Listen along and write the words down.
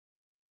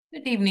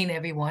Good evening,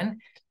 everyone.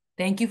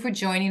 Thank you for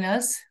joining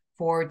us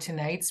for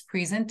tonight's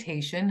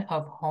presentation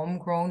of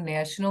Homegrown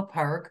National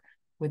Park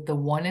with the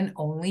one and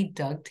only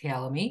Doug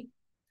Tallamy.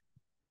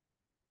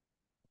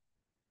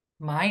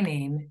 My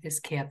name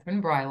is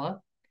Catherine Bryla,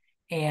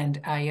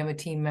 and I am a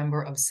team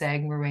member of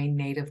Sag Moraine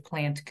Native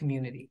Plant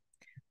Community.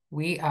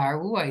 We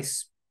are, I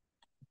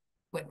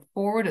went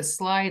forward a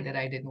slide that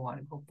I didn't want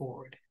to go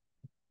forward.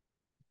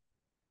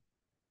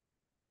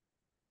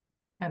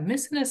 I'm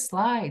missing a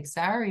slide.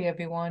 Sorry,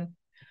 everyone.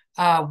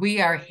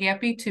 We are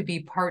happy to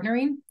be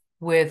partnering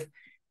with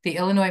the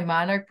Illinois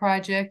Monarch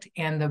Project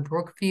and the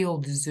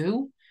Brookfield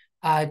Zoo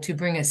to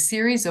bring a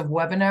series of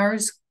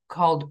webinars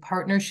called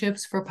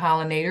Partnerships for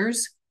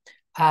Pollinators.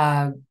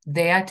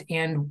 That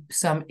and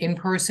some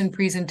in-person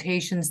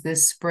presentations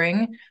this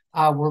spring.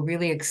 We're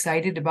really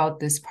excited about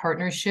this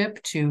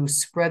partnership to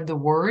spread the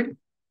word.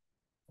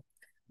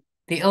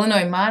 The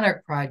Illinois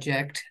Monarch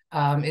Project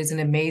is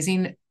an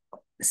amazing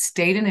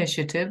state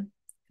initiative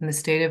in the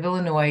state of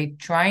Illinois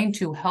trying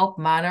to help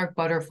monarch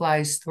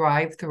butterflies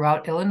thrive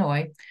throughout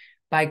Illinois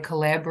by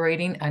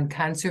collaborating on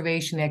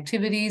conservation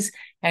activities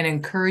and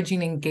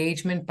encouraging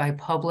engagement by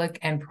public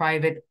and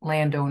private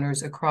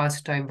landowners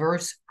across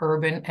diverse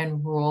urban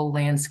and rural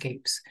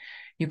landscapes.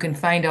 You can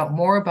find out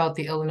more about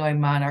the Illinois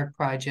Monarch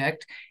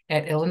Project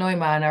at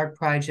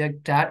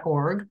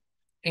illinoismonarchproject.org,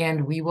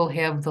 and we will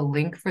have the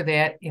link for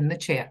that in the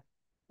chat.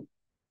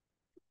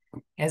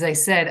 As I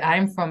said,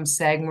 I'm from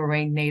Sag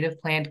Moraine Native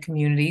Plant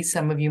Community.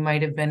 Some of you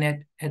might have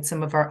been at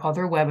some of our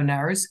other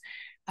webinars.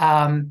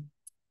 I'm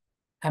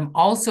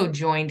also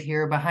joined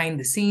here behind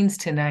the scenes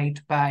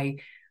tonight by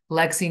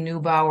Lexi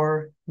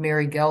Neubauer,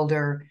 Mary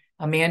Gelder,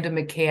 Amanda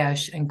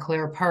McCash, and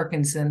Claire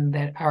Parkinson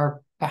that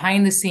are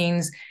behind the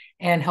scenes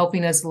and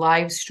helping us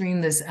live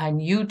stream this on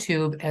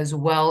YouTube as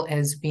well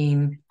as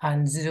being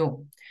on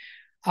Zoom.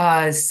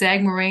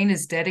 Sag Moraine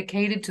is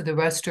dedicated to the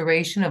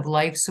restoration of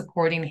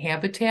life-supporting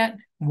habitat,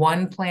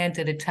 one plant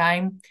at a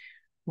time.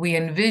 We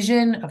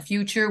envision a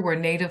future where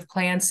native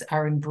plants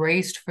are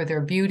embraced for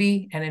their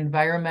beauty and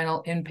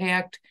environmental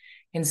impact,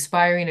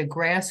 inspiring a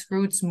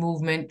grassroots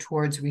movement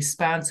towards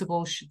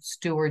responsible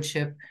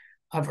stewardship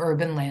of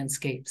urban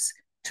landscapes.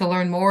 To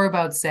learn more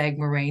about Sag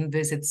Moraine,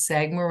 visit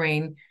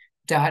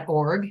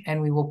sagmoraine.org,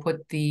 and we will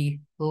put the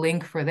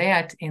link for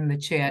that in the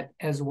chat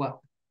as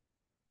well.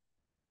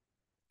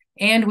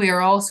 And we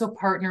are also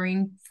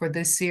partnering for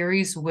this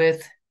series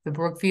with the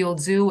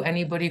Brookfield Zoo.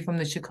 Anybody from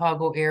the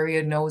Chicago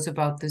area knows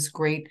about this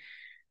great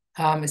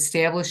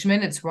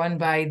establishment. It's run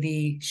by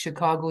the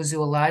Chicago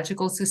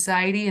Zoological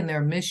Society, and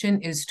their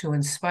mission is to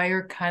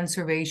inspire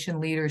conservation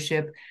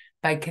leadership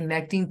by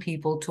connecting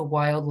people to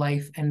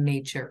wildlife and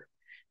nature.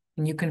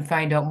 And you can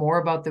find out more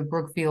about the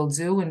Brookfield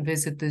Zoo and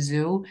visit the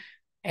zoo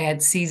at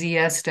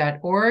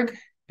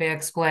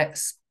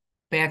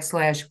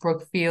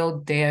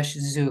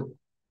czs.org/Brookfield-Zoo.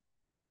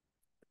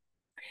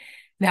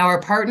 Now,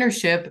 our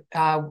partnership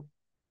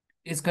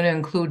is going to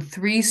include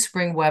 3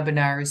 spring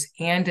webinars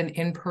and an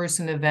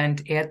in-person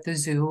event at the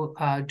zoo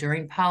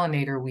during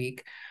Pollinator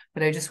Week.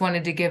 But I just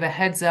wanted to give a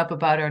heads up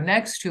about our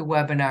next 2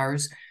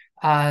 webinars.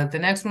 The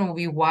next one will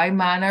be Why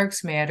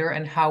Monarchs Matter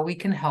and How We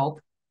Can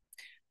Help.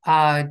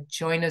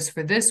 Join us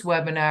for this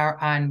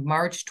webinar on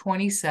March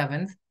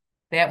 27th.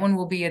 That one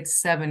will be at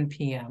 7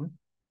 p.m.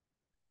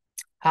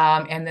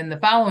 And then the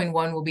following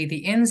one will be the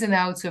ins and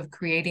outs of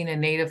creating a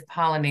native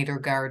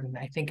pollinator garden.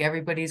 I think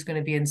everybody's going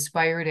to be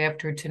inspired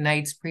after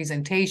tonight's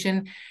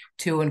presentation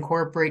to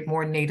incorporate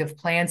more native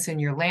plants in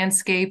your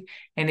landscape.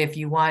 And if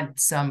you want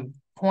some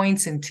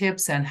points and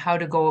tips on how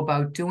to go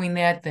about doing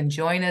that, then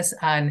join us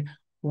on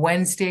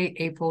Wednesday,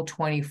 April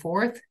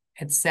 24th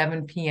at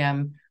 7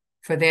 p.m.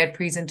 for that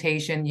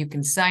presentation. You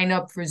can sign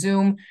up for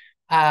Zoom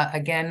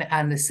again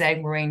on the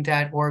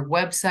sagmoraine.org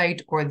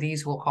website, or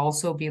these will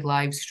also be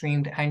live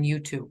streamed on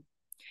YouTube.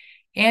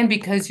 And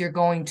because you're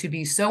going to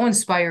be so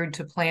inspired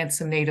to plant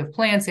some native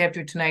plants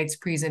after tonight's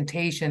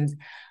presentations,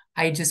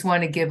 I just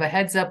want to give a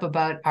heads up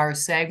about our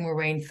Sag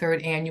Moraine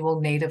 3rd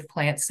Annual Native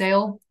Plant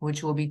Sale,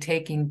 which will be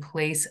taking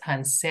place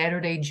on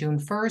Saturday, June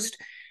 1st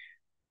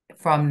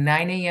from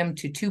 9 a.m.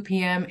 to 2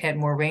 p.m. at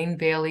Moraine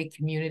Valley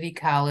Community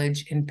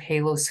College in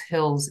Palos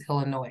Hills,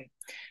 Illinois.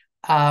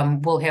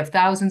 We'll have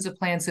thousands of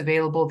plants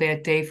available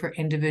that day for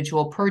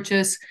individual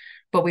purchase,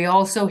 but we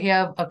also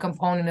have a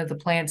component of the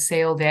plant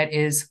sale that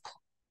is,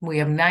 we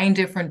have 9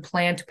 different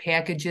plant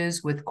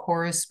packages with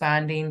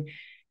corresponding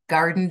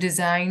garden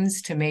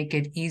designs to make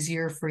it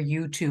easier for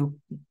you to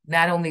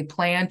not only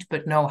plant,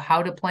 but know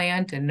how to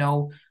plant and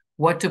know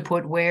what to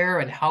put where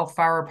and how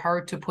far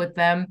apart to put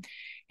them.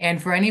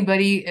 And for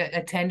anybody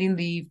attending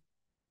the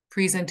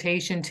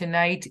presentation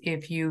tonight,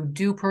 if you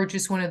do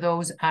purchase one of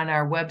those on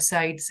our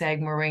website,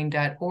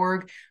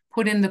 sagmoraine.org,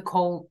 put in the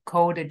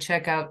code at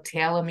checkout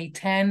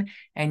Tallamy10,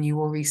 and you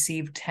will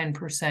receive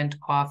 10%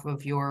 off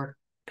of your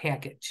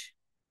package.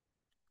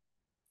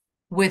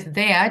 With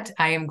that,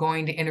 I am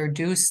going to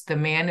introduce the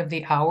man of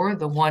the hour,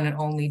 the one and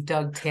only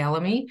Doug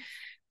Tallamy.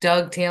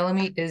 Doug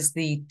Tallamy is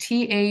the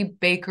T.A.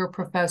 Baker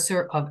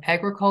Professor of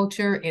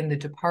Agriculture in the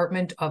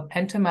Department of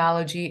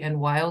Entomology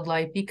and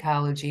Wildlife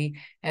Ecology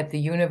at the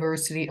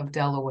University of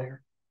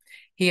Delaware.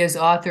 He has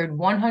authored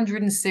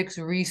 106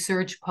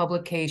 research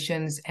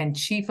publications, and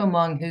chief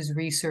among his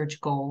research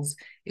goals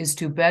is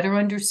to better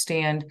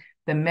understand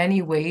the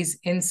many ways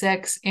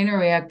insects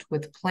interact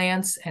with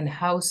plants and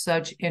how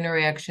such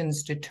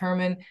interactions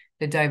determine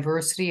the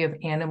diversity of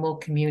animal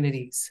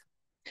communities.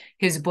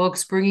 His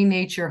books, Bringing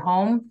Nature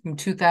Home from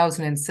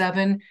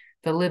 2007,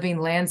 The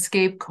Living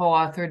Landscape,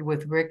 co-authored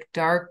with Rick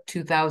Dark,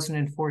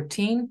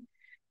 2014,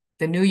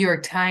 the New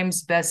York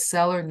Times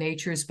bestseller,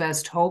 Nature's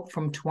Best Hope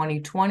from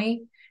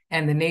 2020,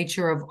 and The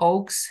Nature of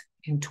Oaks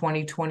in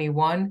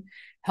 2021,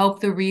 help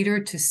the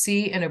reader to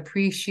see and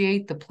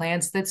appreciate the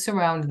plants that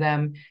surround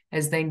them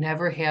as they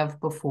never have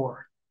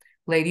before.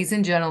 Ladies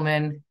and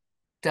gentlemen,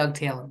 Doug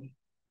Tallamy.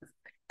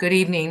 Good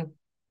evening,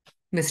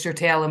 Mr.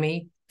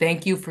 Tallamy.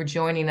 Thank you for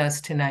joining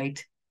us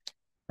tonight.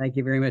 Thank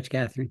you very much,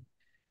 Catherine.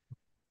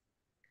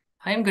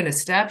 I'm going to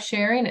stop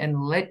sharing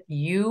and let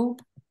you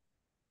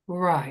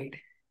ride.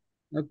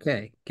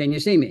 Okay. Can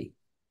you see me?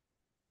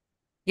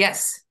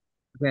 Yes.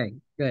 Okay,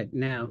 good.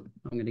 Now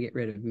I'm going to get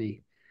rid of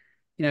me.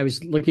 I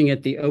was looking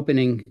at the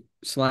opening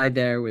slide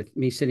there with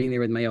me sitting there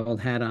with my old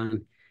hat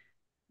on.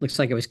 Looks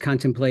like I was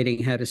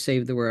contemplating how to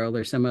save the world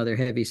or some other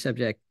heavy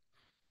subject.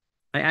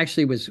 I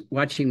actually was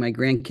watching my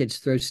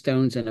grandkids throw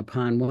stones in a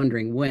pond,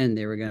 wondering when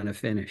they were going to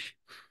finish.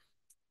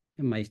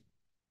 And my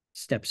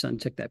stepson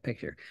took that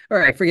picture. All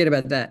right, forget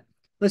about that.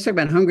 Let's talk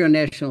about Homegrown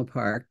National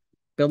Park,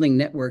 building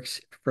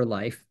networks for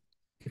life.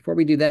 Before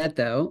we do that,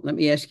 though, let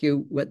me ask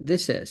you what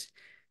this is.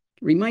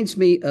 It reminds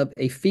me of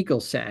a fecal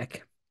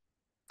sac.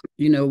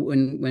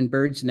 When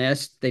birds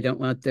nest, they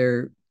don't want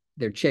their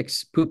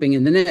chicks pooping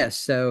in the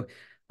nest. So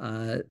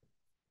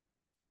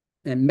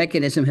a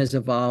mechanism has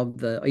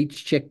evolved.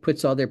 Each chick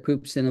puts all their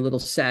poops in a little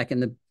sack,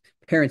 and the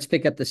parents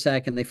pick up the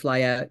sack and they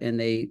fly out and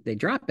they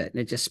drop it,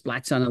 and it just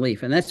splats on a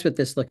leaf. And that's what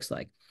this looks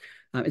like.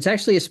 It's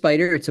actually a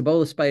spider. It's a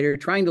boa spider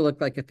trying to look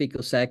like a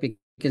fecal sac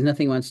because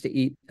nothing wants to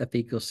eat a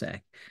fecal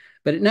sac.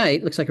 But at night,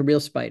 it looks like a real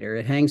spider.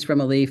 It hangs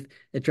from a leaf.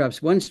 It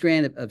drops one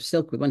strand of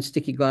silk with one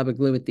sticky glob of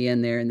glue at the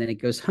end there, and then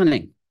it goes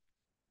hunting.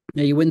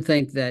 Now, you wouldn't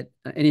think that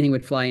anything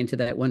would fly into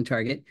that one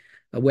target.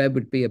 A web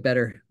would be a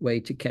better way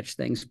to catch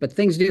things, but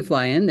things do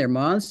fly in. They're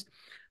moths.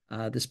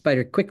 The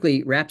spider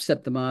quickly wraps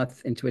up the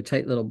moth into a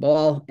tight little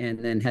ball and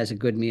then has a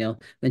good meal.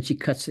 Then she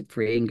cuts it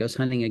free and goes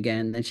hunting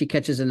again. Then she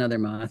catches another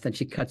moth and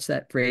she cuts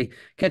that free,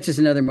 catches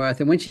another moth.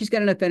 And when she's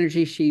got enough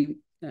energy, she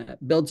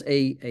builds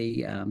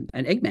an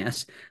egg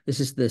mass. This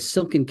is the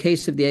silken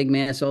case of the egg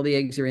mass. All the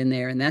eggs are in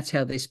there, and that's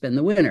how they spend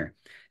the winter.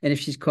 And if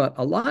she's caught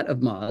a lot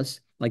of moths,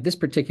 like this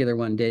particular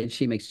one did,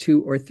 she makes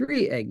 2 or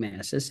 3 egg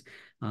masses,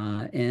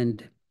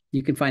 and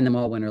you can find them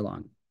all winter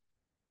long.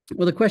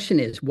 Well, the question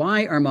is,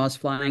 why are moths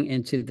flying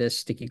into this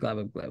sticky glob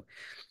of glue?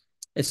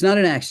 It's not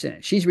an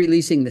accident. She's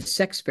releasing the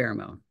sex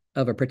pheromone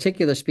of a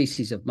particular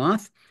species of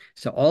moth.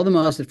 So all the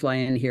moths that fly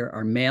in here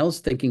are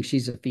males, thinking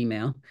she's a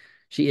female.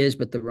 She is,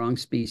 but the wrong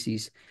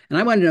species. And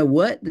I wanted to know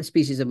what the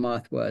species of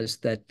moth was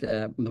that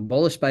the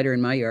bola spider in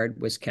my yard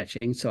was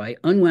catching. So I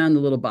unwound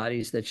the little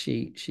bodies that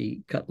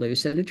she cut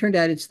loose, and it turned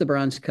out it's the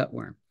bronze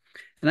cutworm.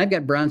 And I've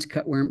got bronze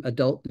cutworm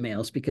adult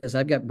males because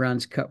I've got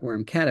bronze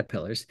cutworm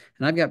caterpillars.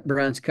 And I've got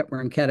bronze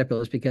cutworm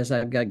caterpillars because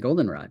I've got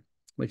goldenrod,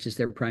 which is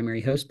their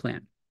primary host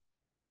plant.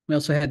 We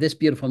also have this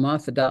beautiful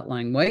moth, the dot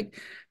line white,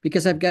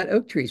 because I've got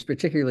oak trees,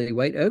 particularly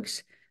white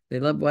oaks. They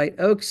love white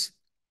oaks.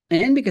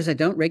 And because I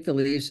don't rake the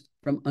leaves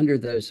from under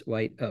those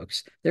white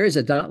oaks. There is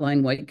a dot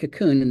line white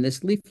cocoon in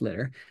this leaf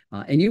litter,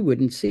 and you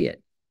wouldn't see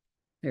it.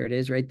 There it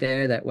is right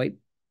there, that white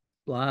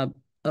blob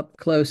up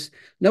close.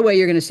 No way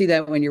you're going to see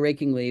that when you're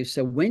raking leaves.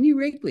 So when you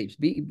rake leaves,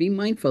 be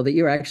mindful that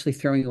you're actually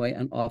throwing away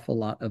an awful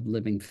lot of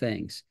living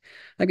things.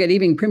 I've got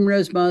evening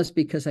primrose moths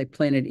because I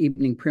planted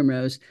evening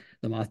primrose.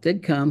 The moth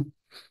did come,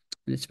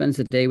 and it spends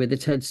the day with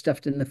its head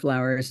stuffed in the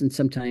flowers, and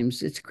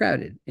sometimes it's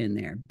crowded in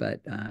there, but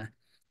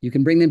you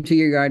can bring them to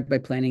your yard by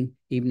planting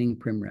evening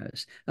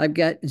primrose. I've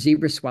got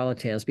zebra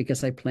swallowtails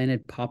because I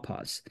planted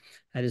pawpaws.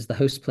 That is the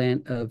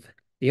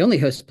only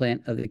host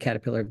plant of the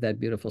caterpillar of that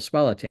beautiful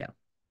swallowtail.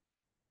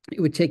 It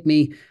would take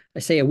me, I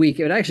say a week,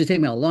 it would actually take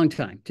me a long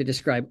time to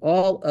describe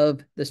all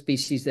of the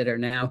species that are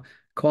now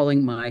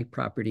calling my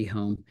property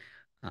home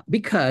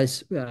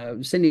because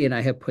Cindy and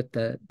I have put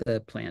the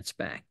plants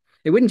back.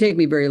 It wouldn't take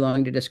me very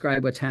long to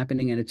describe what's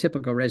happening in a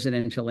typical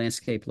residential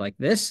landscape like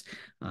this.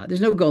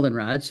 There's no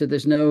goldenrod, so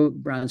there's no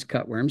bronze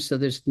cutworms, so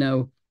there's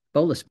no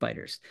bola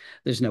spiders.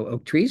 There's no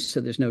oak trees,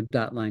 so there's no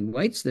dot line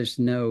whites. There's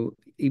no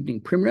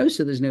evening primrose,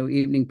 so there's no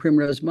evening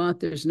primrose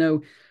moth. There's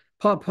no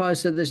pawpaws,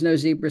 so there's no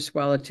zebra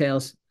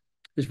swallowtails.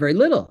 There's very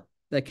little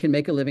that can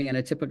make a living in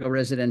a typical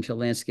residential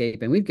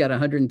landscape, and we've got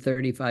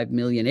 135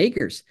 million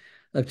acres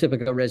of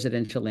typical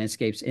residential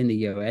landscapes in the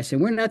U.S.,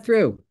 and we're not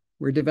through.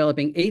 We're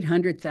developing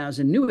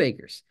 800,000 new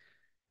acres,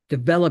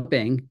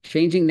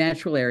 changing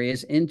natural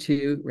areas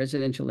into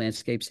residential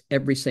landscapes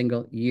every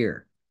single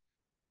year,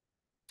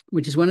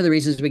 which is one of the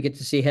reasons we get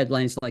to see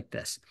headlines like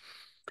this.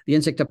 The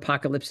insect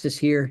apocalypse is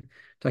here,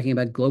 talking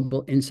about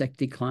global insect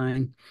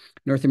decline.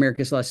 North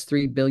America's lost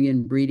 3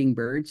 billion breeding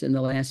birds in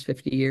the last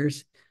 50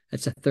 years.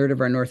 That's a third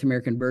of our North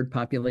American bird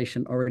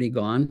population already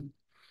gone.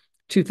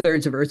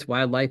 2/3 of Earth's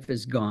wildlife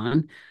is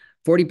gone.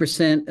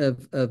 40%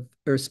 of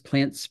Earth's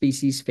plant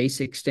species face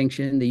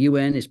extinction. The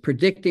UN is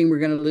predicting we're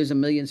going to lose 1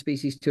 million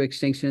species to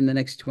extinction in the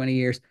next 20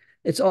 years.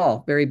 It's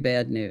all very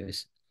bad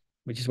news,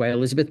 which is why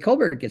Elizabeth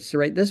Colbert gets to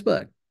write this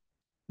book,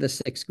 The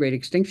Sixth Great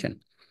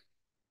Extinction.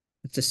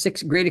 It's the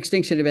sixth great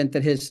extinction event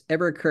that has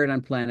ever occurred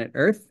on planet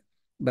Earth,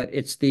 but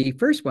it's the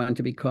first one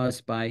to be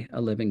caused by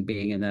a living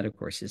being, and that, of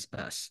course, is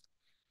us.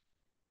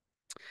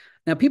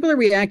 Now, people are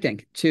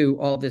reacting to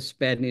all this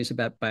bad news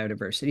about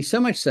biodiversity, so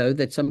much so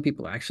that some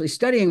people are actually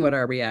studying what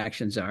our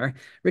reactions are.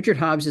 Richard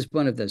Hobbs is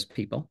one of those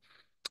people,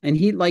 and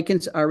he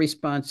likens our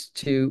response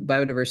to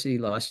biodiversity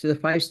loss to the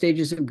 5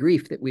 stages of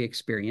grief that we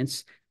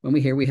experience when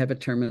we hear we have a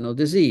terminal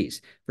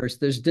disease. First,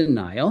 there's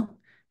denial,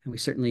 and we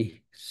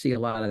certainly see a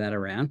lot of that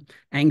around.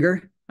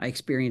 Anger, I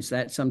experience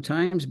that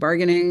sometimes.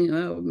 Bargaining,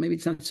 oh, maybe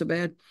it's not so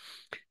bad.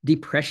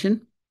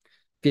 Depression,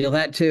 feel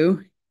that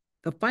too.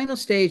 The final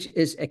stage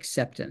is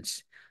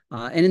acceptance.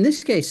 And in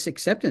this case,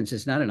 acceptance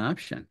is not an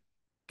option.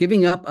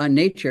 Giving up on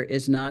nature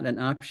is not an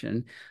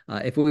option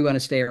if we want to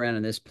stay around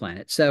on this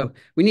planet. So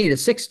we need a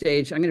 6th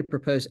stage. I'm going to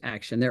propose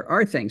action. There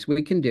are things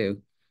we can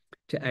do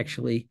to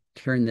actually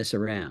turn this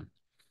around.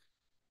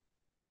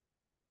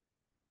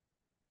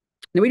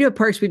 Now, we do have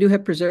parks, we do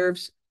have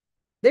preserves.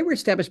 They were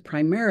established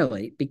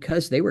primarily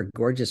because they were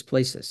gorgeous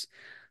places,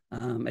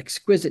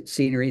 exquisite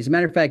scenery. As a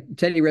matter of fact,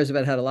 Teddy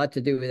Roosevelt had a lot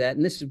to do with that.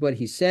 And this is what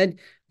he said: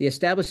 the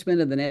establishment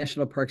of the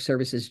National Park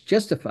Service is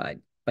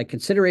justified by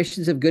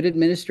considerations of good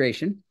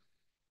administration.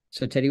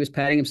 So Teddy was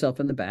patting himself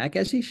on the back,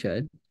 as he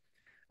should,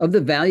 of the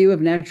value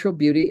of natural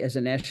beauty as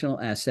a national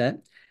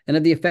asset, and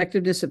of the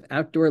effectiveness of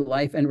outdoor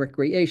life and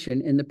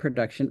recreation in the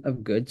production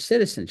of good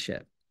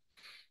citizenship.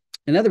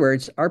 In other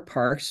words, our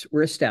parks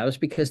were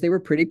established because they were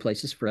pretty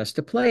places for us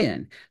to play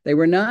in. They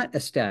were not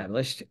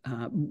established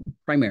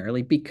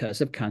primarily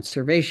because of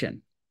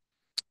conservation.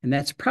 And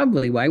that's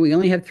probably why we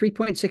only have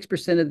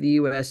 3.6% of the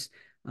U.S.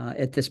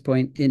 At this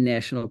point in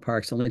national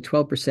parks. Only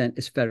 12%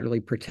 is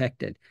federally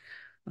protected.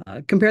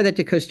 Compare that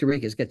to Costa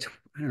Rica's gets,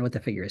 I don't know what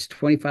the figure is,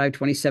 25,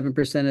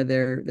 27% of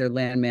their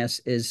land mass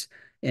is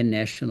in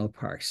national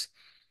parks.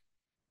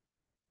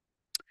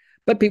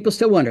 But people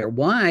still wonder,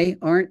 why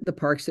aren't the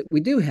parks that we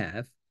do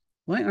have,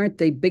 why aren't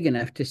they big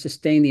enough to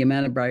sustain the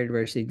amount of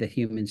biodiversity that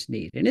humans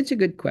need? And it's a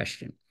good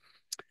question.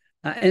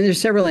 And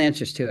there's several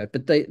answers to it,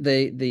 but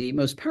the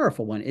most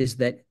powerful one is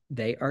that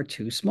they are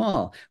too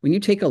small. When you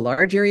take a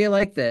large area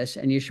like this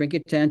and you shrink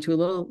it down to a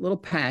little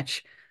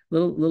patch,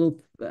 little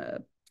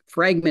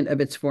fragment of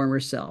its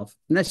former self,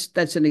 and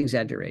that's an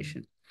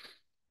exaggeration.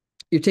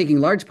 You're taking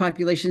large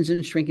populations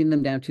and shrinking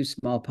them down to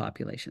small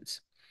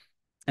populations.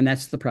 And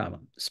that's the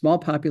problem. Small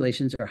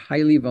populations are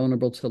highly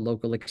vulnerable to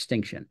local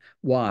extinction.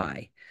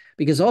 Why?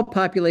 Because all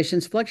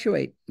populations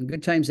fluctuate. In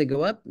good times, they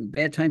go up. In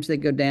bad times, they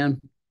go down.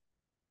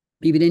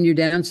 Even in your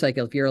down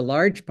cycle, if you're a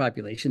large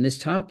population, this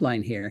top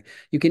line here,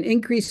 you can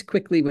increase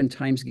quickly when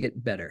times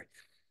get better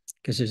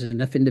because there's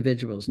enough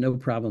individuals, no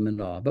problem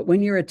at all. But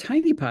when you're a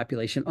tiny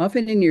population,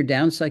 often in your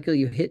down cycle,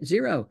 you hit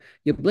 0.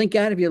 You blink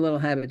out of your little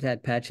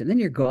habitat patch, and then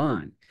you're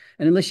gone.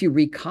 And unless you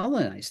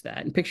recolonize that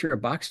and picture a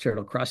box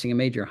turtle crossing a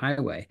major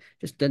highway,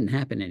 it just doesn't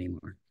happen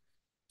anymore.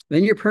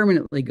 Then you're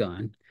permanently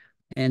gone.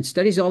 And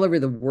studies all over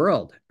the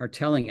world are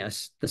telling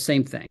us the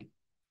same thing.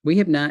 We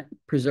have not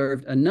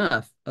preserved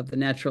enough of the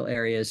natural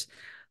areas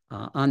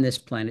on this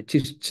planet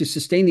to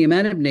sustain the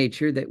amount of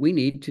nature that we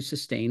need to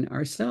sustain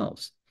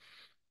ourselves.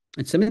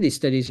 And some of these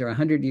studies are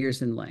 100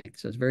 years in length,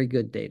 so it's very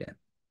good data.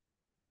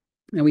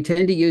 And we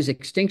tend to use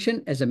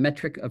extinction as a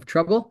metric of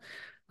trouble.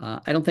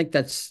 I don't think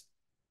it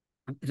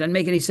doesn't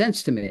make any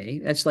sense to me.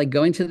 That's like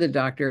going to the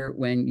doctor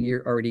when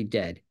you're already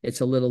dead.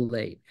 It's a little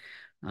late.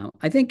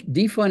 I think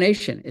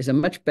defaunation is a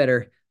much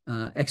better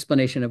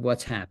explanation of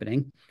what's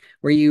happening,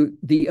 where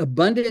the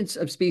abundance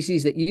of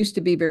species that used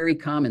to be very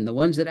common, the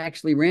ones that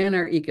actually ran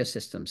our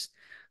ecosystems,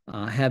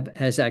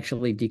 has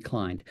actually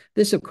declined.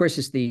 This, of course,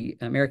 is the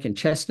American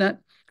chestnut.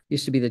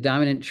 Used to be the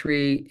dominant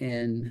tree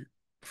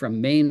from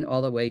Maine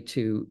all the way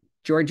to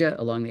Georgia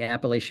along the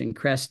Appalachian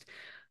crest,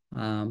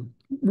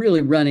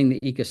 really running the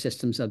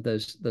ecosystems of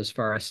those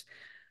forests.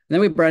 And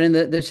then we brought in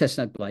the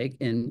chestnut blake,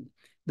 and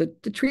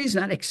the tree is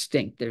not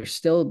extinct. There's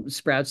still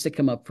sprouts that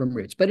come up from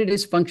roots, but it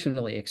is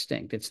functionally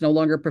extinct. It's no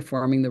longer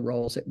performing the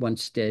roles it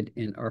once did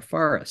in our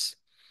forests.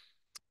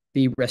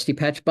 The rusty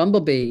patch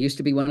bumblebee used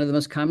to be one of the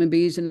most common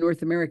bees in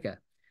North America.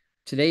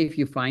 Today, if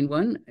you find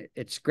one,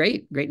 it's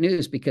great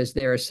news, because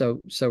they are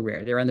so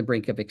rare. They're on the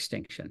brink of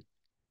extinction,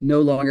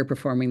 no longer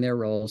performing their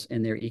roles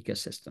in their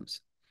ecosystems.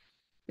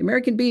 The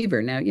American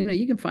beaver, now,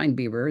 you can find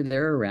beaver,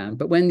 they're around,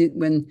 but when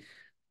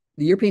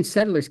the European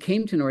settlers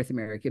came to North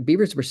America,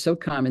 beavers were so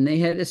common, they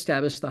had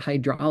established the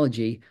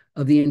hydrology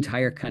of the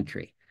entire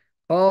country.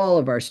 All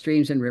of our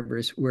streams and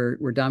rivers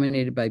were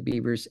dominated by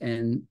beavers,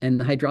 and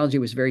the hydrology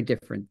was very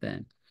different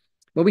then.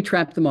 Well, we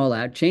trapped them all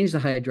out, changed the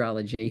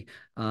hydrology,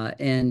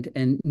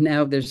 and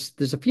now there's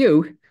a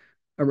few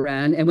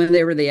around. And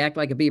whenever they act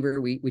like a beaver,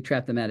 we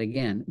trap them out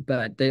again.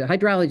 But the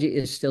hydrology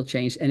is still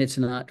changed, and it's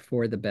not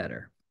for the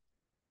better.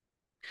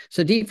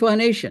 So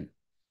defaunation,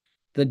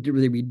 the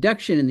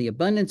reduction in the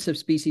abundance of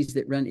species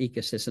that run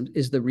ecosystems,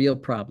 is the real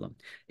problem.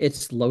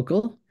 It's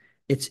local.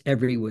 It's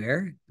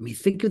everywhere. I mean,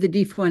 think of the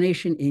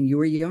defaunation in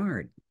your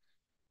yard.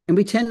 And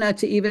we tend not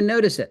to even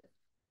notice it.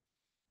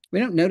 We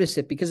don't notice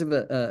it because of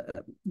a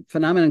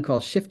phenomenon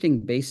called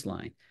shifting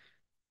baseline.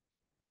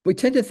 We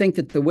tend to think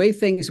that the way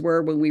things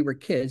were when we were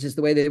kids is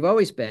the way they've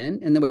always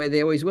been and the way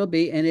they always will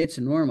be, and it's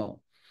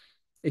normal.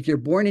 If you're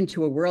born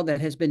into a world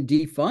that has been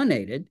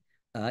defaunated,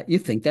 you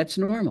think that's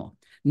normal.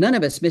 None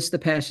of us missed the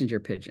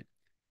passenger pigeon,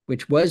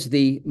 which was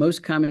the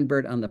most common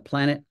bird on the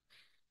planet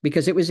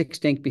because it was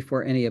extinct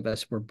before any of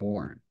us were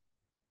born.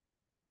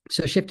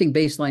 So shifting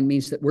baseline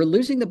means that we're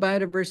losing the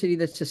biodiversity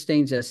that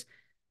sustains us,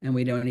 and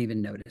we don't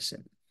even notice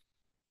it.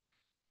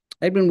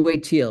 Edwin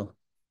Wade Teal,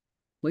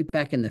 way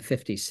back in the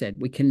 50s, said,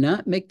 we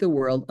cannot make the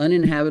world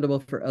uninhabitable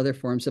for other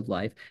forms of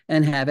life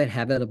and have it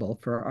habitable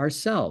for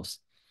ourselves.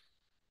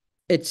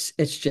 It's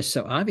just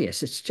so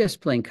obvious. It's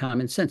just plain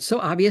common sense. So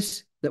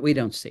obvious that we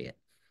don't see it.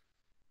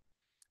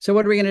 So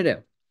what are we going to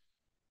do?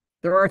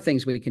 There are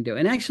things we can do.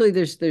 And actually,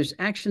 there's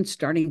action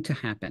starting to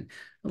happen.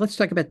 Let's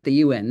talk about the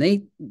UN.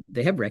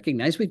 They have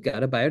recognized we've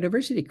got a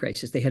biodiversity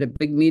crisis. They had a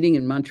big meeting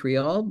in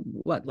Montreal,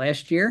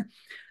 last year,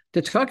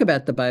 to talk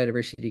about the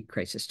biodiversity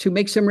crisis, to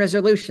make some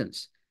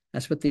resolutions.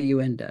 That's what the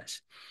UN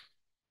does.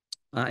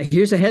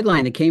 Here's a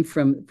headline that came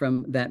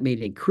from that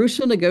meeting.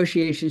 Crucial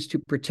negotiations to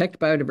protect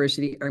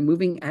biodiversity are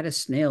moving at a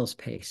snail's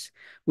pace.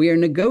 We are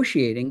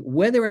negotiating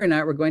whether or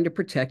not we're going to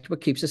protect what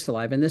keeps us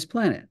alive on this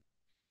planet.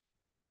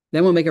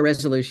 Then we'll make a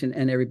resolution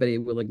and everybody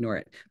will ignore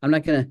it. I'm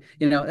not going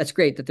to, that's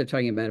great that they're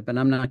talking about it, but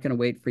I'm not going to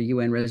wait for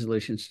UN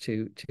resolutions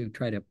to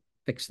try to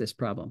fix this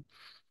problem.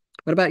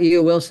 What about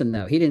E.O. Wilson,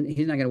 though? He's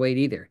not going to wait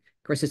either.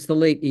 Of course, it's the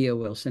late E.O.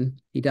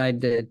 Wilson. He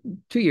died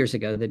 2 years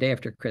ago, the day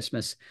after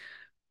Christmas.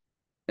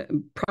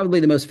 Probably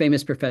the most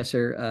famous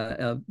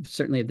professor,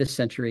 certainly of this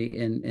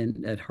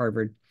century at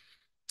Harvard.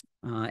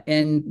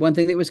 And one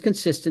thing that was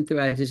consistent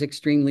throughout his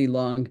extremely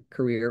long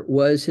career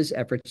was his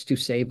efforts to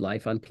save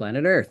life on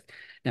planet Earth.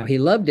 Now, he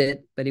loved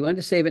it, but he wanted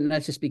to save it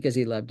not just because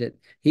he loved it.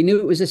 He knew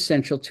it was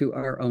essential to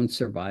our own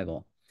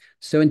survival.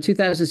 So in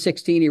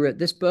 2016, he wrote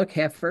this book,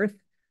 Half Earth,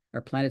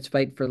 Our Planet's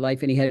Fight for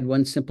Life, and he had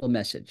one simple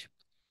message.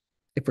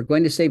 If we're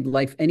going to save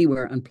life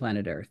anywhere on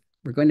planet Earth,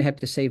 we're going to have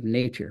to save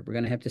nature. We're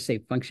going to have to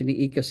save functioning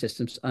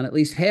ecosystems on at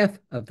least half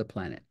of the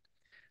planet,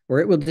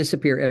 or it will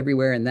disappear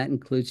everywhere, and that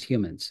includes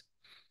humans.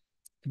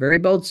 It's a very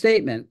bold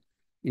statement.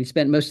 And he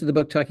spent most of the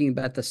book talking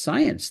about the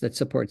science that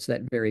supports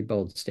that very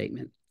bold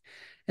statement.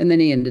 And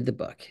then he ended the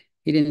book.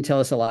 He didn't tell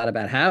us a lot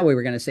about how we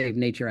were going to save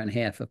nature on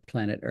half of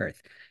planet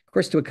Earth. Of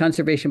course, to a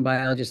conservation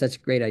biologist, that's a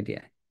great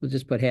idea. We'll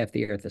just put half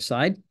the Earth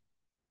aside.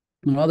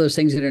 And all those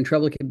things that are in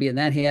trouble can be in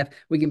that half.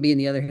 We can be in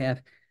the other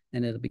half,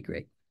 and it'll be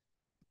great.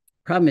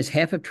 Problem is,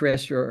 half of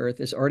terrestrial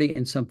Earth is already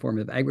in some form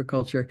of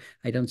agriculture.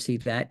 I don't see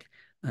that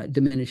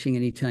diminishing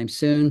anytime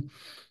soon.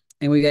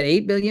 And we've got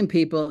 8 billion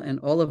people, and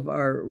all of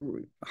our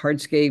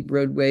hardscape,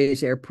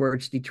 roadways,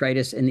 airports,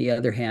 detritus in the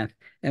other half.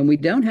 And we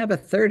don't have a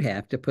third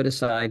half to put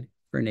aside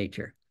for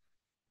nature.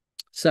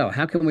 So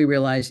how can we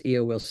realize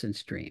E.O.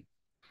 Wilson's dream?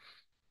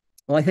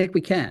 Well, I think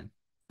we can.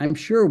 I'm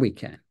sure we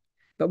can.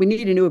 But we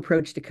need a new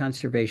approach to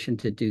conservation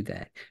to do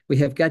that. We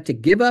have got to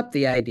give up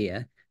the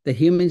idea that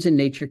humans and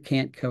nature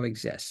can't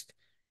coexist.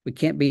 We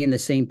can't be in the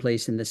same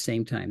place in the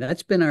same time.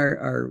 That's been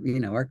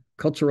our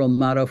cultural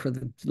motto for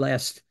the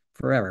last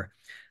forever.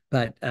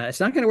 But it's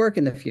not going to work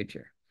in the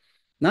future.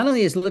 Not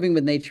only is living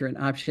with nature an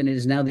option, it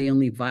is now the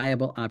only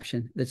viable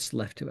option that's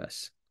left to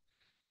us.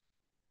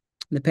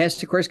 In the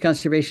past, of course,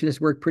 conservation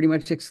has worked pretty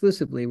much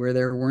exclusively where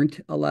there weren't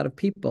a lot of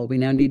people. We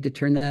now need to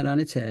turn that on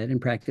its head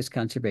and practice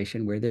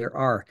conservation where there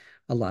are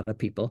a lot of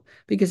people,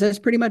 because that's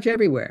pretty much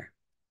everywhere.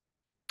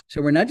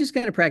 So we're not just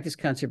going to practice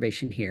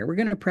conservation here. We're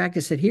going to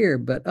practice it here,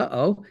 but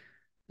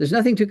there's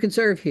nothing to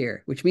conserve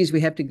here, which means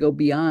we have to go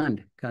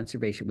beyond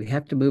conservation. We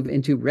have to move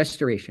into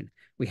restoration.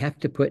 We have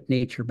to put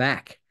nature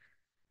back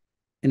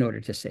in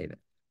order to save it.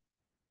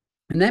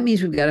 And that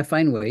means we've got to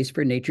find ways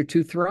for nature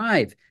to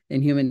thrive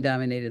in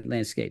human-dominated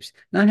landscapes,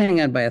 not hang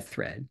on by a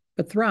thread,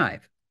 but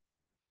thrive.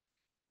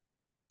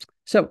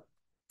 So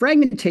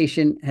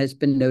fragmentation has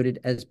been noted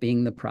as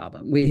being the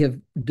problem. We have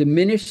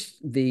diminished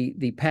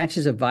the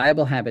patches of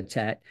viable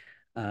habitat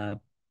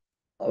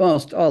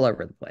almost all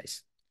over the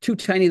place. Two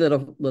tiny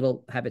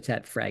little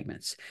habitat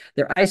fragments.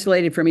 They're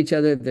isolated from each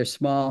other. They're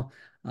small.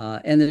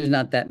 And there's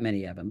not that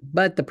many of them.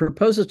 But the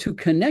proposal to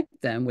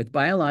connect them with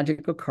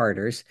biological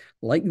corridors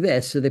like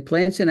this, so that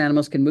plants and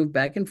animals can move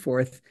back and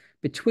forth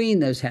between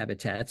those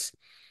habitats,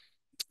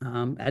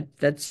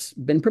 that's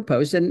been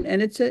proposed, and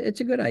it's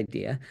a good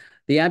idea.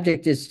 The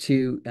object is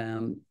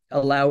to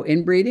allow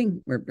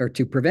inbreeding or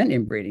to prevent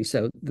inbreeding,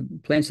 so the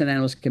plants and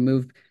animals can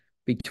move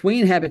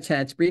between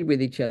habitats, breed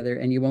with each other,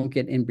 and you won't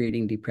get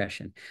inbreeding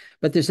depression.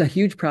 But there's a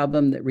huge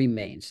problem that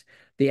remains.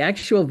 The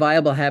actual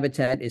viable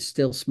habitat is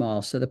still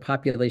small, so the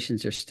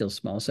populations are still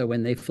small. So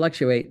when they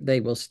fluctuate, they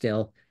will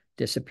still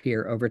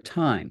disappear over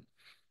time.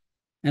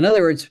 In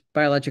other words,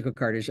 biological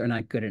corridors are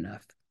not good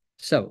enough.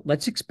 So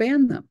let's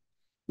expand them.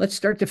 Let's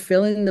start to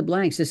fill in the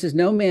blanks. This is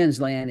no man's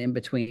land in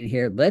between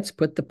here. Let's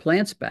put the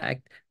plants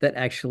back that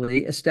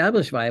actually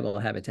establish viable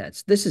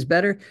habitats. This is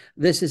better.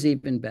 This is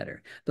even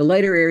better. The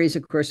lighter areas,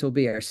 of course, will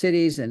be our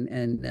cities and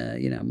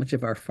much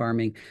of our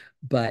farming.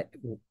 But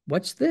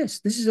what's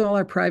this? This is all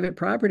our private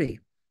property.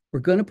 We're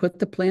going to put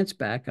the plants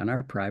back on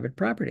our private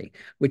property,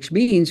 which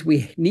means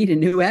we need a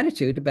new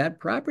attitude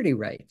about property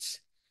rights.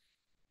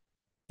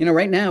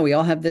 Right now we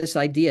all have this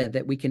idea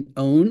that we can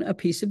own a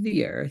piece of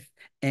the earth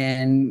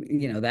and,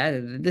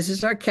 that this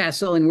is our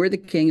castle and we're the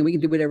king and we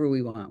can do whatever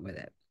we want with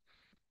it.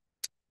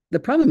 The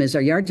problem is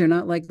our yards are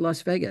not like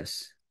Las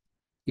Vegas.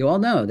 You all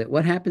know that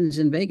what happens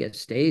in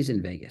Vegas stays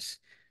in Vegas.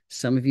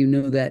 Some of you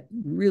know that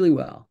really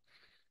well.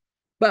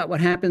 But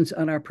what happens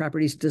on our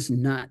properties does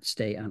not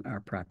stay on our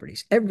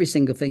properties. Every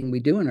single thing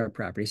we do on our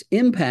properties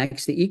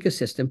impacts the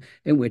ecosystem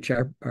in which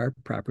our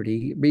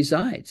property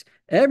resides.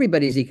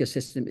 Everybody's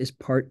ecosystem is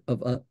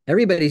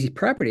everybody's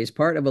property is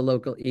part of a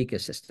local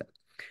ecosystem.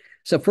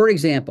 So for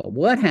example,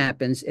 what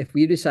happens if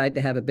we decide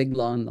to have a big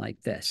lawn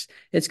like this?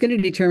 It's going to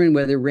determine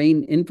whether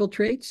rain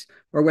infiltrates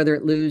or whether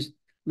it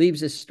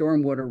leaves a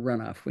stormwater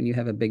runoff when you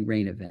have a big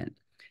rain event.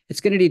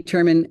 It's going to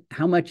determine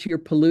how much you're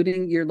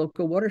polluting your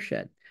local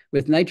watershed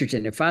with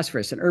nitrogen and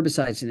phosphorus and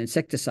herbicides and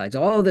insecticides,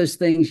 all of those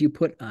things you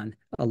put on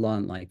a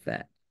lawn like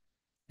that.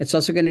 It's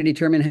also going to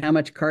determine how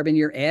much carbon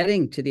you're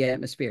adding to the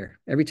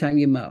atmosphere every time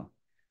you mow.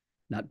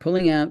 Not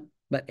pulling out,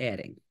 but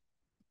adding.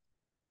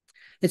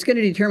 It's going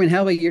to determine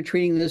how well you're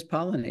treating those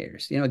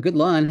pollinators. A good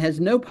lawn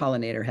has no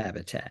pollinator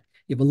habitat.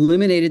 You've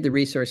eliminated the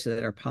resources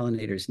that our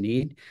pollinators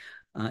need.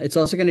 It's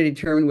also going to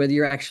determine whether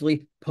you're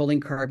actually pulling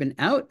carbon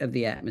out of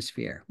the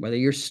atmosphere, whether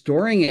you're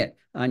storing it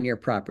on your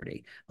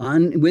property.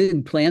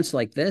 With plants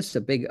like this,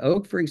 a big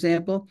oak, for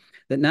example,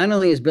 that not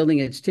only is building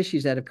its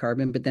tissues out of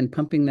carbon, but then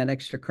pumping that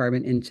extra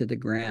carbon into the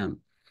ground.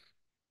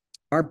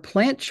 Our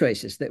plant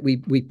choices that we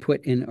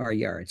put in our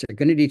yards are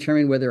going to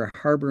determine whether we're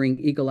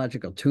harboring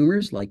ecological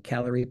tumors like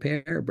Callery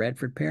pear or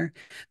Bradford pear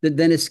that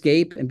then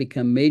escape and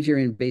become major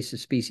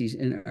invasive species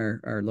in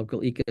our local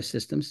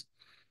ecosystems.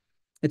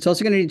 It's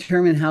also going to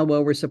determine how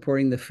well we're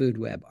supporting the food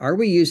web. Are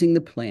we using the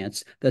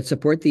plants that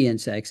support the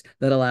insects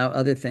that allow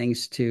other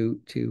things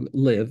to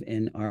live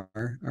in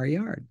our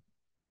yard?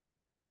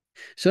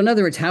 So in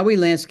other words, how we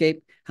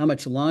landscape, how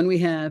much lawn we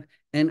have,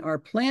 and our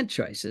plant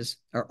choices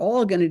are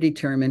all going to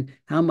determine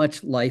how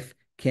much life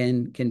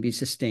can be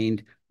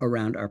sustained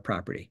around our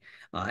property.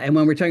 And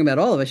when we're talking about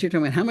all of us, you're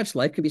talking about how much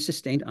life can be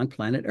sustained on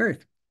planet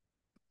Earth.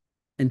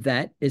 And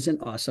that is an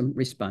awesome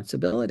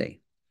responsibility.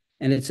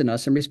 And it's an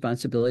awesome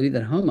responsibility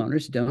that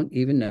homeowners don't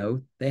even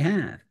know they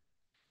have.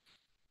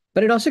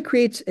 But it also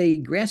creates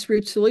a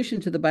grassroots solution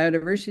to the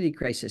biodiversity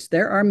crisis.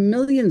 There are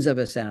millions of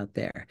us out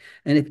there.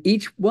 And if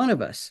each one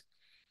of us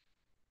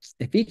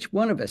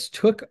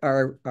took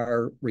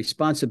our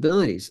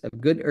responsibilities of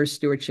good earth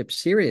stewardship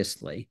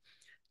seriously,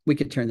 we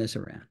could turn this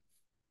around.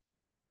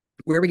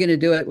 Where are we going to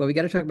do it? Well, we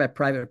got to talk about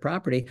private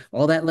property,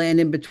 all that land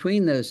in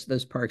between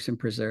those parks and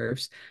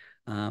preserves.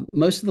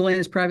 Most of the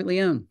land is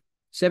privately owned.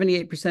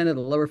 78% of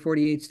the lower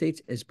 48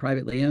 states is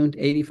privately owned,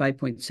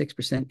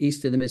 85.6%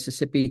 east of the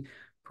Mississippi,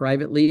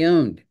 privately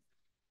owned.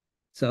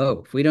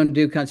 So if we don't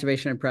do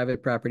conservation on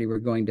private property, we're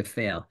going to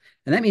fail.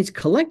 And that means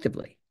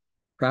collectively,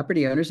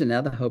 property owners are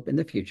now the hope in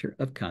the future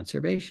of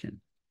conservation.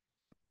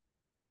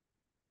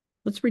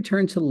 Let's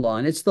return to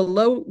lawn. It's the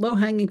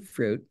low-hanging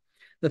fruit,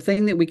 the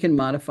thing that we can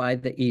modify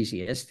the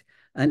easiest.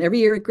 And every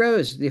year it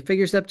grows. The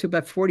figure's up to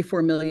about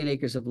 44 million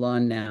acres of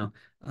lawn now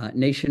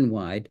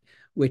nationwide,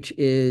 which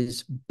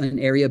is an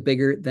area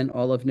bigger than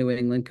all of New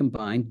England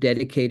combined,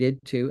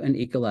 dedicated to an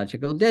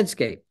ecological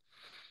deadscape.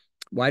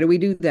 Why do we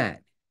do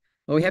that?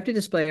 Well, we have to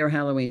display our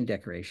Halloween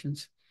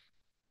decorations.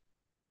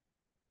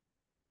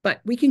 But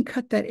we can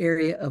cut that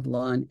area of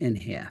lawn in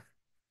half.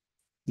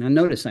 Now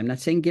notice, I'm not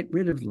saying get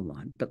rid of the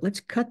lawn, but let's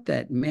cut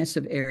that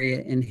massive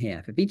area in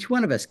half. If each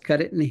one of us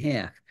cut it in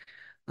half,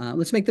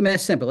 let's make the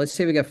math simple. Let's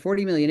say we got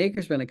 40 million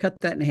acres. We're going to cut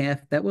that in half.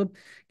 That will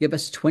give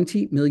us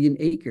 20 million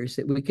acres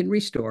that we can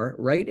restore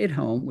right at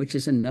home, which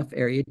is enough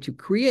area to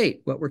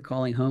create what we're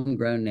calling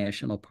Homegrown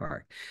National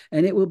Park.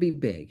 And it will be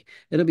big.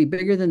 It'll be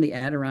bigger than the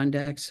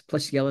Adirondacks,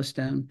 plus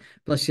Yellowstone,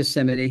 plus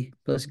Yosemite,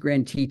 plus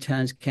Grand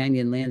Tetons,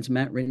 Canyonlands,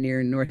 Mount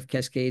Rainier, North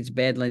Cascades,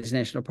 Badlands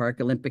National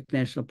Park, Olympic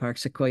National Park,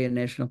 Sequoia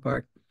National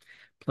Park,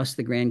 plus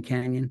the Grand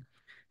Canyon,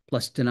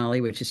 plus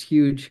Denali, which is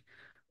huge,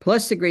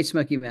 plus the Great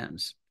Smoky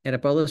Mountains. Add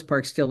up all those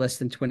parks, still less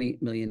than 20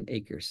 million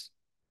acres.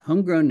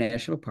 Homegrown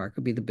National Park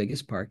will be the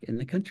biggest park in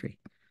the country.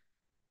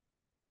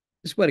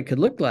 This is what it could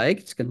look like.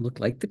 It's going to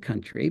look like the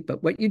country.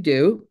 But what you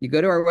do, you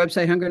go to our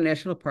website,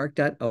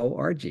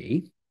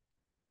 homegrownnationalpark.org,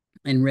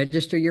 and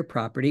register your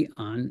property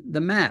on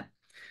the map.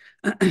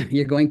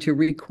 You're going to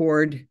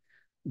record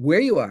where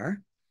you are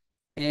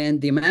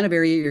and the amount of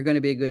area you're going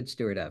to be a good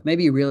steward of.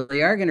 Maybe you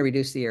really are going to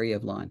reduce the area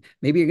of lawn.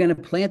 Maybe you're going to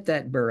plant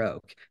that bur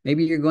oak.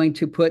 Maybe you're going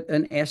to put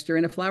an aster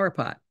in a flower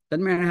pot.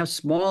 Doesn't matter how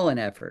small an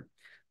effort,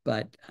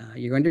 but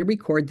you're going to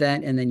record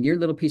that, and then your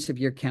little piece of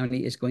your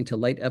county is going to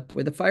light up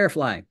with a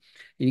firefly. And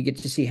you get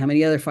to see how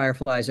many other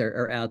fireflies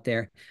are out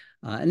there.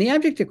 And the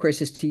object, of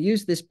course, is to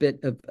use this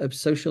bit of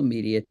social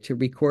media to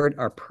record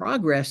our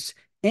progress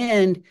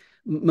and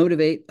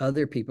motivate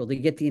other people to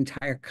get the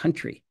entire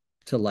country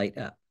to light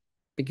up,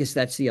 because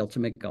that's the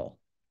ultimate goal.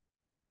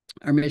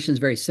 Our mission is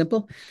very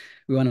simple.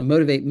 We want to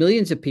motivate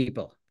millions of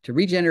people to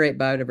regenerate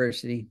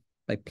biodiversity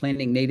by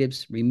planting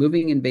natives,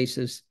 removing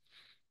invasives,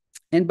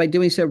 and by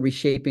doing so,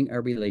 reshaping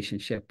our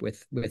relationship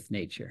with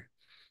nature.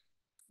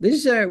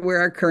 This is where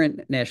our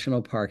current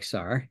national parks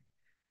are.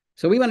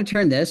 So we want to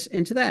turn this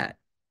into that.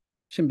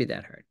 Shouldn't be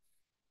that hard.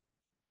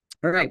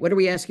 All right, what are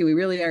we asking? We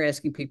really are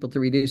asking people to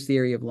reduce the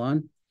area of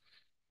lawn.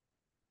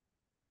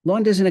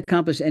 Lawn doesn't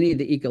accomplish any of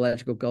the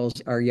ecological goals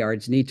our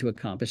yards need to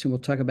accomplish, and we'll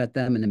talk about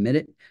them in a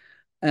minute.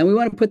 And we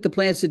want to put the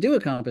plants that do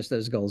accomplish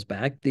those goals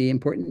back, the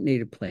important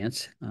native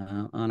plants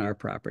on our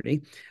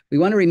property. We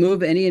want to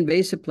remove any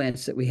invasive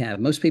plants that we have.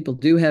 Most people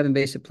do have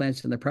invasive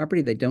plants on their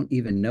property. They don't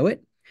even know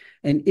it.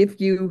 And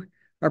if you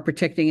are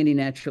protecting any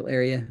natural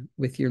area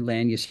with your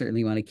land, you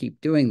certainly want to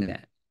keep doing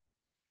that.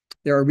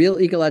 There are real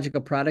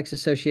ecological products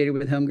associated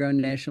with Homegrown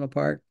National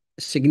Park,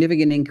 a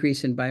significant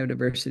increase in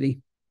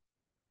biodiversity.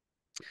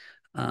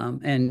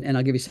 And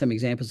I'll give you some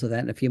examples of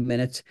that in a few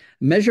minutes.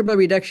 Measurable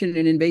reduction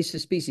in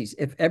invasive species.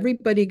 If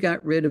everybody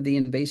got rid of the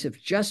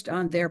invasive just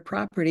on their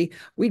property,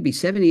 we'd be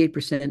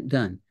 78%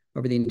 done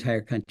over the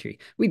entire country.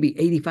 We'd be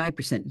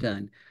 85%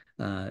 done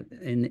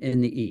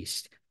in the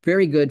East.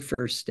 Very good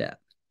first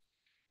step.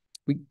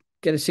 We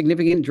get a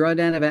significant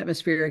drawdown of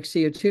atmospheric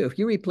CO2. If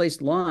you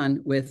replace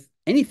lawn with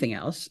anything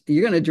else,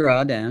 you're going to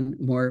draw down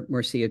more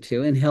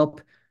CO2 and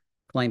help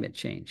climate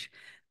change.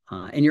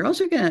 And you're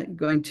also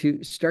going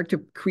to start to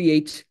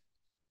create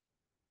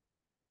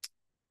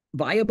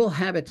viable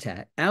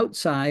habitat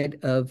outside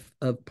of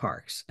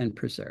parks and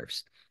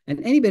preserves.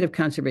 And any bit of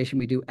conservation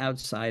we do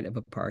outside of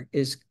a park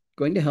is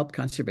going to help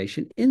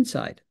conservation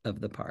inside of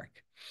the park.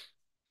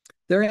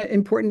 There are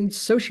important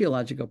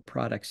sociological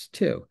products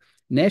too.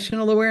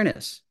 National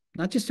awareness,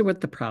 not just of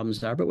what the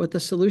problems are, but what the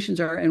solutions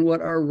are and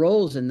what our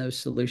roles in those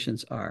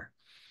solutions are.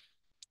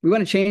 We want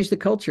to change the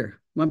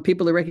culture. We want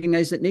people to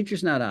recognize that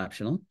nature's not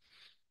optional.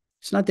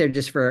 It's not there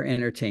just for our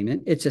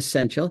entertainment. It's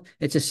essential.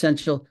 It's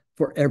essential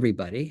for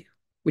everybody,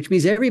 which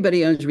means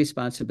everybody owns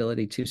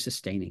responsibility to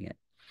sustaining it.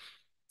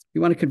 We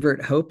want to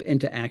convert hope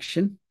into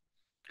action.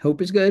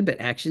 Hope is good,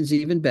 but action's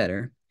even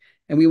better.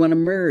 And we want to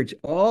merge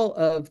all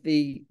of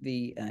the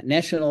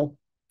national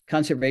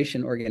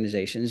conservation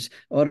organizations,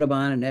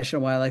 Audubon and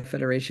National Wildlife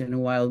Federation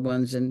and Wild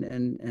Ones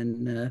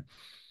and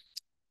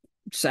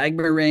Sag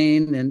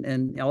Moraine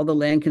and all the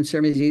land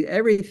conservancies,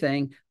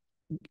 everything,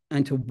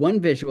 onto one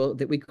visual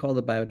that we call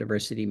the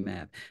biodiversity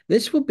map.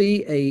 This will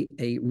be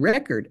a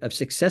record of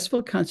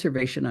successful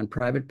conservation on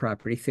private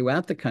property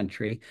throughout the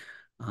country.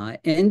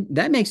 And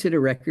that makes it a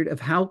record of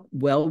how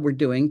well we're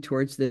doing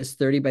towards this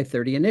 30 by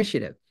 30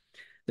 initiative.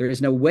 There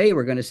is no way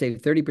we're going to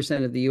save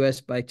 30% of the US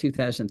by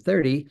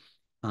 2030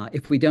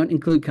 if we don't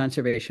include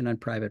conservation on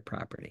private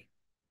property.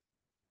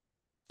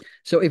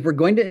 So if we're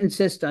going to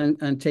insist on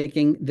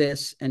taking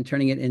this and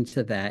turning it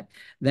into that,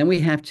 then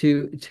we have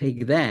to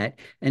take that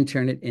and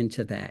turn it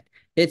into that.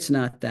 It's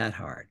not that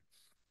hard.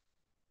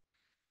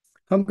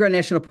 Homegrown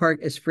National Park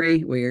is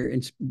free.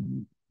 We're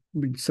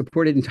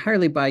supported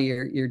entirely by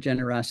your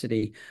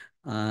generosity,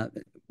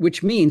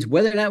 which means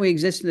whether or not we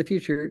exist in the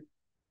future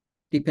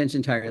depends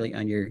entirely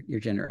on your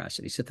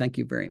generosity. So thank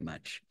you very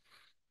much.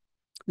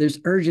 There's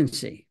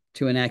urgency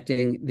to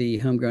enacting the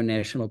Homegrown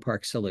National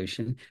Park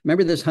solution.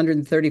 Remember those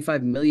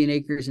 135 million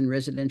acres in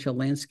residential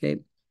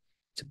landscape?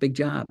 It's a big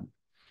job.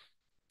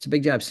 It's a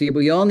big job. So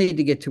we all need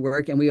to get to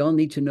work, and we all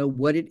need to know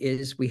what it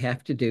is we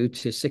have to do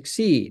to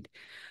succeed.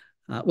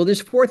 Well,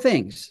 there's 4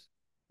 things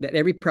that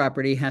every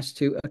property has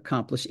to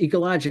accomplish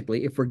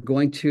ecologically if we're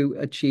going to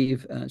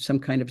achieve some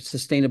kind of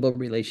sustainable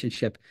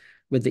relationship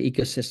with the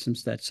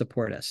ecosystems that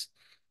support us.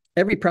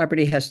 Every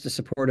property has to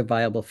support a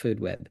viable food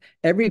web.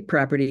 Every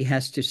property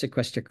has to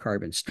sequester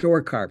carbon,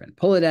 store carbon,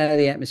 pull it out of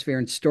the atmosphere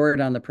and store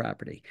it on the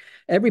property.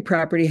 Every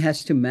property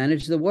has to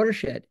manage the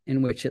watershed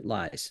in which it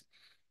lies,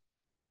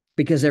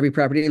 because every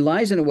property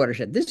lies in a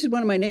watershed. This is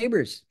one of my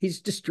neighbors.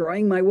 He's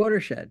destroying my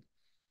watershed.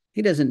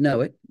 He doesn't know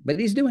it, but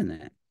he's doing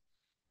that.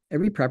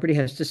 Every property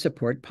has to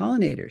support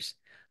pollinators.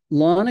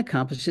 Lawn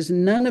accomplishes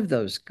none of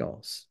those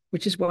goals,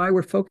 which is why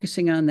we're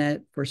focusing on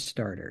that for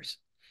starters.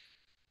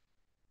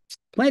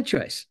 Plant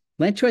choice.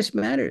 Plant choice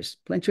matters.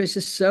 Plant choice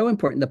is so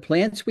important. The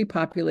plants we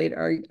populate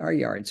our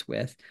yards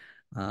with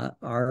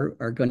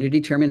are going to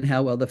determine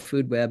how well the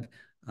food web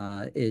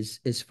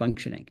is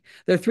functioning.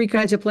 There are 3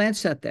 kinds of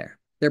plants out there.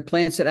 There are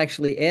plants that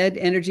actually add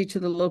energy to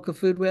the local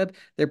food web.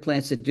 There are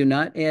plants that do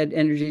not add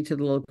energy to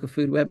the local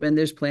food web. And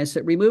there's plants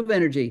that remove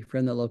energy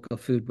from the local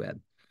food web.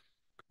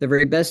 The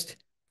very best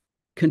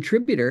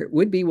contributor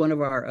would be one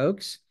of our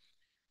oaks.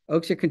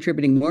 Oaks are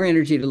contributing more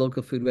energy to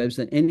local food webs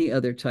than any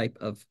other type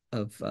of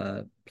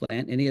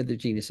plant, any other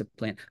genus of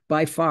plant,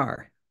 by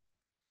far.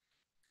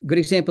 A good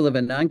example of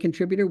a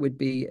non-contributor would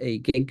be a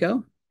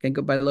ginkgo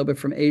biloba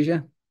from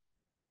Asia.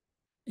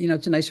 You know,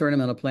 it's a nice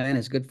ornamental plant,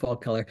 has good fall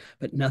color,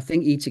 but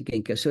nothing eats a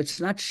ginkgo. So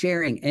it's not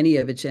sharing any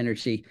of its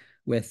energy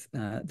with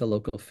the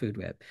local food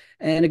web.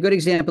 And a good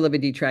example of a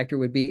detractor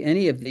would be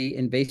any of the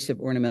invasive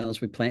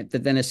ornamentals we plant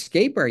that then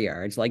escape our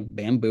yards, like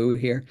bamboo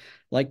here,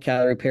 like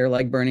calorie pear,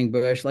 like burning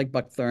bush, like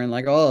buckthorn,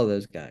 like all of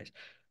those guys.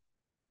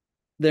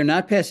 They're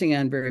not passing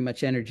on very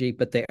much energy,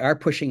 but they are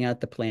pushing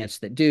out the plants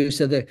that do.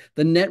 So the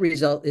net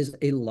result is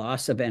a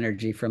loss of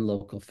energy from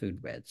local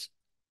food webs.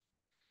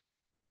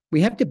 We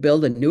have to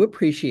build a new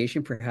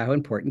appreciation for how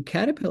important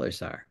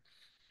caterpillars are.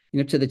 You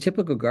know, to the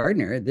typical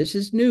gardener, this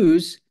is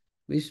news.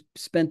 We've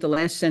spent the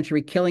last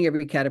century killing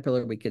every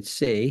caterpillar we could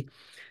see.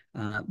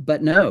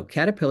 But no,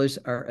 caterpillars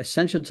are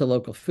essential to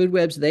local food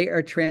webs. They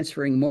are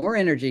transferring more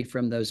energy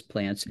from those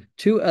plants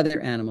to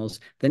other animals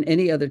than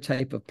any other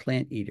type of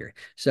plant eater.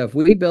 So if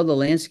we build a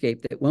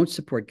landscape that won't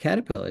support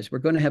caterpillars, we're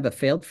going to have a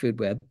failed food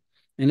web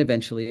and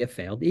eventually a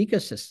failed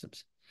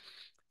ecosystems.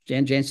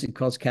 Jan Jansen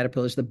calls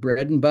caterpillars the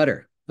bread and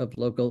butter of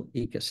local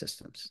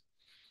ecosystems.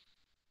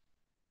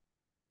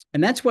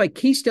 And that's why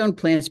keystone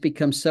plants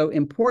become so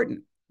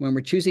important when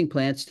we're choosing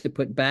plants to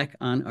put back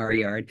on our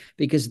yard,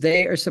 because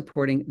they are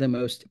supporting the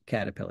most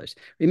caterpillars.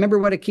 Remember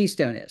what a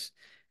keystone is.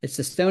 It's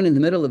the stone in the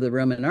middle of the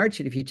Roman arch,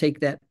 and if you take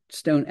that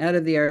stone out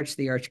of the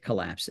arch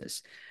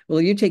collapses. Well,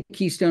 you take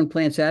keystone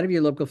plants out of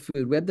your local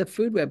food web, the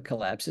food web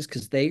collapses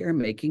because they are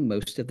making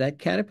most of that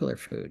caterpillar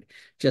food.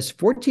 Just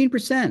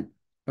 14%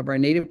 of our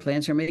native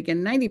plants are making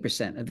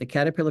 90% of the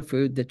caterpillar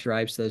food that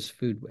drives those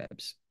food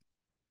webs.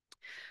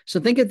 So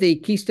think of the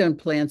keystone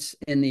plants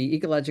in the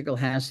ecological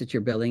house that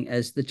you're building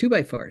as the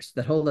 2x4s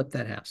that hold up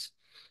that house.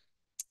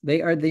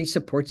 They are the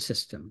support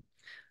system.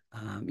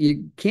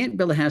 You can't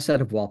build a house out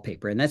of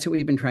wallpaper, and that's what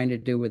we've been trying to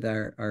do with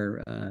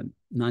our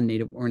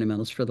non-native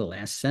ornamentals for the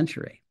last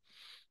century.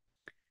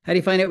 How do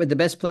you find out what the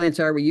best plants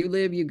are where you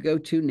live? You go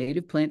to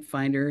Native Plant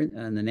Finder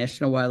on the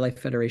National Wildlife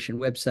Federation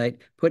website,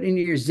 put in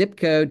your zip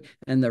code,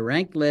 and the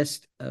ranked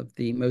list of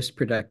the most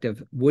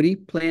productive woody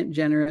plant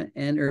genera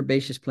and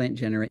herbaceous plant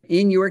genera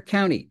in your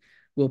county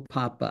will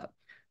pop up.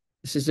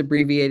 This is an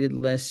abbreviated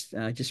list.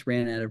 I just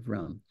ran out of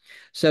room.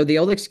 So the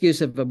old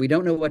excuse of we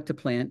don't know what to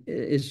plant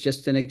is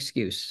just an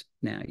excuse.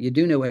 Now, you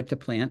do know what to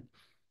plant.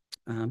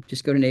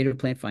 Just go to Native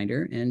Plant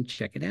Finder and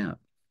check it out.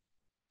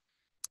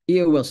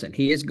 E.O. Wilson,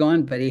 he is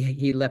gone, but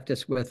he left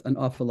us with an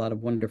awful lot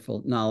of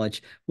wonderful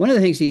knowledge. One of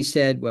the things he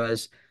said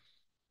was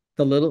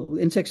the little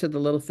insects are the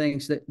little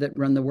things that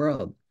run the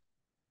world.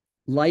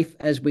 Life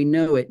as we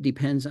know it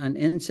depends on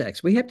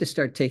insects. We have to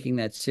start taking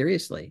that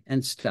seriously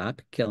and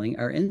stop killing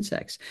our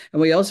insects.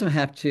 And we also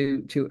have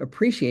to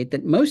appreciate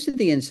that most of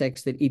the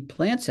insects that eat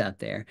plants out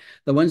there,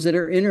 the ones that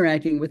are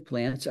interacting with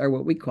plants, are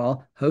what we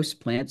call host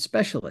plant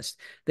specialists.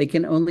 They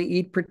can only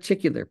eat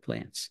particular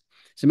plants.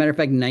 As a matter of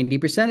fact,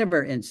 90% of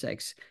our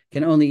insects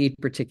can only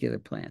eat particular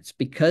plants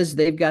because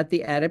they've got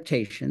the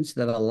adaptations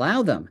that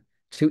allow them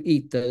to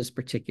eat those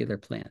particular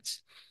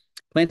plants.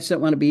 Plants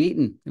don't want to be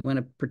eaten. They want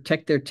to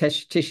protect their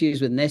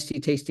tissues with nasty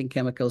tasting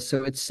chemicals.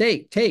 So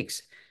it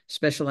takes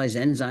specialized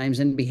enzymes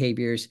and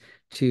behaviors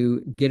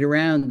to get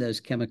around those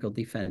chemical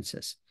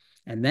defenses.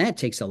 And that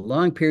takes a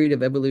long period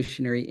of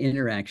evolutionary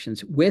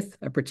interactions with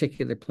a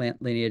particular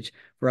plant lineage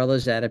for all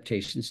those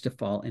adaptations to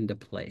fall into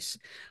place.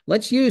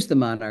 Let's use the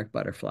monarch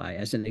butterfly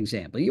as an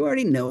example. You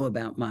already know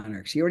about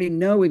monarchs. You already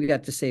know we've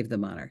got to save the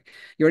monarch.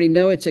 You already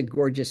know it's a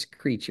gorgeous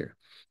creature.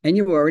 And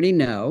you already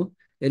know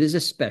it is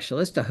a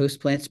specialist, a host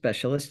plant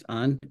specialist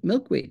on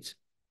milkweeds.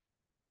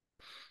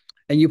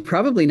 And you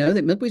probably know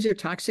that milkweeds are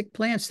toxic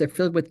plants. They're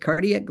filled with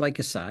cardiac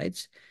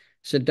glycosides.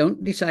 So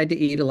don't decide to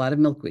eat a lot of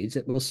milkweeds.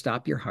 It will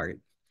stop your heart.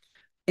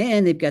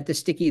 And they've got the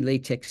sticky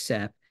latex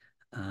sap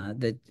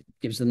that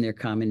gives them their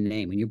common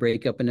name. When you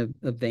break open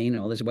a vein,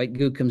 all this white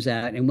goo comes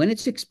out. And when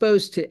it's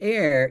exposed to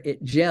air,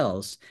 it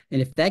gels. And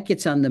if that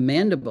gets on the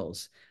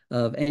mandibles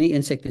of any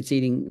insect that's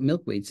eating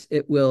milkweeds,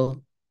 it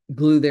will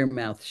glue their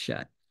mouth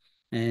shut.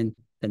 And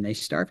then they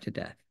starve to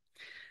death.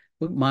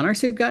 Well,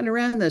 monarchs have gotten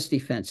around those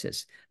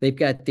defenses. They've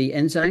got the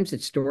enzymes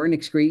that store and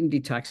excrete and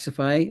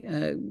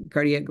detoxify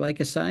cardiac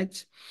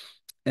glycosides.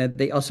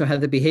 They also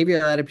have the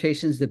behavioral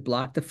adaptations that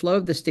block the flow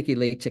of the sticky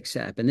latex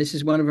sap. And this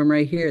is one of them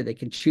right here. They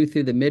can chew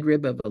through the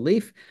midrib of a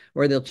leaf,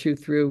 or they'll chew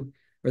through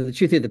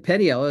the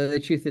petiole, or they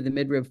chew through the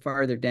midrib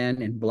farther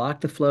down and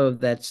block the flow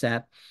of that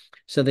sap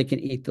so they can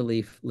eat the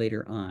leaf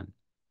later on.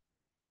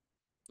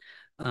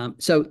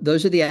 So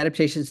those are the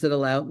adaptations that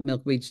allow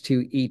milkweeds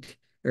to eat,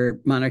 or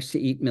monarchs to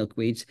eat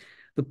milkweeds.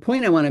 The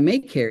point I want to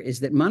make here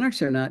is that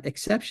monarchs are not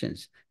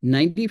exceptions.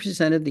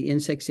 90% of the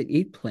insects that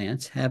eat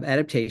plants have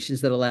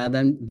adaptations that allow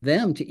them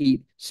to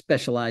eat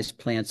specialized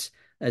plants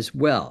as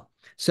well.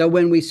 So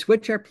when we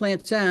switch our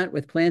plants out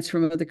with plants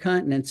from other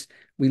continents,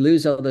 we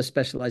lose all those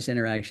specialized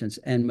interactions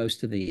and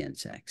most of the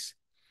insects.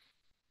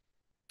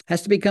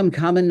 Has to become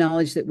common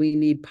knowledge that we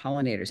need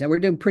pollinators. And we're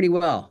doing pretty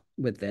well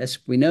with this.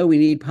 We know we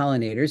need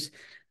pollinators.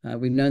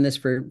 We've known this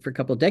for a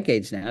couple of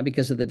decades now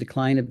because of the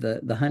decline of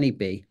the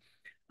honeybee.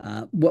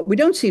 What we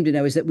don't seem to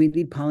know is that we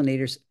need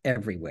pollinators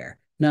everywhere,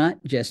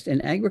 not just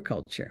in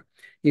agriculture.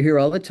 You hear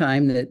all the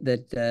time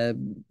that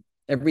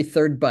every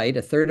third bite,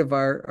 a third of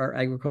our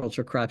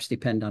agricultural crops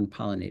depend on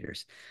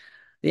pollinators.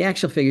 The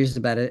actual figure is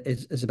about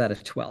a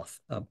 12th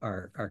of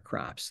our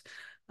crops.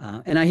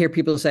 And I hear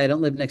people say, I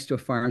don't live next to a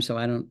farm, so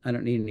I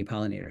don't need any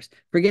pollinators.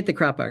 Forget the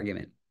crop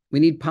argument. We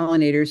need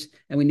pollinators,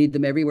 and we need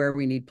them everywhere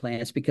we need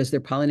plants because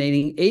they're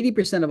pollinating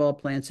 80% of all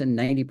plants and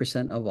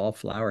 90% of all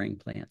flowering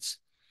plants.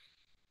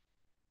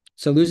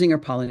 So losing our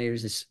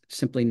pollinators is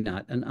simply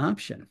not an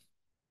option.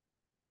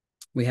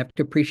 We have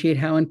to appreciate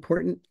how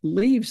important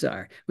leaves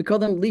are. We call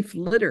them leaf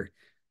litter.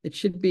 It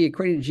should be,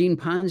 according to Gene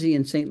Ponzi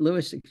in St.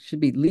 Louis, it should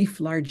be leaf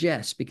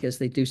largesse because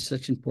they do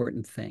such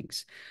important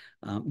things.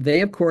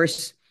 They, of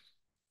course,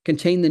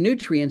 contain the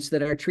nutrients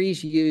that our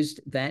trees used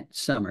that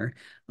summer.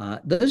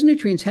 Those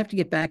nutrients have to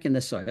get back in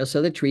the soil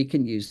so the tree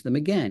can use them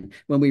again.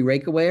 When we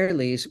rake away our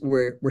leaves,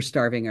 we're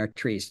starving our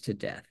trees to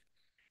death.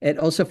 It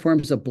also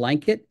forms a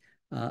blanket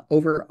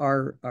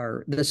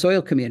over the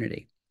soil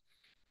community.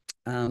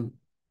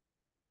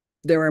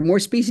 There are more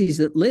species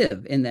that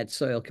live in that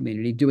soil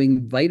community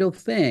doing vital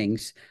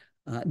things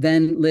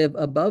than live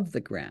above the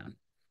ground.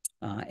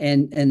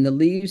 And the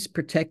leaves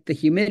protect the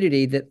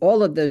humidity that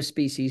all of those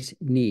species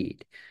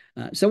need.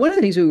 So one of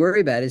the things we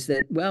worry about is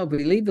that, well, if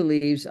we leave the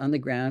leaves on the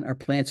ground, our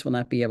plants will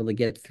not be able to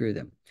get through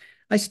them.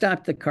 I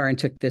stopped the car and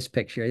took this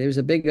picture. There was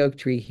a big oak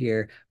tree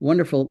here,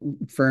 wonderful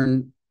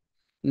fern.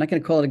 I'm not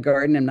going to call it a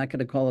garden. I'm not going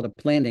to call it a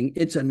planting.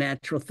 It's a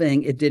natural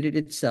thing. It did it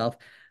itself.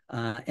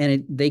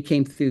 They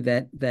came through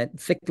that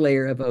thick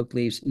layer of oak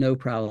leaves, no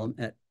problem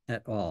at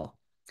all.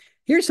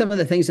 Here's some of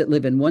the things that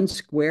live in 1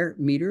 square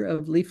meter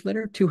of leaf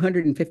litter: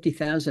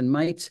 250,000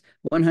 mites,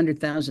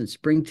 100,000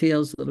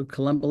 springtails, little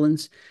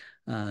columbullins,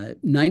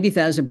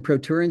 90,000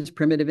 proturans,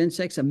 primitive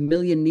insects, 1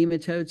 million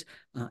nematodes.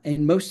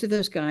 And most of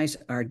those guys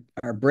are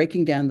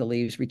breaking down the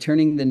leaves,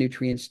 returning the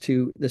nutrients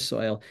to the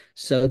soil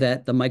so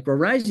that the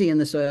mycorrhizae in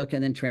the soil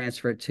can then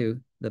transfer it to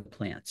the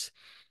plants.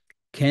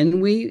 Can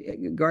we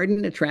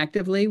garden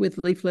attractively with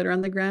leaf litter on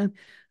the ground?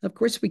 Of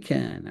course we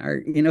can.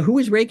 Who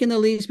was raking the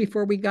leaves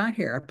before we got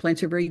here? Our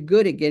plants are very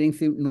good at getting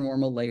through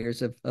normal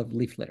layers of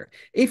leaf litter.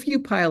 If you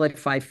pile it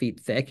 5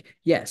 feet thick,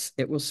 yes,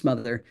 it will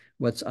smother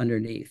what's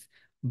underneath.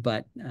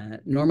 But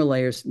normal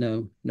layers,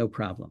 no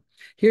problem.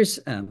 Here's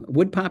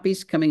wood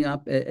poppies coming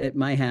up at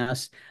my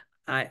house.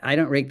 I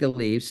don't rake the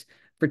leaves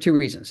for 2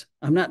 reasons.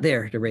 I'm not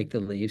there to rake the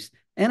leaves,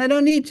 and I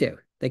don't need to.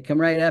 They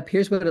come right up.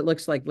 Here's what it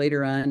looks like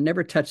later on.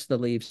 Never touch the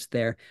leaves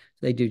there.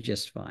 They do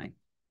just fine.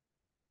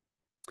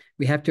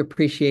 We have to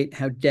appreciate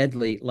how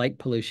deadly light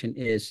pollution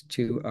is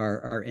to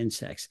our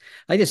insects.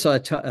 I just saw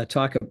a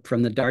talk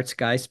from the dark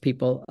skies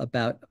people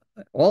about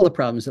all the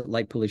problems that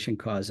light pollution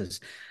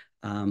causes.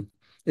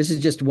 This is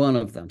just one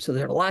of them. So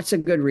there are lots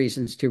of good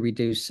reasons to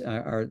reduce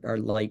our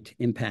light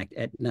impact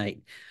at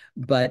night.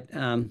 But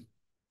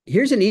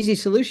here's an easy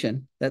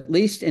solution, at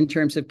least in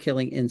terms of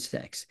killing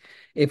insects.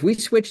 If we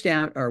switched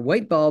out our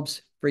white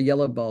bulbs for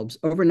yellow bulbs,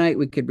 overnight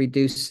we could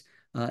reduce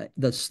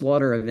the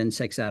slaughter of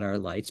insects at our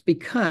lights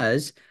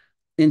because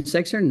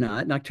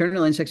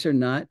nocturnal insects are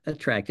not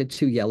attracted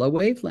to yellow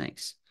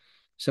wavelengths.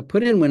 So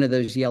put in one of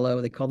those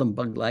yellow, they call them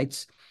bug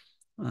lights,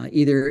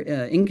 either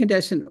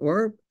incandescent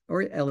or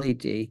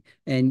LED,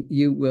 and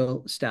you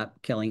will stop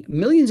killing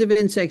millions of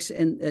insects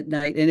at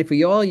night. And if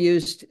we all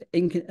used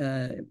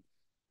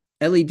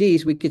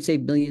LEDs, we could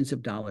save millions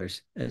of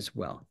dollars as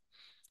well.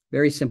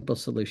 Very simple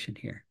solution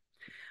here.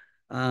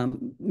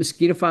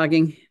 Mosquito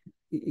fogging,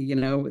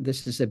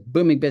 this is a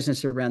booming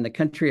business around the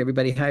country.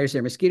 Everybody hires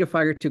their mosquito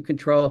fogger to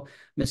control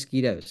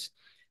mosquitoes.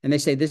 And they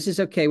say, this is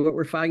okay. What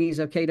we're fogging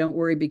is okay. Don't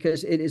worry,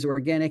 because it is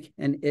organic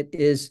and it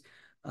is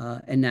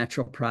a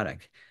natural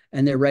product.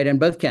 And they're right on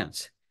both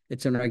counts.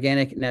 It's an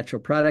organic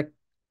natural product.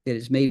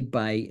 It's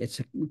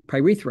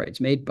pyrethroids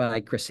made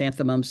by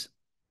chrysanthemums.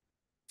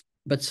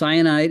 But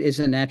cyanide is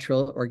a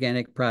natural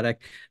organic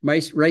product.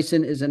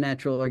 Ricin is a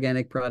natural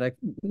organic product.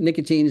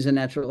 Nicotine is a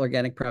natural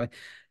organic product.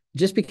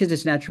 Just because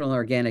it's natural and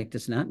organic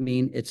does not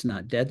mean it's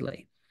not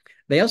deadly.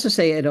 They also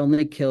say it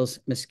only kills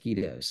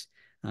mosquitoes.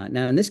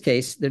 Now, in this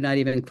case, they're not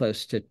even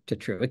close to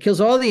true. It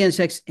kills all the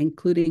insects,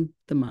 including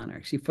the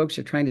monarchs. You folks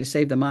are trying to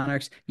save the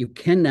monarchs. You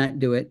cannot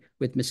do it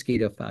with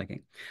mosquito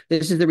fogging.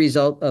 This is the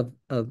result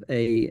of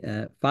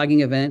a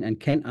fogging event on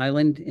Kent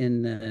Island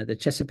in the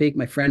Chesapeake.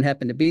 My friend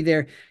happened to be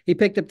there. He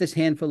picked up this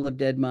handful of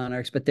dead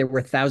monarchs, but there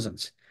were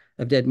thousands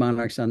of dead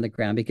monarchs on the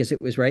ground because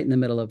it was right in the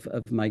middle of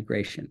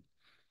migration.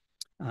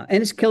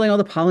 And it's killing all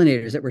the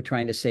pollinators that we're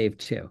trying to save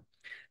too.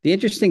 The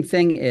interesting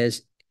thing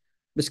is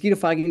mosquito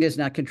fogging does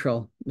not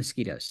control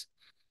mosquitoes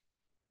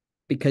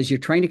because you're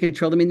trying to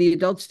control them in the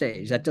adult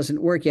stage. That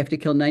doesn't work. You have to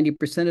kill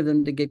 90% of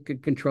them to get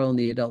good control in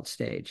the adult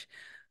stage.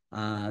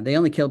 They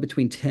only kill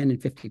between 10 and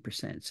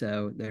 50%,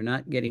 so they're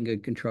not getting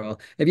good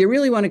control. If you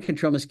really want to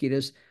control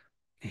mosquitoes,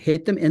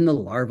 hit them in the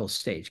larval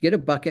stage. Get a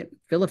bucket,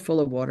 fill it full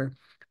of water,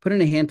 put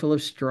in a handful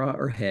of straw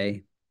or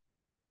hay,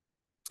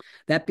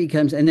 That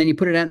becomes, and then you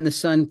put it out in the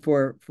sun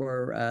for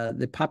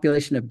the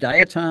population of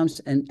diatoms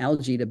and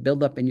algae to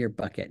build up in your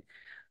bucket.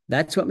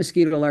 That's what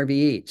mosquito larvae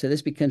eat. So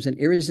this becomes an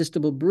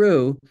irresistible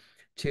brew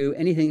to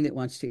anything that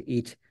wants to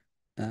eat,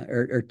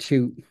 an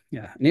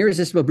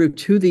irresistible brew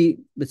to the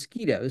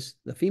mosquitoes,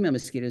 the female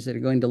mosquitoes that are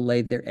going to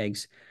lay their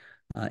eggs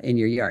in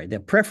your yard. They'll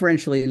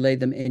preferentially lay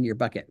them in your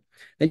bucket.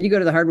 Then you go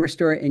to the hardware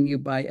store and you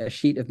buy a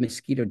sheet of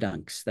mosquito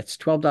dunks. That's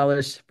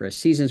 $12 for a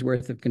season's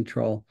worth of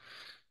control.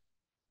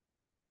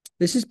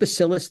 This is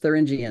Bacillus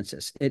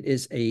thuringiensis. It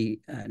is a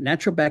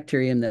natural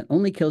bacterium that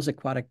only kills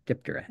aquatic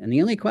diptera. And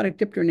the only aquatic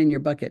diptera in your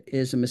bucket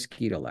is a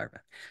mosquito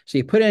larva. So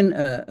you put in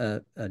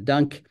a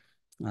dunk.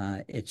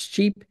 It's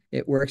cheap.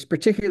 It works,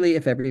 particularly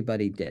if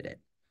everybody did it.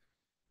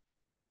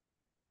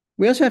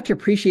 We also have to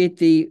appreciate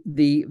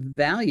the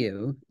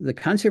value, the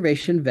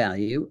conservation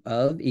value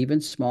of even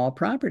small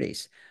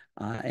properties.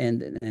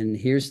 And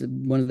here's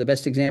one of the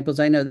best examples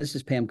I know. This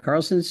is Pam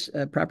Carlson's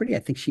property. I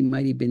think she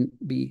might even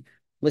be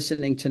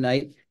listening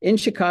tonight in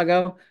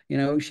Chicago. You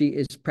know, she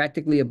is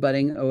practically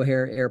abutting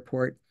O'Hare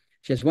Airport.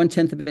 She has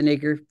 1/10 of an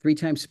acre, 3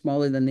 times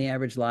smaller than the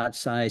average lot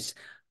size.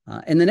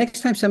 And the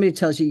next time somebody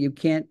tells you you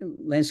can't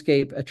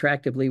landscape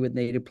attractively with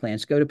native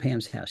plants, go to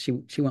Pam's house.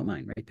 She won't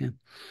mind, right, Pam?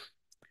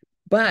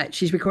 But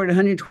she's recorded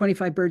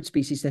 125 bird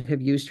species that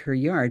have used her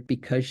yard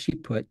because she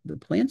put the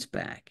plants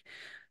back.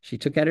 She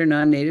took out her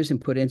non-natives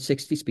and put in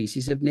 60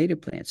 species of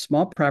native plants.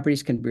 Small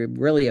properties can be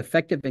really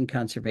effective in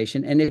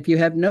conservation. And if you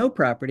have no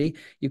property,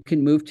 you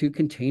can move to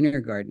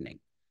container gardening.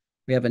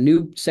 We have a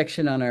new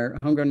section on our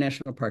Homegrown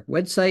National Park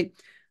website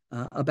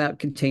about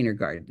container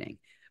gardening.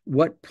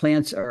 What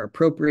plants are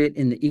appropriate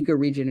in the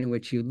ecoregion in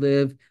which you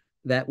live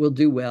that will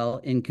do well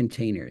in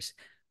containers.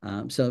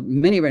 So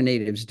many of our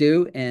natives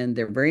do, and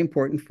they're very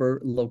important for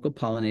local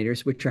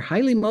pollinators, which are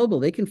highly mobile.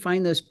 They can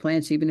find those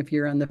plants even if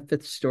you're on the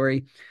 5th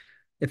story.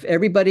 If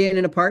everybody in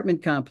an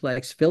apartment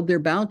complex filled their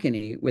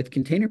balcony with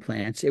container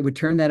plants, it would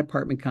turn that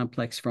apartment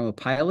complex from a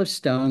pile of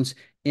stones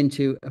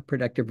into a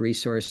productive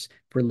resource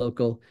for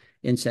local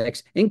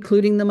insects,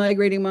 including the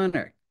migrating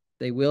monarch.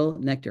 They will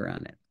nectar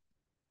on it.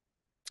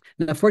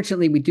 Now,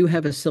 fortunately, we do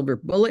have a silver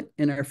bullet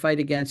in our fight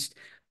against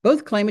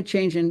both climate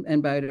change and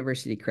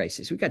biodiversity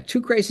crisis. We've got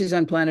 2 crises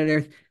on planet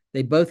Earth.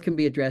 They both can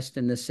be addressed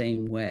in the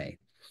same way.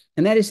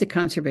 And that is that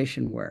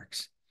conservation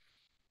works.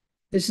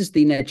 This is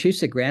the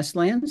Nachusa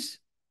grasslands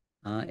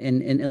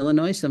in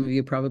Illinois. Some of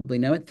you probably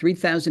know it.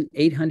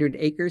 3,800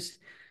 acres,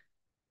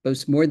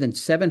 boasts more than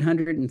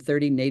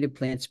 730 native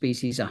plant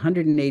species.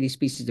 180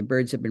 species of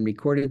birds have been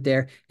recorded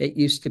there. It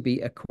used to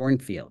be a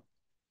cornfield.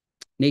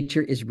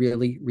 Nature is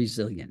really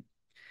resilient.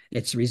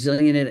 It's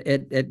resilient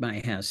at my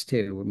house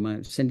too,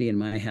 Cindy and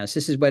my house.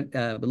 This is what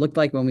it looked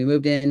like when we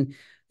moved in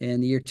the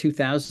year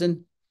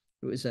 2000.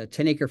 It was a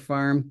 10-acre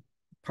farm,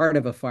 part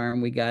of a farm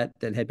we got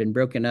that had been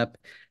broken up,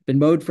 been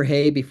mowed for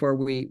hay before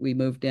we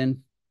moved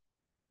in.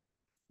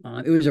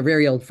 It was a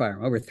very old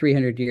farm, over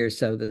 300 years,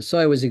 so the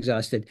soil was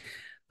exhausted.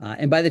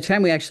 And by the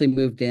time we actually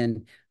moved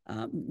in,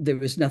 there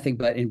was nothing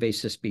but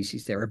invasive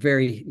species. There were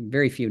very,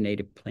 very few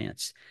native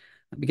plants.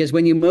 Because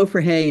when you mow for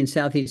hay in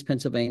southeast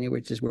Pennsylvania,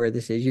 which is where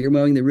this is, you're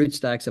mowing the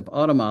rootstocks of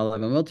autumn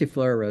olive and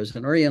multiflora rose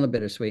and oriental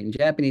bittersweet and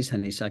Japanese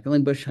honeysuckle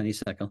and bush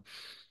honeysuckle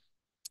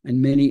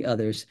and many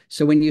others.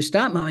 So when you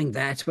stop mowing,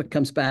 that's what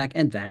comes back,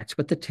 and that's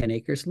what the 10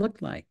 acres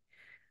looked like.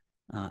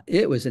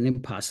 It was an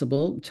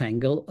impossible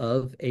tangle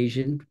of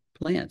Asian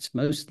plants,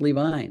 mostly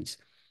vines.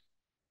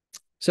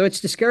 So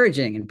it's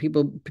discouraging, and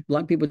a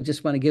lot of people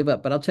just want to give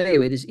up. But I'll tell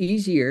you, it is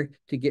easier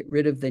to get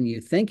rid of than you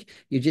think.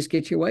 You just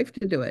get your wife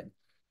to do it.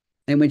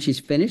 And when she's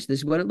finished, this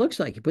is what it looks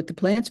like. You put the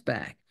plants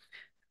back.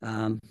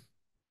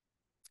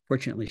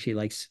 Fortunately, she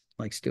likes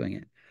doing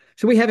it.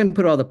 So we haven't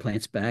put all the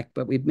plants back,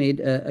 but we've made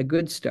a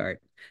good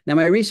start. Now,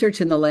 my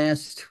research in the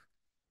last,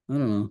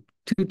 2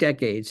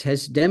 decades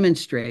has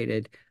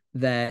demonstrated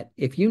that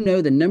if you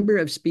know the number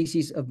of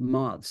species of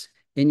moths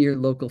in your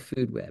local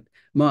food web,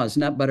 moths,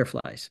 not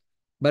butterflies.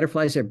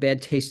 Butterflies are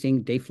bad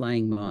tasting, day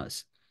flying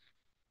moths,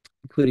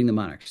 including the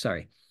monarch,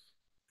 sorry.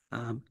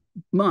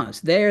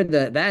 Moths, they're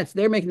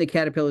making the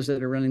caterpillars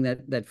that are running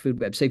that food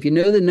web. So if you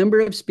know the number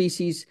of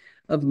species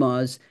of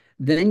moths,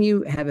 then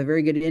you have a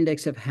very good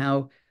index of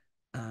how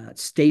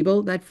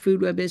stable that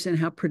food web is and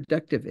how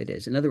productive it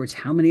is. In other words,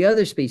 how many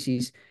other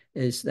species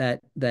is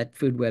that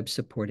food web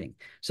supporting?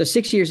 So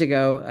 6 years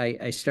ago,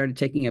 I started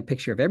taking a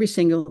picture of every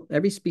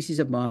species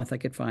of moth I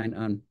could find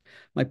on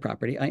my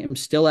property. I am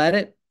still at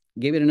it.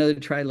 Gave it another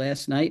try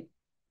last night.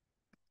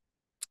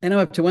 And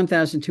I'm up to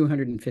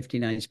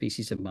 1,259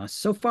 species of moths.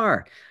 So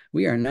far,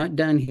 we are not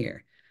done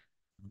here.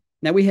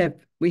 Now we have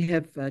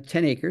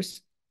 10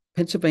 acres.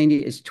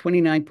 Pennsylvania is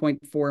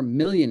 29.4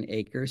 million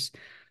acres.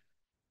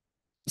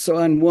 So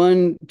on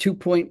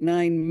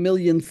 2.9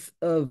 millionth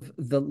of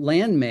the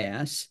land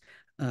mass,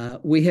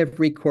 we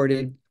have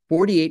recorded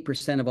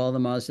 48% of all the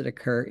moths that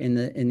occur in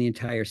the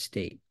entire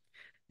state.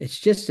 It's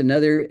just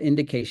another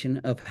indication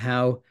of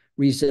how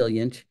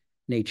resilient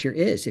nature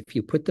is. If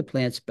you put the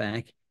plants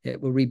back,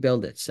 it will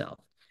rebuild itself.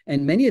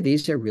 And many of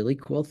these are really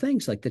cool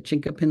things, like the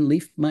chinkapin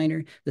leaf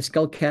miner, the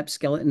skullcap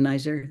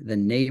skeletonizer, the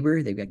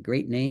neighbor. They've got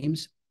great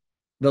names.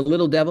 The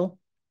little devil,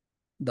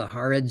 the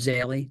horrid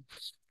Zale,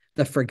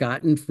 the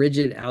forgotten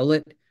frigid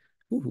owlet.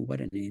 Ooh,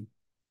 what a name.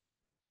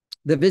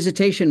 The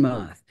visitation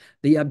moth,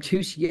 the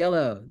obtuse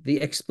yellow,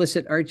 the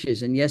explicit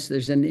arches. And yes,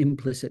 there's an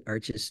implicit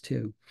arches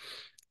too.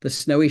 The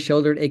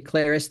snowy-shouldered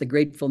eclaris, the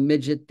grateful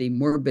midget, the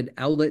morbid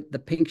owlet, the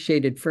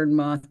pink-shaded fern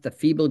moth, the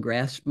feeble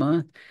grass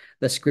moth,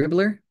 the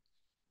scribbler,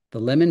 the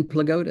lemon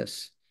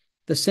plagotus,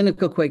 the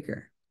cynical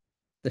quaker,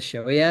 the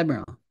showy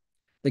admiral,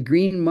 the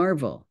green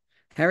marvel,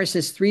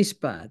 Harris's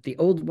three-spot, the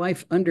old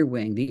wife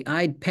underwing, the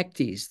eyed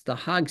pectes, the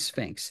hog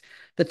sphinx,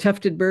 the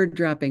tufted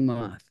bird-dropping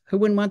moth. Who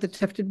wouldn't want the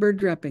tufted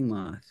bird-dropping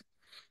moth?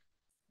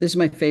 This is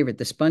my favorite,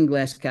 the spun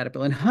glass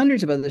caterpillar, and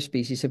hundreds of other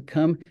species have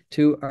come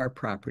to our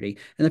property.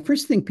 And the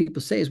first thing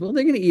people say is, well,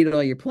 they're going to eat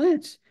all your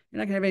plants. You're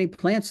not going to have any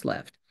plants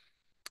left.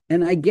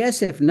 And I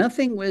guess if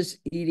nothing was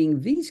eating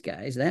these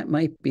guys, that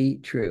might be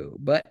true.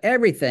 But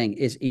everything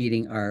is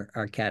eating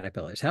our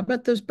caterpillars. How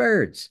about those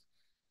birds?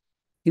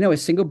 You know, a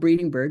single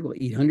breeding bird will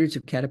eat hundreds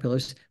of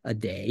caterpillars a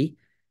day.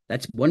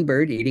 That's one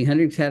bird eating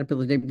hundreds of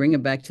caterpillars a day, bring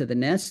them back to the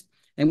nest.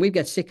 And we've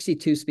got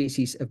 62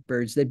 species of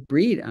birds that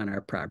breed on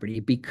our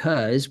property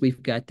because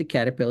we've got the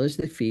caterpillars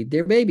that feed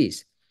their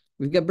babies.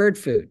 We've got bird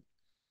food.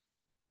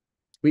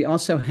 We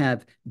also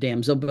have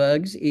damsel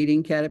bugs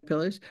eating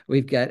caterpillars.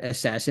 We've got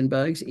assassin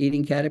bugs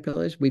eating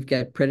caterpillars. We've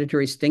got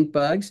predatory stink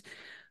bugs.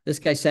 This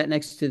guy sat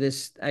next to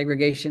this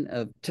aggregation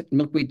of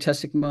milkweed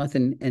tussock moth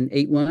and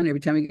ate one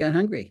every time he got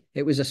hungry.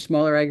 It was a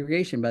smaller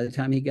aggregation by the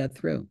time he got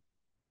through.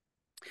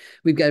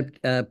 We've got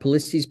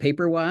Polistes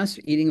paper wasps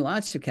eating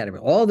lots of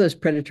caterpillars. All those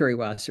predatory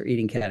wasps are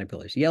eating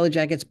caterpillars. Yellow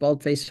jackets,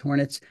 bald-faced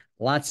hornets,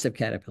 lots of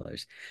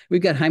caterpillars.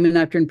 We've got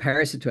hymenopteran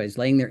parasitoids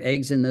laying their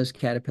eggs in those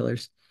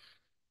caterpillars.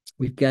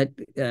 We've got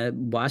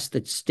wasps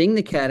that sting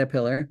the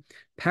caterpillar,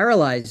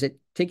 paralyze it,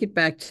 take it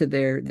back to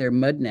their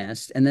mud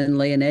nest, and then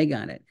lay an egg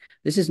on it.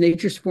 This is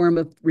nature's form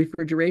of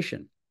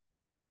refrigeration.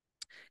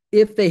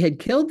 If they had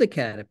killed the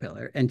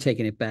caterpillar and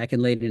taken it back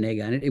and laid an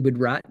egg on it, it would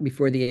rot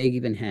before the egg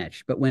even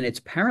hatched. But when it's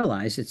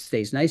paralyzed, it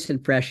stays nice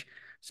and fresh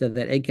so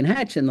that egg can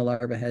hatch and the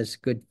larva has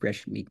good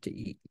fresh meat to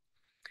eat.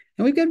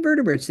 And we've got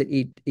vertebrates that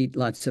eat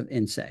lots of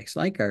insects,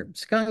 like our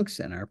skunks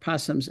and our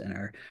possums and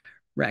our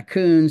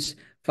raccoons,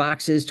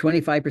 foxes.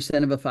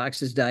 25% of a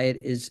fox's diet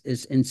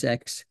is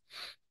insects.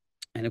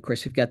 And of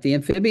course, we've got the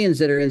amphibians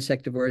that are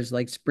insectivores,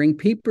 like spring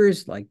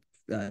peepers, like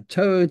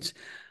toads,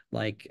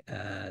 like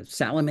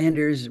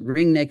salamanders,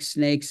 ringneck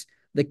snakes,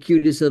 the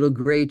cutest little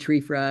gray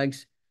tree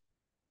frogs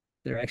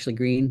that are actually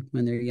green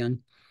when they're young.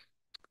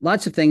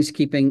 Lots of things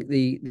keeping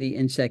the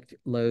insect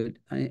load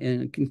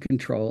in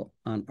control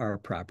on our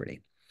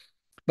property.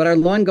 But our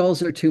lawn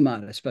goals are too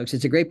modest, folks.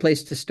 It's a great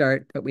place to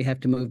start, but we have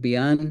to move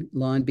beyond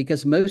lawn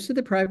because most of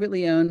the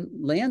privately owned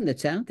land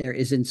that's out there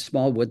is in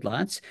small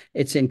woodlots,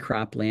 it's in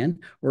cropland,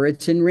 or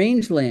it's in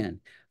rangeland.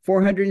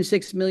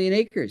 406 million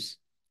acres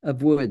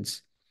of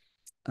woods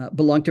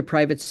belong to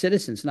private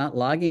citizens, not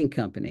logging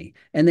company,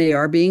 and they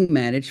are being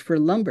managed for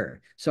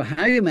lumber. So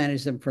how you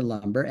manage them for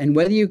lumber and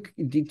whether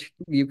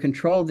you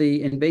control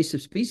the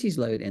invasive species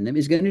load in them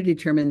is going to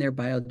determine their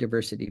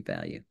biodiversity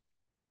value.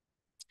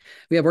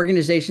 We have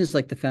organizations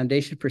like the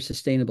Foundation for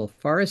Sustainable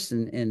Forests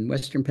in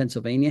Western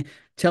Pennsylvania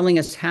telling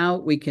us how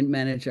we can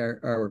manage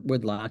our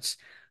woodlots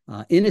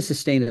in a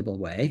sustainable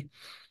way.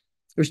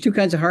 There's two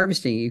kinds of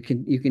harvesting. You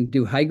can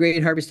do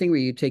high-grade harvesting where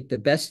you take the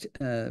best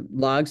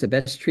logs, the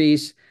best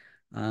trees,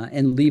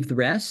 and leave the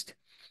rest.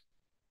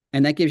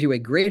 And that gives you a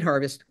great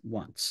harvest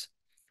once.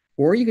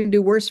 Or you can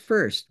do worse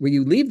first, where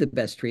you leave the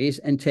best trees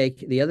and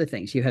take the other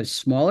things. You have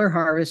smaller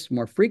harvests,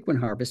 more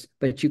frequent harvests,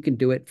 but you can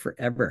do it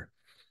forever.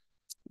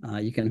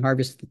 You can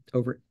harvest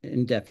over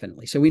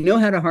indefinitely. So we know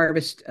how to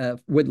harvest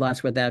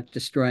woodlots without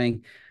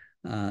destroying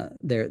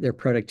their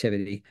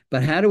productivity.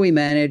 But how do we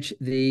manage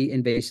the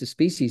invasive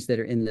species that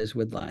are in those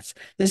woodlots?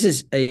 This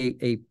is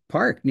a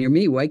park near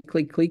me, White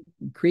Creek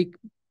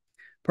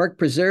Park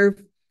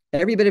Preserve.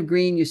 Every bit of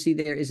green you see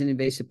there is an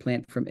invasive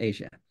plant from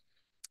Asia.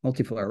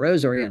 Multiflora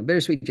rose, Oriental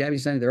bittersweet,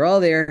 Japanese honey, they're all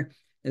there.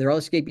 They're all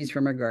escapees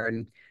from our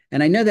garden.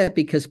 And I know that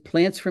because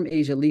plants from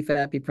Asia leaf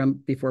out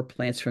before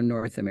plants from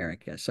North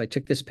America. So I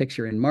took this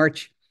picture in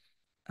March,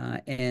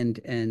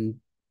 and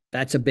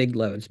that's a big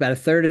load. It's about a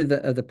third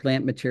of the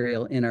plant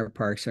material in our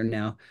parks are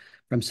now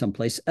from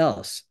someplace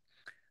else.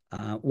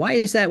 Why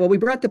is that? Well, we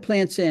brought the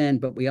plants in,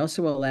 but we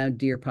also allowed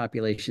deer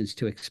populations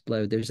to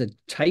explode. There's a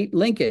tight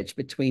linkage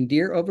between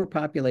deer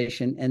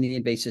overpopulation and the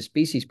invasive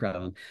species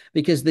problem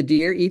because the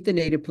deer eat the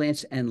native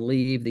plants and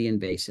leave the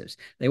invasives.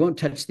 They won't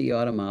touch the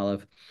autumn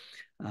olive.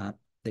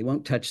 They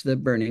won't touch the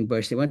burning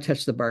bush. They won't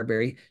touch the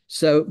barberry.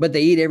 But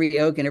they eat every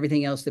oak and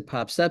everything else that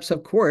pops up. So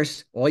of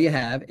course, all you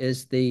have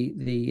is the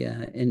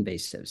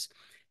invasives.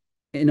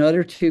 In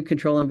order to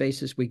control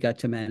invasives, we got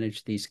to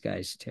manage these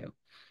guys too.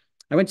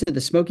 I went to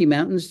the Smoky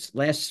Mountains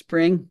last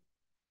spring,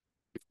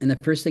 and the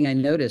first thing I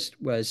noticed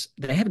was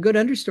that I have a good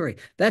understory.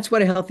 That's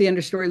what a healthy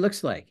understory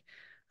looks like.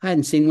 I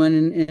hadn't seen one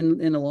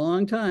in a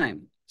long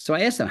time. So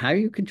I asked them, how are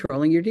you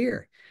controlling your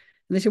deer?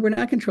 And they said, we're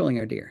not controlling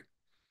our deer.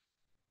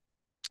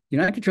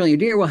 You're not controlling your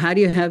deer. Well, how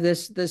do you have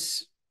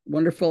this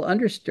wonderful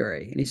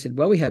understory? And he said,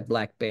 well, we have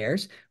black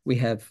bears, we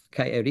have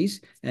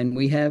coyotes, and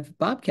we have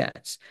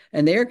bobcats,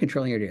 and they are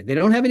controlling our deer. They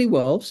don't have any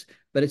wolves,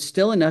 but it's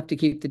still enough to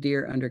keep the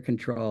deer under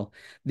control.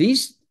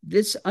 This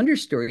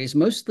understory is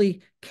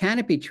mostly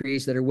canopy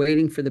trees that are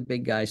waiting for the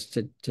big guys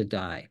to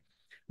die.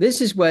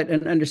 This is what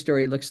an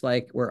understory looks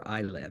like where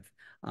I live.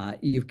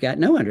 You've got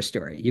no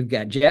understory. You've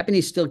got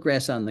Japanese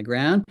stiltgrass on the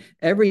ground.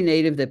 Every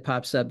native that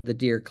pops up, the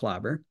deer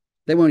clobber.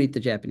 They won't eat the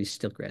Japanese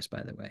stiltgrass,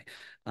 by the way.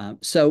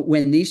 So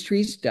when these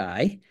trees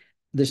die,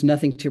 there's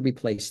nothing to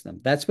replace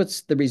them. That's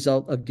what's the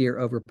result of deer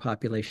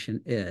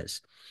overpopulation is.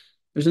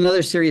 There's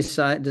another serious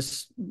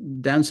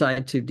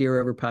downside to deer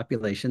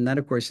overpopulation. That,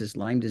 of course, is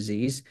Lyme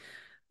disease.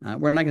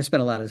 We're not going to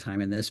spend a lot of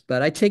time in this,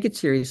 but I take it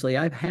seriously.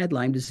 I've had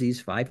Lyme disease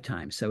 5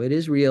 times, so it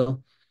is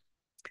real.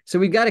 So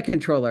we've got to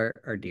control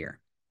our deer.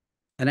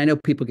 And I know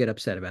people get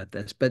upset about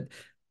this, but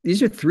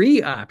these are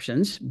 3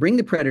 options. Bring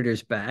the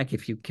predators back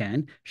if you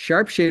can.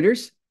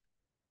 Sharpshooters,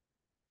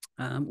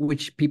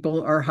 which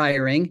people are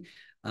hiring,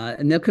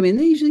 and they'll come in.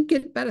 They usually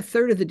get about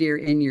 1/3 of the deer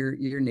in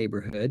your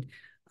neighborhood,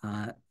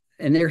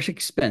 and they're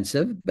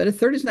expensive, but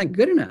 1/3 is not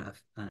good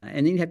enough.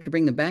 And then you have to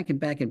bring them back and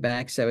back and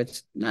back, so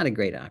it's not a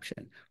great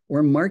option.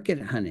 Or market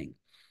hunting.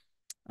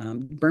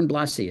 Bern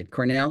Blassie at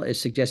Cornell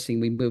is suggesting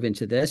we move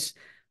into this.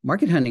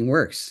 Market hunting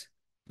works.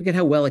 Look at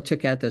how well it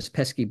took out those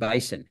pesky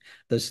bison,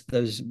 those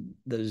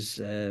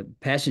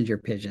passenger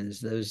pigeons,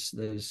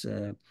 those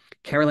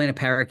Carolina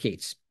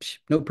parakeets.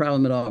 No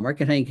problem at all.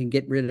 Market hunting can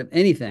get rid of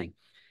anything.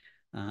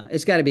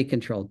 It's got to be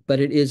controlled,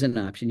 but it is an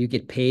option. You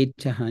get paid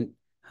to hunt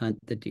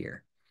the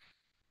deer.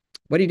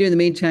 What do you do in the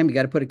meantime? You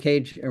got to put a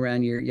cage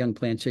around your young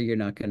plants, or you're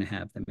not going to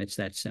have them. It's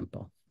that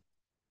simple.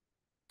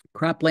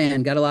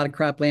 Cropland, got a lot of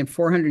cropland,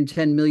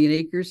 410 million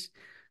acres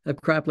of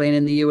cropland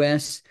in the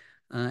U.S.,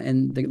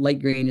 and the light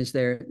green is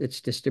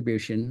its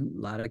distribution. A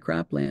lot of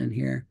cropland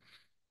here.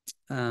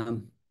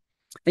 And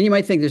you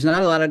might think there's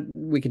not a lot of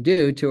we could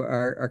do to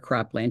our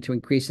cropland to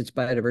increase its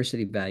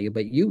biodiversity value,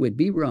 but you would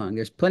be wrong.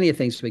 There's plenty of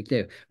things we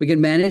can do. We can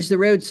manage the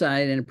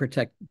roadside in a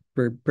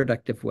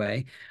productive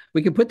way.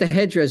 We can put the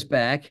hedgerows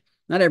back,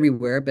 not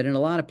everywhere, but in a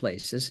lot of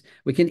places.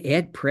 We can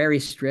add prairie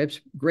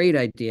strips, great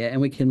idea, and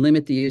we can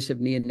limit the use of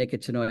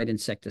neonicotinoid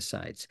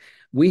insecticides.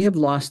 We have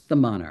lost the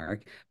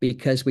monarch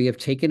because we have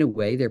taken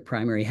away their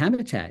primary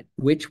habitat,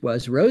 which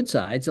was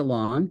roadsides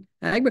along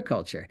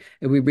agriculture.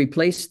 And we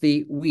replaced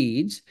the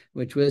weeds,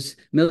 which was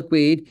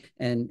milkweed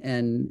and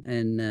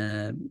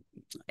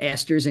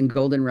asters and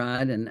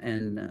goldenrod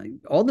and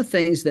all the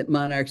things that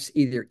monarchs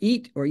either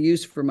eat or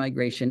use for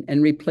migration,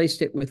 and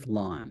replaced it with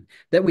lawn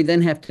that we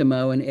then have to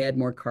mow and add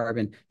more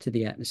carbon to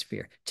the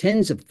atmosphere.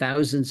 Tens of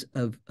thousands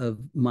of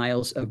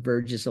miles of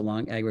verges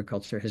along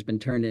agriculture has been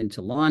turned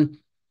into lawn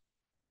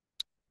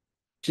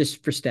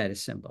just for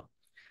status symbol.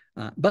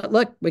 But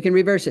look, we can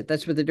reverse it.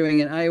 That's what they're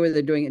doing in Iowa.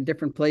 They're doing it in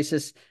different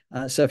places.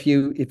 So if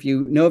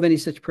you know of any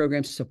such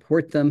programs,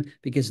 support them,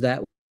 because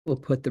that will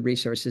put the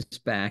resources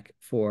back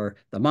for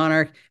the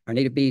monarch, our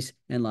native bees,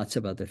 and lots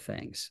of other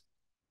things.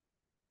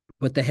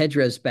 Put the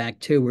hedgerows back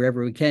too,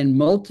 wherever we can.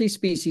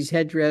 Multi-species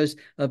hedgerows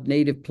of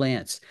native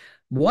plants.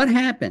 What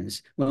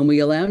happens when we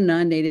allow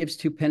non-natives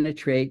to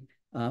penetrate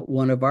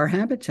one of our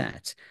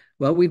habitats?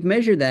 Well, we've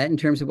measured that in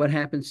terms of what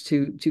happens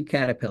to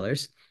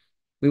caterpillars.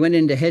 We went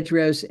into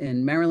hedgerows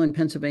in Maryland,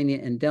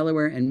 Pennsylvania, and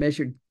Delaware and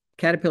measured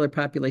caterpillar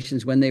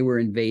populations when they were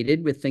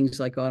invaded with things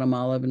like autumn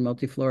olive and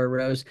multiflora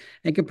rose,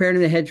 and compared to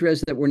the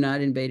hedgerows that were not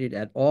invaded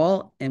at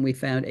all. And we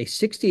found a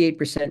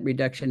 68%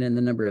 reduction in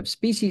the number of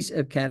species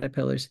of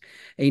caterpillars,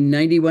 a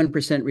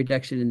 91%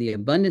 reduction in the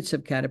abundance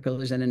of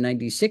caterpillars, and a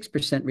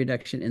 96%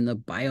 reduction in the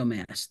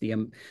biomass, the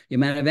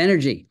amount of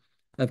energy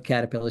of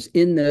caterpillars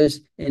in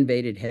those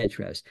invaded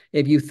hedgerows.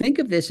 If you think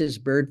of this as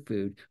bird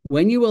food,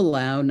 when you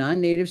allow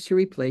non-natives to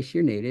replace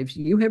your natives,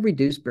 you have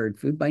reduced bird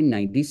food by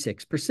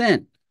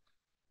 96%.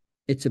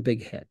 It's a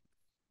big hit.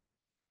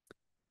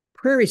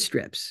 Prairie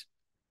strips.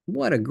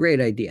 What a great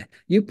idea.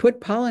 You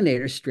put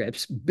pollinator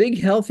strips, big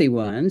healthy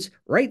ones,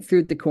 right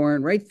through the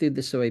corn, right through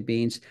the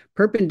soybeans,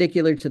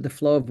 perpendicular to the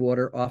flow of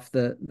water off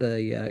the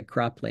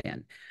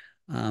cropland.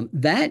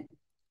 That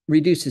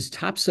reduces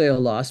topsoil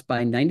loss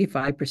by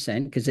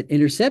 95% because it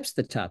intercepts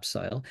the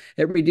topsoil.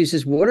 It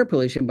reduces water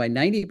pollution by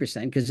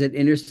 90% because it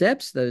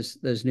intercepts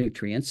those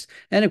nutrients.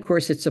 And of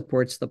course, it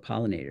supports the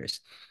pollinators.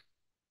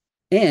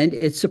 And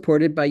it's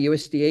supported by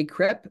USDA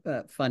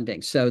CREP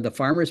funding. So the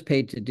farmers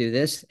paid to do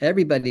this.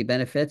 Everybody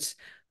benefits.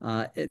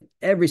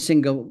 Every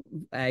single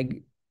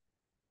ag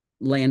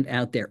land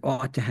out there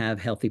ought to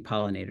have healthy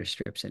pollinator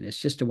strips. And it's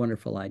just a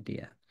wonderful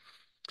idea.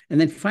 And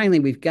then finally,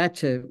 we've got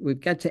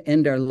to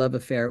end our love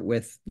affair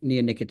with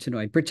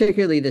neonicotinoid,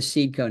 particularly the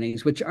seed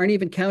coatings, which aren't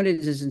even counted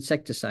as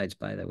insecticides,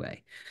 by the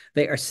way.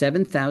 They are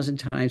 7,000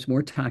 times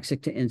more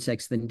toxic to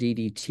insects than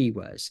DDT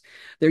was.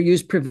 They're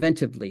used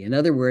preventively. In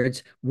other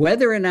words,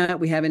 whether or not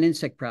we have an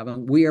insect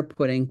problem, we are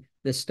putting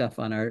this stuff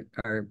on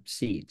our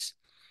seeds.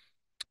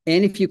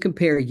 And if you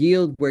compare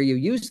yield where you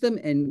use them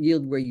and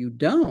yield where you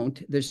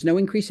don't, there's no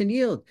increase in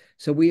yield.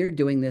 So we are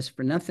doing this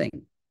for nothing.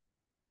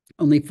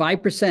 Only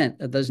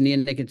 5% of those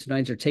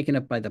neonicotinoids are taken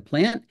up by the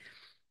plant.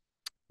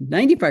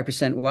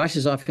 95%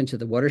 washes off into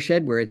the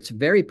watershed where it's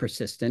very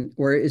persistent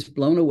or is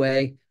blown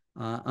away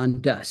on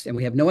dust. And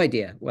we have no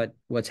idea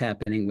what's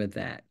happening with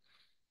that.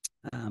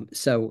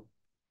 So,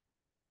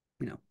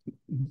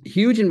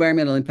 huge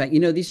environmental impact.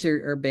 These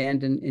are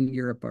banned in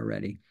Europe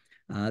already.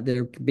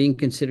 They're being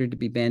considered to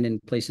be banned in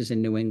places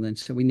in New England,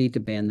 so we need to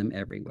ban them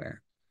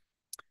everywhere.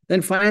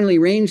 Then finally,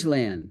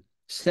 rangeland.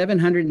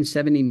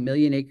 770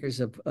 million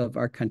acres of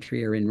our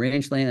country are in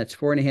rangeland. That's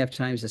 4.5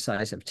 times the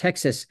size of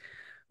Texas,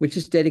 which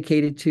is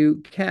dedicated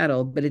to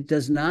cattle, but it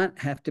does not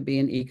have to be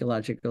an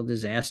ecological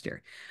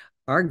disaster.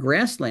 Our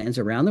grasslands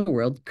around the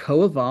world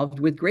co-evolved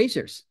with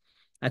grazers.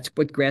 That's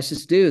what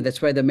grasses do.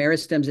 That's why the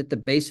meristem's at the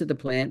base of the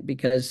plant,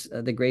 because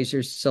the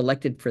grazers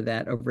selected for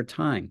that over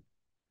time.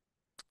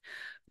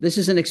 This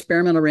is an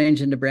experimental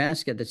range in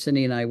Nebraska that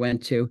Cindy and I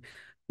went to.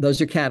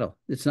 Those are cattle.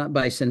 It's not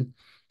bison.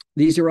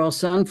 These are all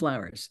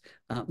sunflowers.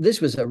 This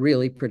was a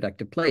really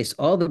productive place.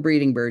 All the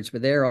breeding birds were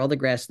there. All the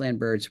grassland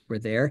birds were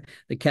there.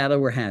 The cattle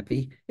were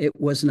happy. It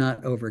was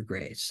not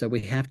overgrazed. So we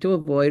have to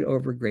avoid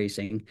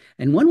overgrazing.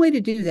 And one way to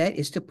do that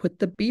is to put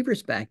the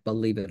beavers back,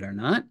 believe it or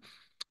not,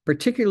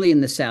 particularly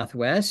in the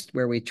Southwest,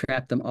 where we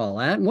trap them all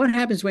out. And what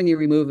happens when you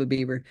remove a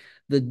beaver?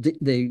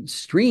 The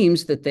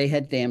streams that they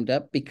had dammed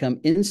up become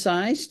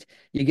incised.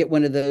 You get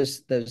one of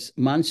those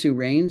monsoon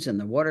rains and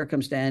the water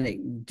comes down.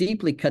 It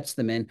deeply cuts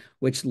them in,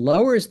 which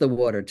lowers the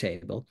water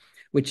table,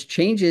 which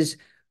changes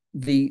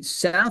the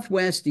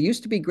Southwest. There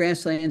used to be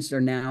grasslands. They're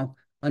now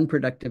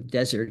unproductive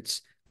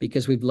deserts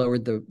because we've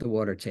lowered the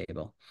water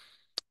table.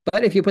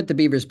 But if you put the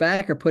beavers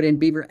back or put in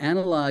beaver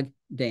analog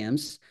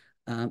dams,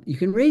 you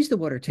can raise the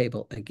water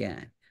table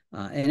again.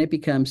 And it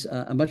becomes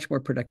a much more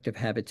productive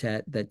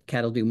habitat that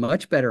cattle do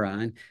much better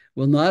on,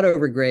 will not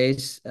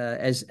overgraze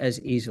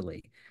as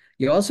easily.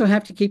 You also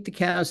have to keep the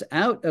cows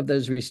out of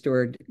those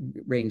restored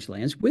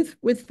rangelands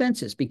with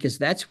fences, because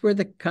that's where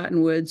the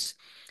cottonwoods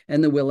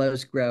and the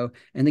willows grow,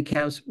 and the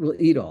cows will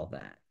eat all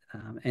that.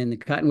 And the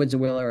cottonwoods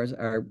and willows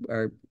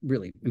are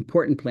really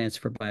important plants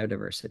for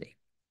biodiversity.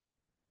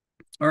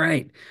 All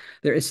right,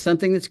 there is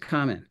something that's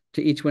common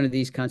to each one of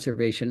these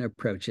conservation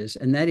approaches,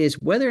 and that is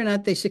whether or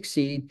not they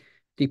succeed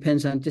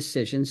depends on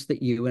decisions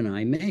that you and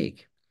I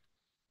make.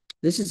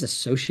 This is a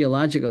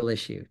sociological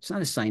issue. It's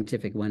not a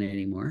scientific one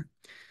anymore.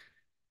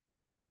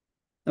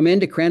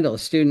 Amanda Crandall, a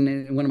student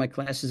in one of my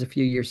classes a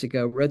few years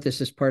ago, wrote this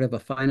as part of a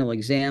final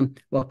exam.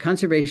 While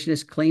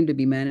conservationists claim to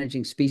be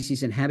managing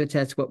species and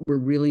habitats, what we're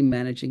really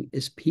managing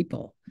is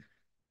people.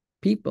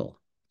 People.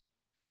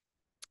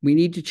 We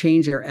need to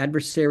change our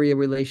adversarial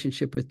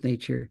relationship with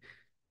nature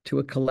to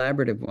a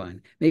collaborative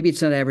one. Maybe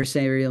it's not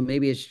adversarial.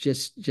 Maybe it's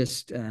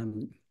just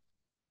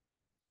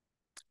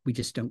we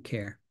just don't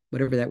care,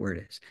 whatever that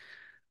word is.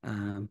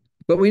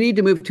 But we need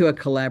to move to a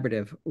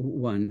collaborative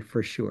one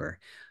for sure.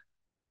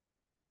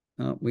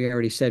 We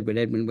already said what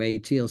Edmund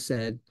Wade Teal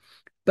said.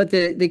 But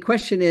the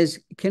question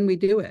is, can we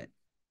do it?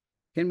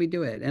 Can we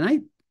do it? And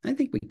I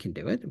think we can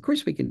do it. Of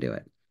course we can do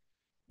it.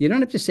 You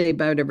don't have to save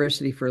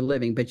biodiversity for a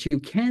living, but you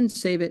can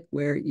save it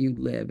where you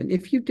live. And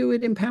if you do,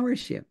 it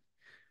empowers you.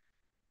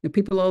 And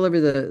people all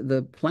over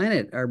the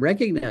planet are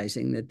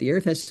recognizing that the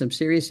earth has some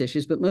serious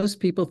issues, but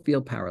most people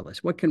feel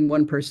powerless. What can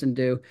one person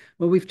do?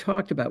 Well, we've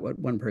talked about what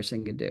one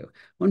person can do.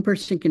 One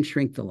person can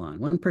shrink the lawn.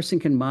 One person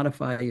can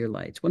modify your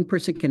lights. One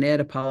person can add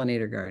a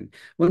pollinator garden.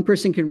 One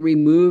person can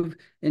remove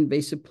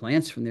invasive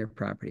plants from their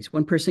properties.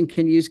 One person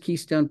can use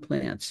keystone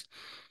plants.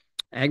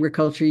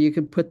 Agriculture, you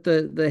can put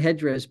the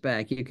hedgerows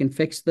back. You can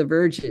fix the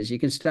verges. You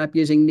can stop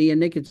using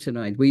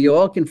neonicotinoids. We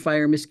all can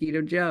fire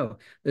Mosquito Joe.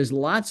 There's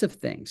lots of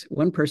things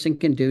one person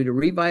can do to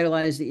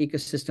revitalize the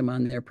ecosystem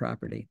on their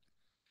property.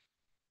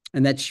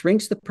 And that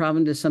shrinks the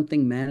problem to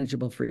something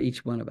manageable for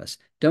each one of us.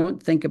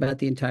 Don't think about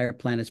the entire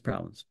planet's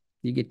problems.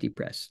 You get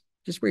depressed.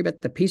 Just worry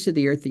about the piece of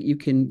the earth that you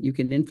can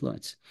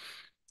influence.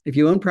 If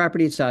you own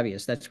property, it's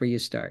obvious. That's where you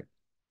start.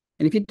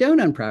 And if you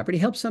don't own property,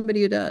 help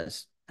somebody who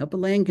does. Help a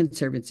land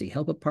conservancy,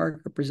 help a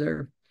park or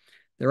preserve.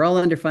 They're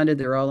all underfunded.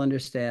 They're all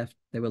understaffed.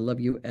 They will love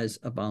you as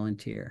a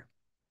volunteer.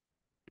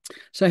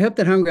 So I hope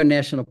that Homegrown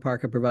National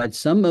Park will provide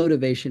some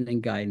motivation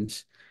and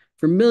guidance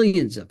for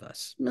millions of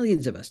us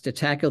to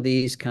tackle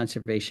these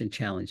conservation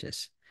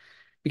challenges.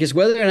 Because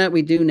whether or not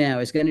we do now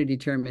is going to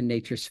determine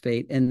nature's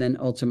fate and then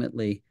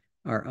ultimately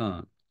our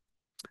own.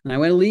 And I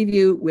want to leave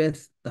you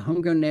with the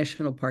Homegrown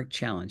National Park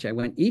Challenge. I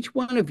want each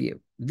one of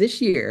you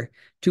this year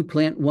to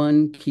plant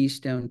one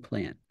keystone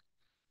plant,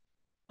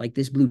 like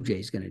this blue jay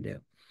is going to do.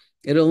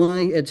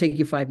 It'll take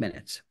you 5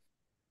 minutes.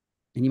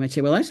 And you might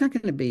say, well, it's not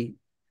going to be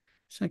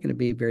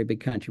a very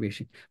big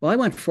contribution. Well, I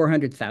want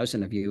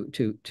 400,000 of you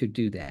to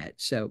do that.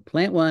 So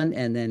plant one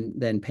and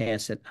then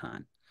pass it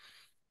on.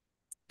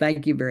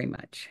 Thank you very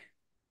much.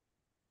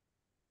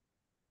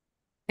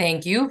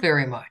 Thank you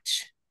very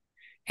much.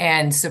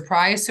 And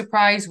surprise,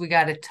 surprise, we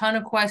got a ton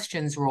of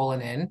questions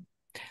rolling in.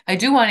 I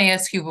do want to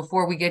ask you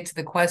before we get to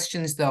the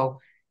questions, though,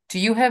 Do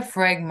you have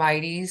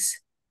Phragmites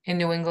in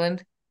New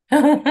England?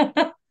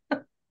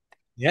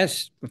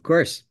 Yes, of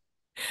course.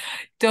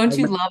 Don't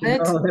you love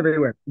They're it? all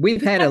everywhere.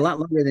 We've had it a lot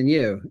longer than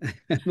you.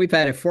 We've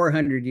had it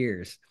 400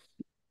 years.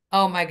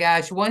 Oh my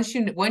gosh. Once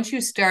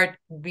you start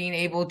being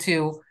able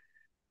to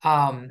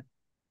um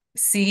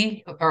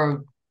see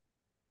or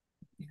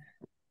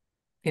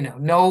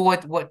know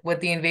what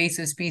the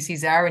invasive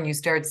species are, and you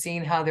start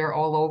seeing how they're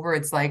all over,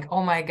 it's like,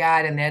 oh my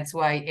God. And that's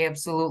why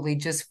absolutely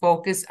just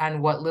focus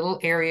on what little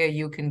area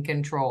you can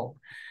control.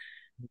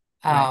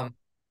 Right. Um,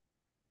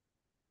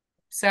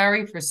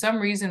 sorry, for some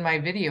reason my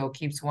video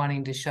keeps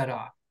wanting to shut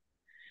off.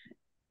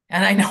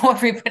 And I know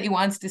everybody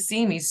wants to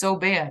see me so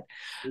bad.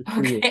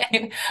 For you.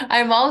 Okay.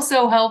 I'm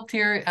also helped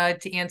here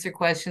to answer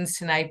questions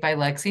tonight by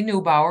Lexi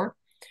Neubauer.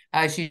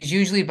 She's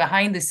usually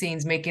behind the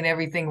scenes making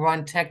everything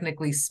run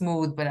technically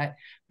smooth,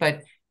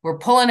 but we're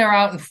pulling her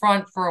out in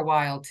front for a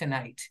while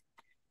tonight.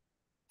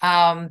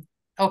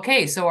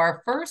 Okay, so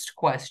our first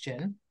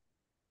question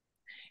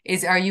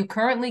is, are you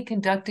currently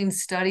conducting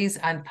studies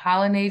on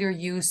pollinator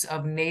use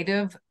of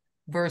native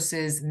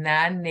versus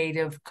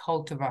non-native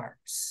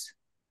cultivars?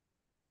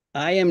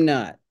 I am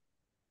not,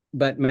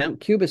 but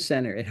Mount Cuba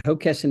Center at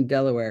Hockessin,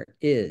 Delaware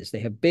is. They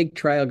have big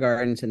trial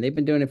gardens, and they've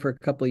been doing it for a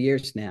couple of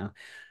years now.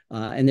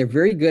 And they're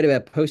very good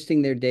about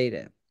posting their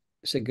data.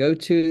 So go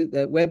to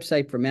the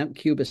website for Mount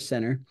Cuba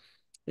Center.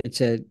 It's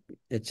a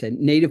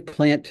native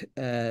plant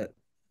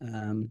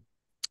um,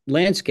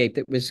 landscape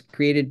that was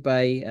created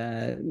by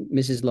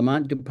Mrs.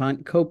 Lamont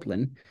DuPont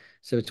Copeland.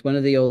 So it's one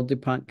of the old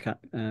DuPont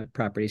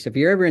properties. If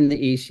you're ever in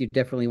the East, you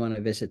definitely want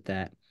to visit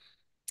that.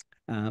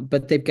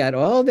 But they've got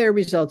all their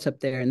results up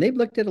there, and they've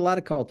looked at a lot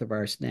of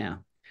cultivars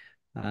now.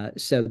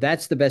 So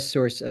that's the best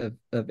source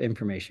of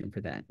information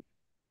for that.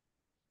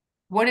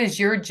 What is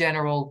your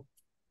general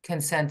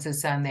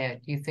consensus on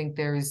that? Do you think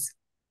there's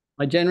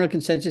My general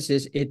consensus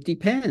is it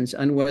depends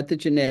on what the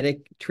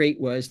genetic trait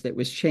was that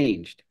was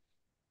changed.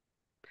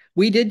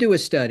 We did do a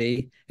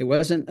study. It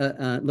wasn't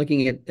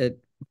looking at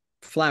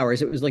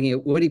flowers. It was looking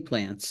at woody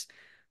plants.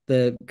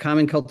 The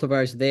common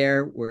cultivars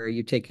there where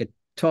you take a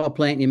tall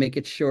plant and you make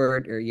it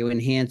short, or you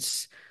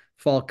enhance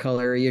fall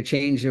color, or you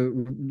change a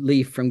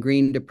leaf from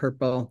green to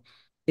purple,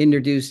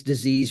 introduce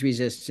disease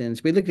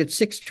resistance. We looked at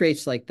 6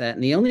 traits like that.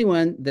 And the only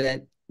one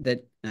that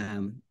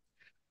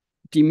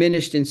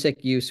diminished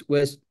insect use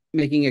was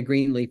making a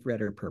green leaf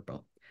red or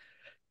purple,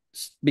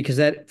 because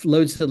that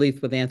loads the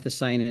leaf with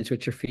anthocyanins,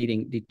 which are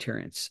feeding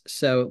deterrents.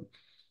 So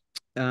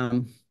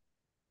um,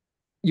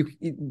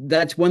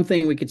 that's one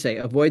thing we could say: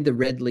 avoid the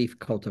red leaf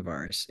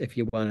cultivars if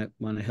you want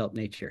to help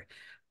nature.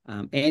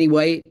 Annie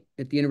White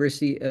at the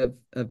University of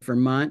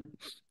Vermont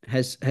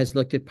has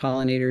looked at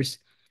pollinators.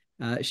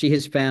 She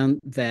has found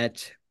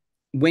that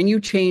when you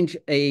change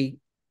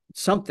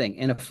something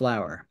in a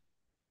flower,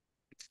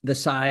 the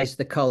size,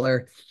 the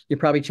color, you're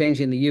probably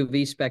changing the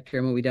UV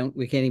spectrum, and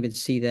we can't even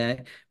see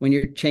that. When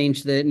you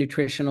change the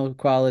nutritional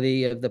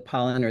quality of the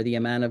pollen or the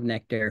amount of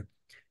nectar,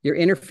 you're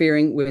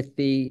interfering with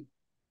the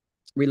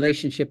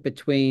relationship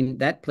between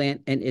that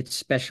plant and its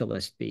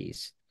specialist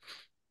bees.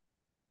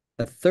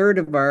 A third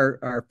of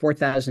our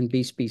 4,000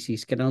 bee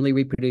species can only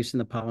reproduce in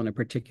the pollen of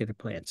particular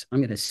plants. I'm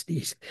going to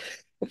sneeze.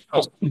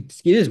 Oh,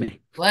 excuse me.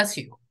 bless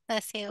you?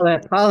 Bless you. Well,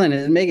 that pollen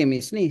is making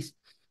me sneeze.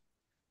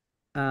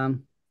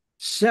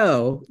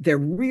 So they're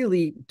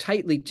really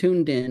tightly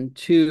tuned in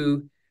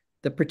to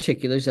the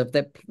particulars of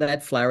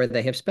that flower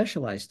they have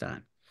specialized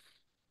on.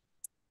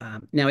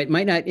 Now, it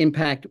might not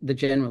impact the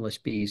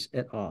generalist bees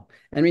at all.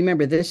 And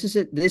remember, this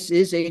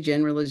is a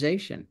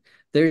generalization.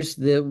 There's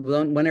the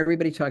one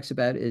everybody talks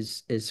about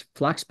is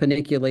Phlox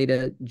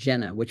paniculata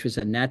genna, which was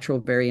a natural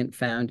variant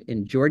found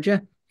in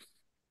Georgia.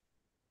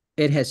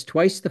 It has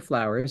twice the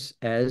flowers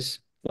as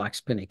Phlox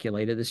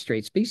paniculata, the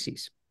straight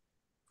species.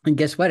 And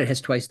guess what? It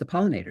has twice the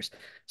pollinators.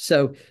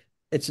 So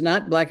it's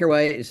not black or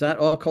white. It's not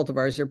all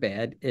cultivars are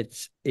bad.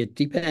 It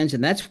depends.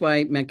 And that's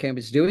why Metcalf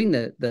is doing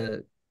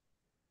the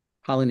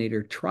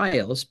pollinator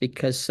trials,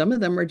 because some of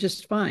them are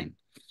just fine.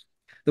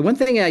 The one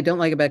thing I don't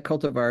like about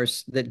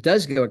cultivars that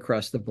does go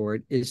across the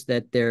board is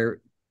that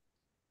they're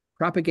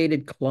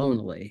propagated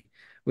clonally,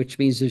 which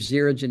means there's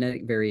zero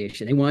genetic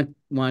variation. They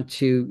want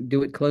to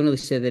do it clonally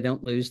so they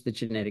don't lose the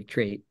genetic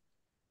trait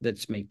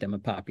that's make them a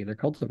popular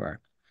cultivar.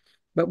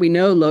 But we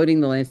know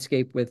loading the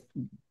landscape with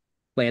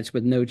plants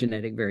with no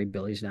genetic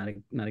variability is not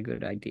a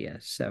good idea.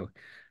 So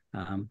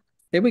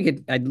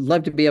I'd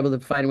love to be able to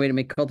find a way to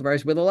make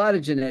cultivars with a lot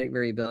of genetic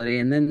variability,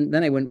 and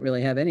then I wouldn't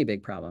really have any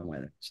big problem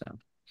with it. So.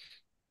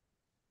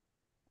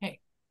 Hey,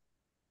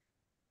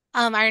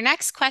 Our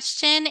next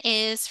question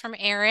is from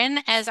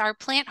Aaron. As our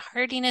plant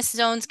hardiness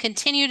zones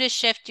continue to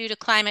shift due to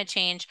climate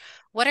change,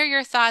 what are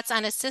your thoughts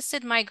on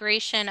assisted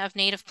migration of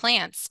native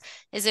plants?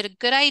 Is it a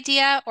good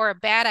idea or a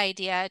bad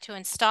idea to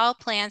install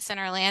plants in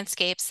our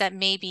landscapes that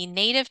may be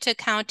native to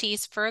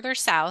counties further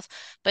south,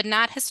 but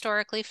not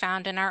historically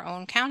found in our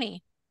own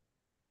county?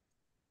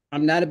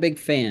 I'm not a big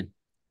fan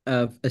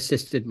of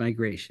assisted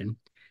migration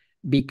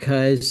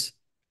because,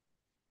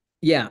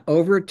 yeah,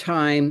 over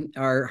time,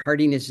 our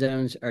hardiness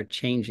zones are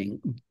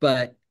changing,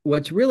 but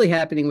what's really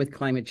happening with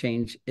climate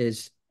change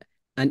is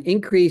an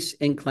increase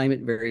in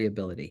climate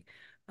variability.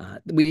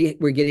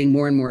 We're getting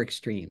more and more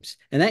extremes,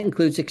 and that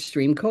includes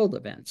extreme cold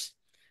events.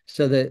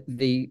 So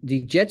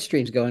the jet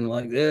streams going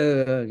like,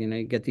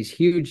 you get these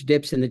huge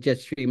dips in the jet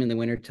stream in the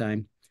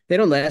wintertime. They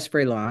don't last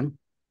very long,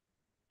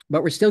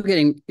 but we're still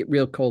getting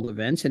real cold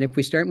events. And if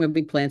we start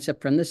moving plants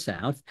up from the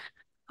south,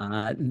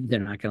 they're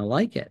not going to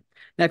like it.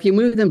 Now, if you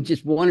move them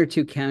just one or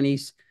two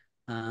counties,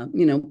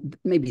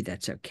 maybe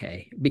that's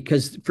okay.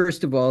 Because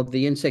first of all,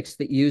 the insects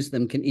that use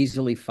them can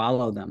easily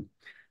follow them.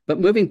 But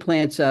moving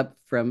plants up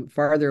from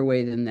farther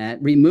away than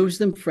that removes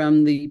them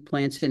from the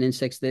plants and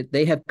insects that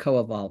they have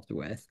co-evolved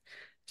with.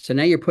 So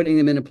now you're putting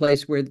them in a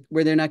place where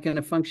they're not going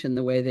to function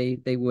the way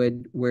they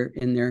would were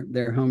in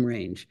their home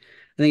range.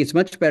 I think it's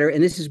much better.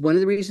 And this is one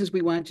of the reasons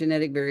we want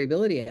genetic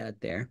variability out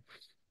there,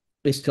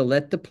 is to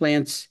let the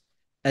plants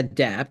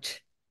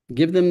adapt,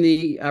 give them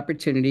the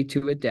opportunity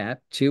to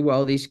adapt to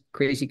all these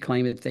crazy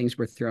climate things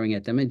we're throwing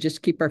at them, and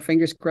just keep our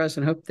fingers crossed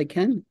and hope they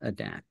can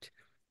adapt.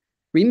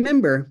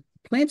 Remember,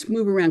 plants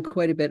move around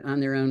quite a bit on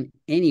their own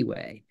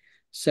anyway.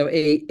 So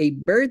a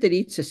bird that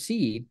eats a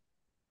seed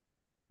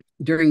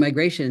during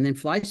migration and then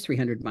flies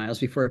 300 miles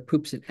before it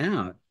poops it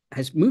out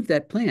has moved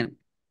that plant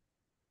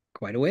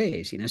quite a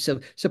ways.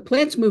 So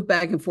plants move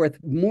back and forth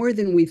more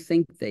than we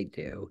think they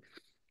do.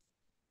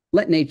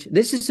 Let nature,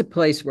 this is a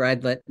place where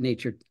I'd let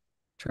nature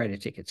try to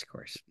take its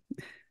course.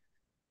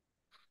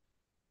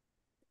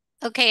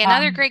 Okay,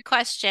 another great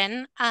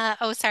question.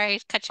 Sorry,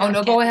 cut you Oh, off, no,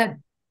 Kit. go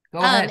ahead. Go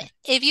ahead.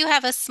 If you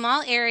have a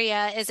small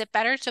area, is it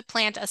better to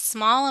plant a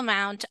small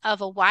amount of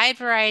a wide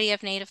variety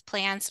of native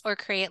plants or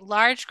create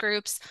large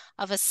groups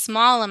of a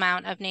small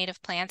amount of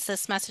native plants?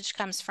 This message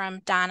comes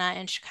from Donna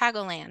in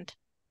Chicagoland.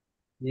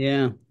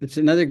 Yeah, it's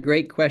another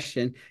great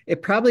question.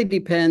 It probably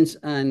depends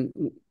on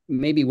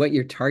maybe what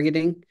you're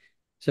targeting.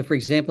 So, for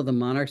example, the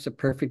monarch's a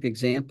perfect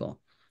example.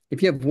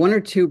 If you have one or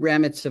two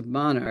ramettes of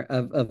monarch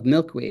of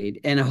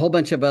milkweed and a whole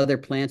bunch of other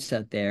plants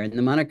out there, and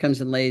the monarch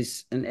comes and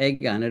lays an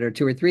egg on it or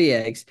two or three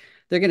eggs,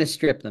 they're going to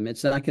strip them.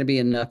 It's not going to be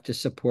enough to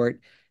support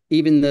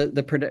even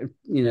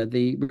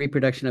the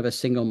reproduction of a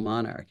single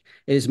monarch.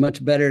 It is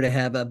much better to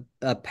have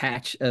a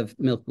patch of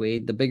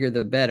milkweed. The bigger,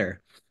 the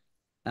better.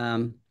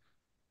 On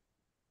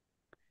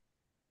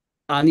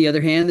the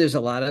other hand, there's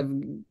a lot of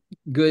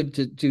good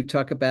to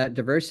talk about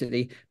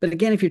diversity. But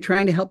again, if you're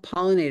trying to help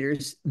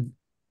pollinators,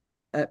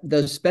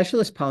 those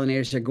specialist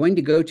pollinators are going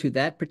to go to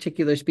that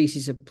particular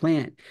species of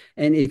plant.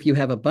 And if you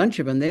have a bunch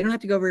of them, they don't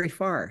have to go very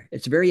far.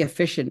 It's very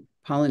efficient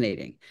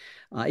pollinating.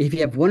 If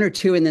you have one or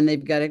two and then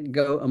they've got to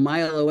go a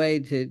mile away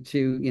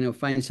to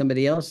find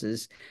somebody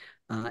else's,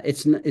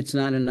 it's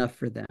not enough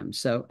for them.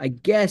 So I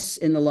guess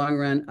in the long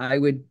run, I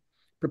would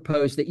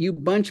propose that you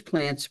bunch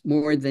plants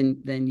more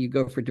than you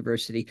go for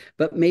diversity,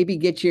 but maybe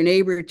get your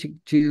neighbor to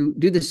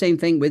do the same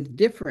thing with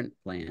different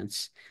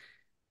plants.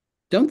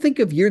 Don't think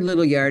of your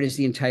little yard as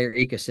the entire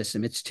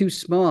ecosystem. It's too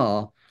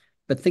small,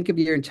 but think of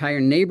your entire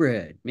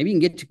neighborhood. Maybe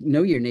you can get to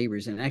know your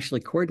neighbors and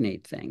actually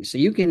coordinate things. So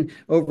you can,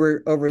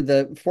 over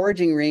the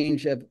foraging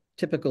range of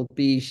typical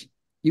bees,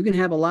 you can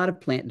have a lot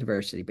of plant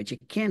diversity, but you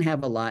can't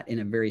have a lot in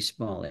a very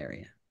small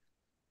area.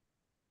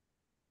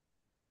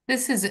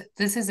 This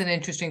is an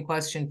interesting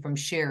question from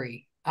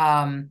Sherry.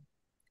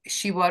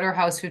 She bought her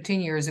house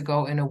 15 years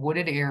ago in a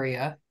wooded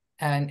area,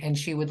 and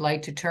she would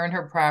like to turn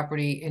her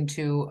property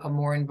into a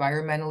more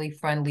environmentally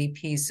friendly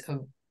piece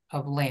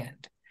of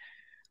land.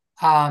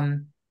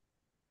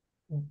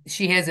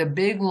 She has a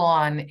big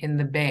lawn in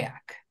the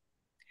back,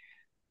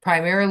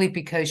 primarily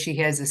because she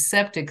has a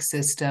septic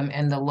system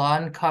and the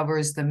lawn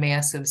covers the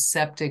massive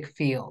septic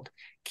field.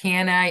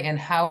 Can I and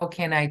how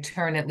can I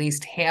turn at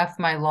least half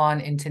my lawn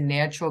into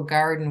natural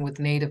garden with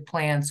native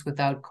plants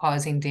without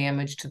causing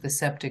damage to the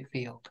septic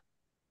field?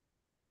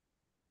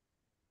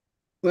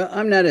 Well,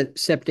 I'm not a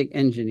septic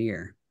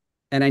engineer,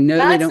 and I know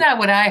they That's don't. not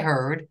what I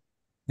heard.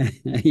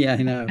 Yeah,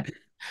 I know.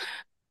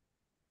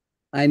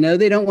 I know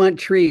they don't want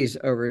trees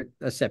over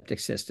a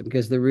septic system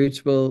because the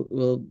roots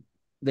will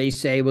they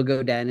say will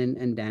go down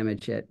and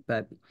damage it.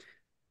 But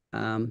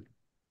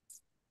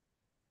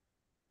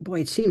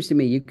boy, it seems to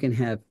me you can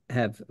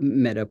have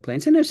meadow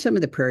plants. I know some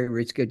of the prairie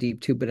roots go deep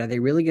too, but are they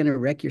really going to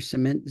wreck your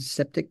cement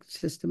septic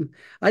system?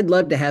 I'd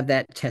love to have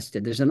that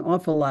tested. There's an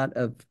awful lot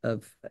of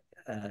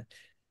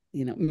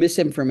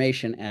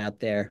misinformation out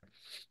there.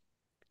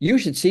 You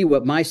should see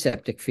what my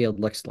septic field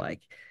looks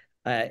like.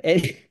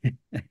 I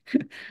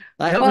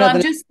hope Well,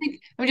 nothing.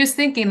 I'm just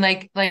thinking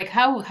like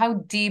how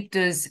deep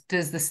does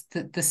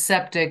the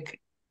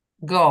septic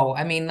go?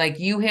 I mean, like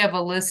you have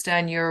a list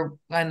on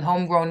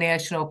Homegrown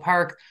National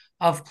Park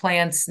of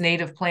plants,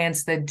 native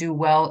plants that do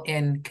well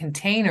in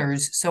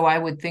containers. So I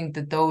would think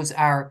that those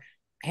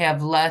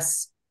have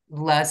less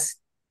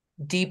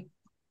deep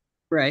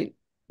Right.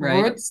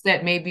 roots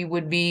that maybe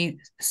would be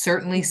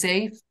certainly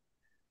safe.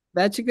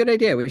 That's a good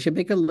idea. We should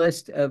make a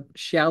list of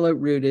shallow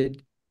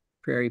rooted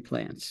prairie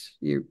plants.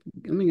 I'm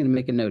going to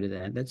make a note of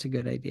that. That's a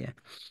good idea.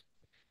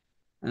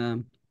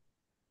 And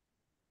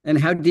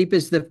how deep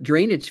is the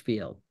drainage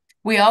field?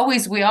 we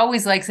always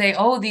like say,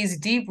 oh, these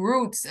deep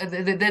roots,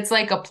 that's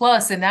like a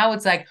plus. And now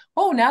it's like,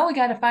 oh, now we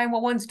got to find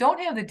what ones don't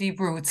have the deep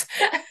roots.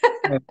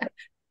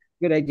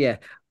 Good idea.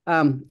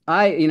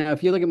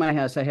 If you look at my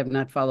house, I have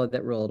not followed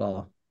that rule at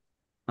all.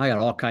 I got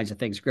all kinds of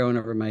things growing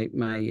over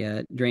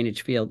my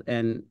drainage field,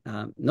 and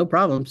no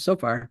problem so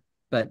far.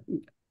 But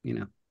you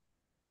know,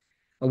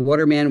 a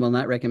waterman will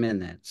not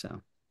recommend that.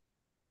 So,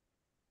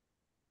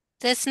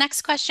 This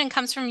next question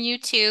comes from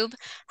YouTube.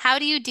 How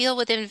do you deal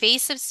with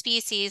invasive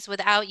species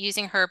without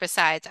using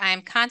herbicides? I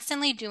am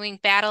constantly doing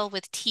battle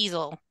with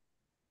teasel.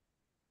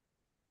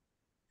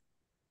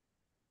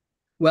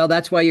 well,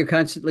 that's why you're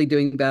constantly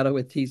doing battle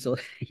with teasel.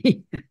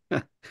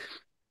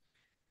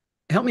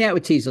 Help me out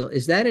with teasel.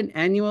 Is that an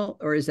annual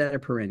or is that a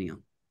perennial?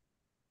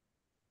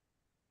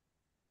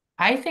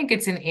 I think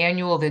it's an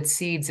annual that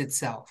seeds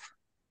itself.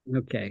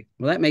 Okay.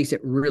 Well, that makes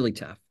it really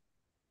tough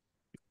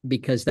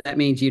because that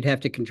means you'd have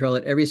to control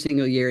it every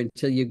single year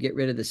until you get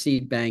rid of the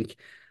seed bank,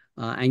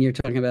 and you're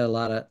talking about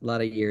a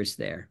lot of years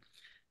there.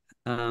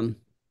 Um,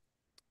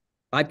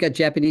 I've got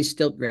Japanese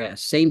stilt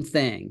grass, same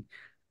thing.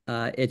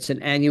 It's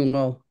an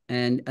annual,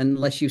 and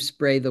unless you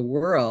spray the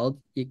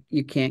world,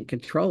 you can't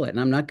control it. And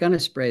I'm not going to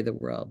spray the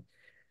world.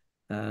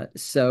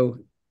 So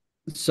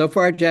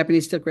far,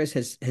 Japanese stilt grass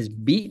has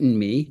beaten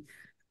me.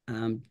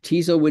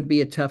 Teasel would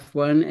be a tough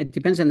one. It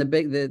depends on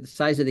the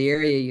size of the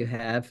area you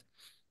have,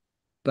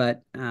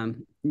 but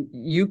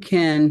you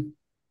can.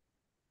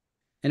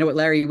 I know what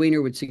Larry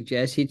Weiner would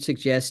suggest. He'd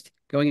suggest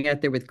going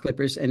out there with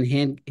clippers and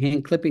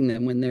hand clipping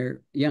them when they're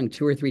young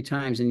 2 or 3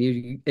 times, and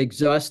you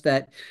exhaust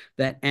that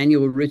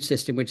annual root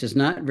system, which is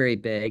not very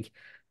big,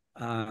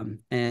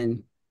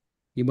 and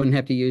you wouldn't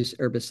have to use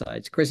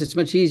herbicides. Of course, it's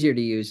much easier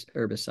to use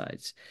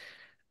herbicides,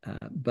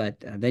 but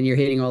then you're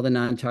hitting all the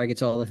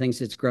non-targets, all the things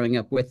that's growing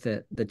up with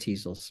the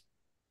teasels.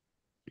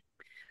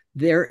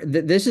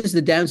 This is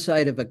the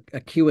downside of a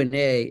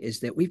Q&A,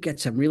 is that we've got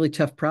some really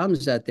tough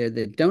problems out there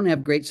that don't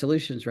have great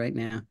solutions right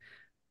now,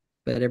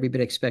 but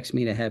everybody expects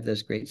me to have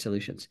those great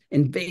solutions.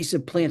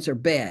 Invasive plants are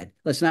bad.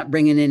 Let's not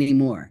bring in any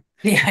more.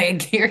 Yeah, I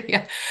hear you.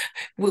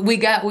 We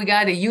got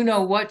a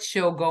what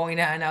show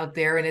going on out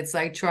there, and it's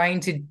like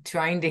trying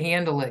to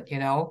handle it,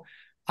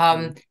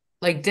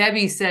 Like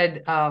Debbie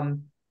said,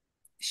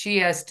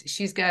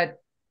 she's got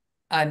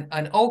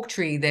an oak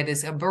tree that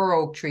is a bur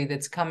oak tree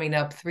that's coming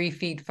up 3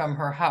 feet from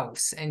her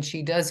house, and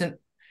she doesn't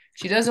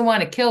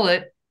want to kill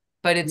it,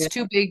 but it's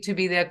too big to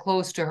be that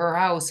close to her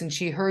house. And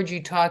she heard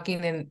you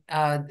talking in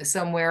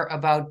somewhere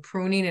about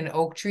pruning an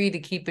oak tree to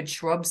keep it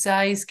shrub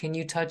size. Can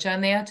you touch on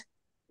that?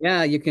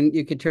 Yeah, you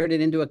can turn it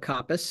into a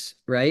coppice,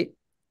 right?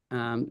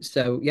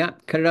 So yeah,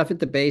 cut it off at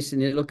the base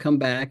and it'll come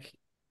back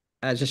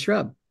as a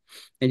shrub.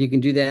 And you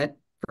can do that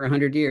for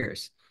 100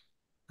 years.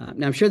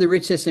 Now, I'm sure the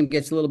root system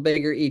gets a little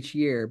bigger each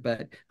year,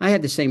 but I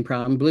had the same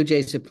problem. Blue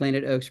jays have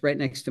planted oaks right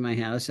next to my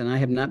house, and I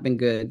have not been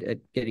good at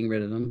getting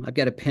rid of them. I've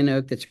got a pin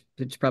oak that's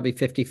probably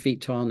 50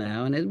 feet tall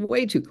now, and it's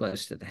way too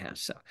close to the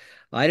house. So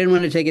I didn't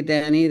want to take it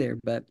down either,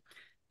 but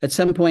at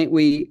some point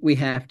we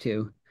have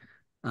to.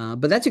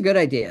 But that's a good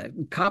idea.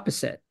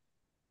 Coppice it.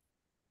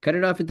 Cut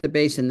it off at the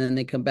base, and then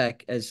they come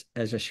back as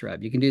a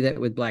shrub. You can do that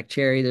with black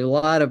cherry. There's a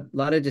lot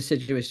of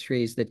deciduous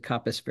trees that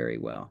coppice very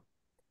well.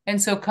 And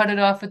so cut it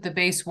off at the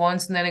base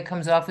once, and then it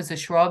comes off as a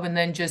shrub, and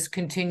then just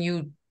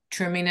continue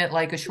trimming it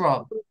like a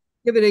shrub.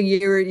 Give it a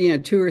year,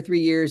 2 or 3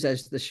 years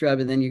as the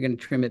shrub, and then you're going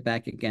to trim it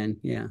back again.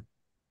 Yeah.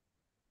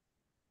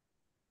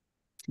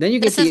 Then you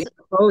get the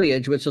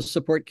foliage, which will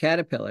support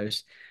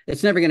caterpillars.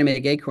 It's never going to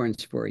make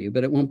acorns for you,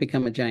 but it won't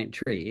become a giant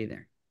tree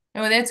either.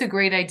 Oh, that's a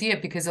great idea,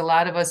 because a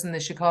lot of us in the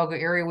Chicago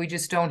area, we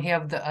just don't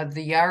have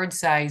the yard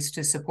size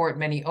to support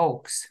many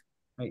oaks.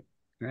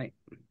 Right.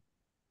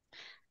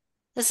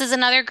 This is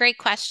another great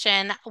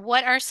question.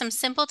 What are some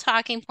simple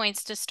talking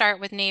points to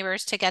start with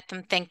neighbors to get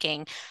them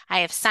thinking? I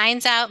have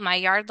signs out. My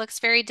yard looks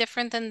very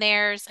different than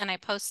theirs, and I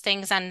post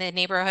things on the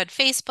neighborhood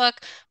Facebook,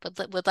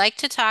 but would like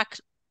to talk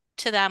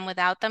to them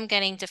without them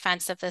getting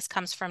defensive. This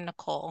comes from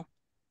Nicole.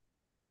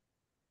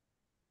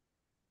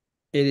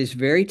 It is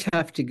very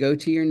tough to go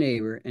to your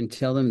neighbor and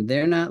tell them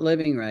they're not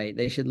living right.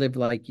 They should live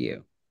like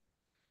you.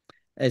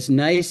 As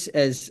nice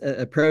as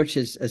approach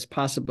as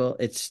possible,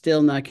 it's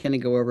still not going to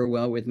go over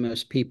well with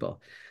most people.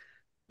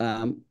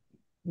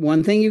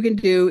 One thing you can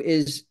do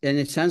is, and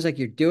it sounds like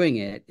you're doing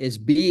it, is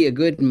be a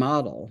good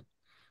model,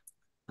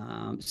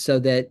 so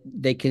that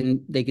they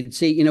can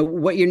see,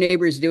 what your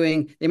neighbor is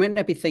doing. They might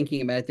not be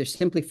thinking about it. They're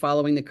simply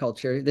following the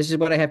culture. This is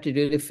what I have to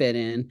do to fit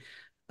in.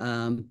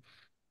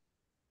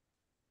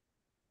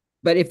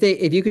 But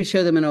if you could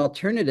show them an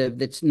alternative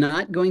that's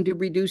not going to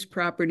reduce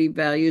property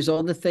values,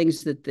 all the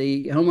things that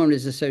the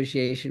homeowners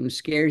association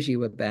scares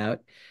you about,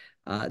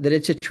 that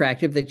it's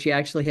attractive, that you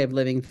actually have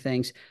living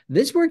things.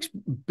 This works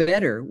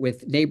better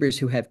with neighbors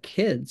who have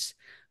kids,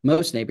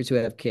 most neighbors who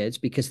have kids,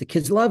 because the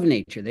kids love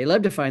nature. They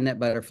love to find that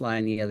butterfly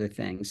and the other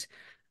things.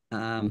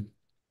 But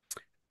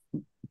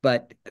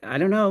I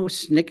don't know,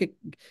 sneak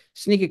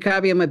a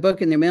copy of my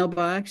book in their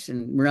mailbox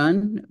and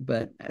run.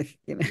 But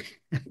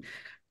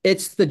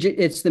It's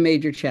the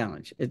major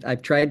challenge.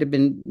 I've tried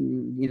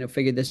to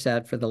figure this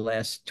out for the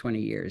last 20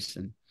 years,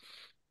 and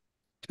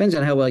depends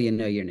on how well you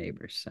know your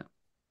neighbors. So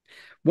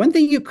one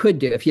thing you could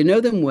do if you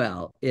know them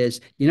well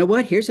is, you know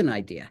what? Here's an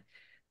idea.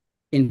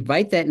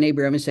 Invite that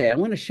neighbor up and say, I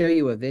want to show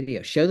you a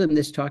video. Show them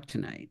this talk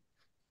tonight.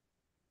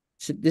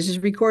 So this is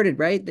recorded,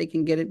 right? They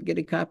can get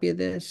a copy of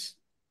this.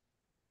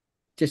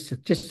 Just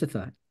a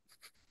thought.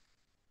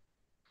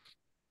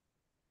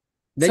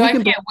 Then So you I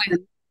can can't wait.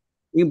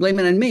 you can blame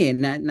it on me and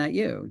not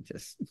you.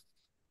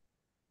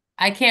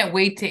 I can't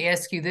wait to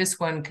ask you this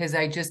one because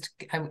I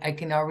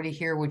can already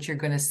hear what you're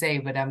going to say,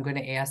 but I'm going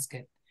to ask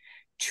it.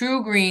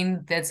 True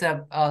Green, that's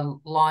a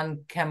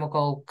lawn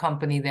chemical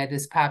company that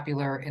is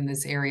popular in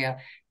this area,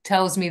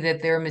 tells me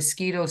that their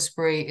mosquito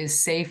spray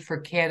is safe for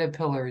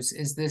caterpillars.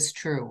 Is this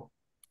true?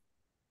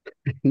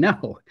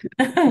 No,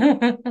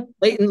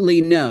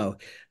 blatantly no.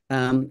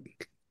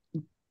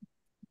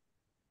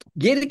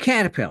 Get a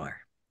caterpillar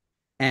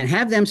and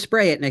have them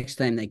spray it next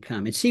time they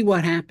come and see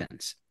what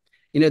happens.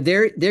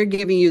 They're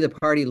giving you the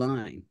party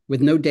line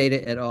with no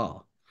data at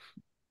all.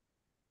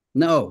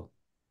 No,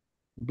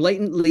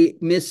 blatantly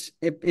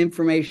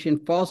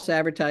misinformation, false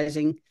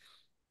advertising.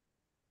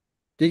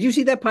 Did you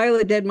see that pile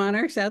of dead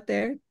monarchs out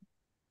there?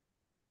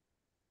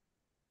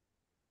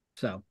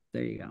 So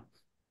there you go.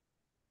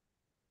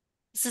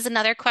 This is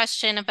another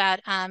question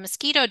about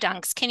mosquito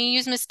dunks. Can you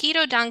use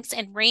mosquito dunks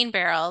in rain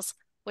barrels,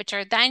 which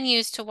are then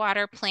used to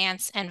water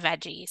plants and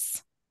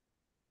veggies?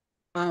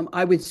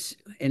 I would,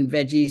 and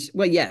veggies.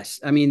 Well, yes.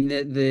 I mean,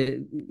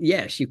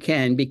 yes, you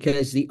can,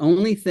 because the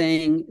only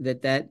thing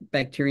that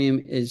bacterium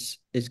is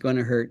going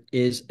to hurt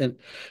is,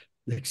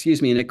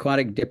 excuse me, an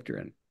aquatic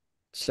dipteran.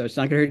 So it's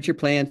not going to hurt your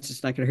plants.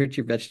 It's not going to hurt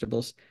your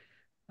vegetables.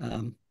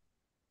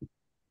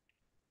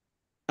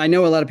 I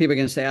know a lot of people are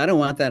going to say, I don't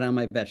want that on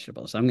my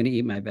vegetables. I'm going to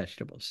eat my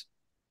vegetables.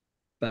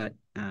 But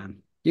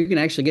you can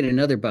actually get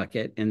another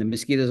bucket and the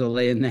mosquitoes will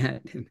lay in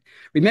that.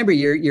 Remember,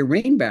 your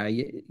rain barrel,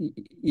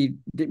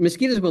 the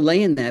mosquitoes will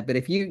lay in that, but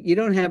if you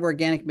don't have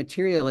organic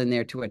material in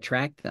there to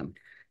attract them,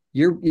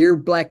 your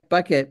black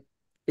bucket,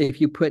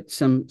 if you put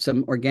some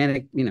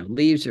organic,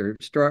 leaves or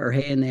straw or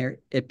hay in there,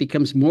 it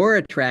becomes more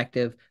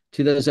attractive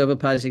to those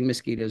ovipositing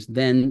mosquitoes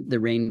than the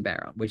rain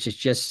barrel, which is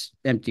just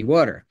empty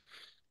water.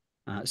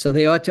 So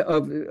they ought to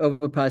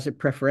oviposit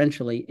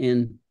preferentially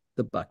in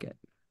the bucket.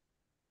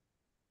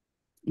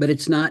 But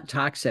it's not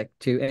toxic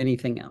to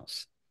anything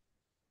else.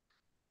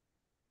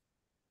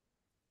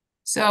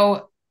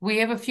 So we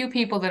have a few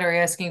people that are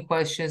asking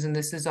questions, and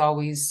this is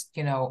always,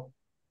 an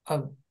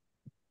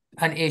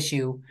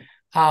issue.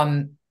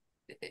 For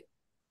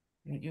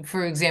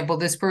example,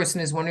 this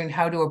person is wondering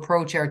how to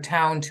approach our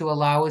town to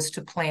allow us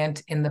to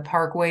plant in the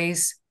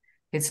parkways.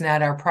 It's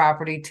not our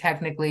property.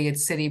 Technically,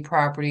 it's city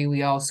property.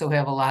 We also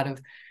have a lot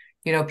of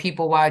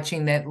people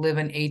watching that live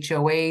in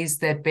HOAs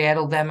that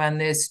battle them on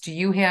this. Do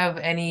you have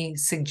any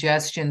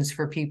suggestions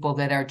for people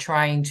that are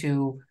trying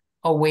to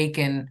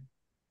awaken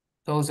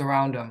those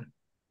around them?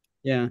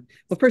 Yeah.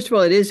 Well, first of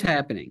all, it is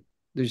happening.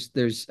 I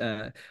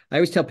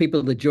always tell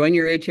people to join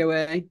your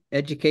HOA,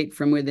 educate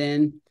from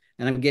within.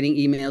 And I'm getting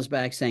emails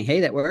back saying,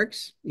 hey, that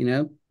works.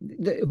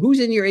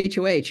 Who's in your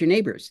HOA? It's your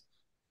neighbors.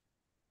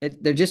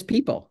 They're just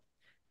people.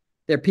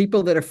 They're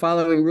people that are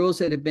following rules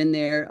that have been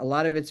there. A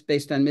lot of it's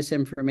based on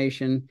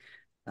misinformation.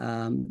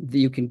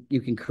 You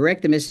can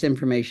correct the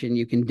misinformation.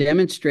 You can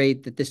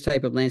demonstrate that this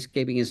type of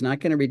landscaping is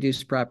not going to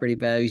reduce property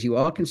values. You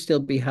all can still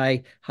be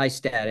high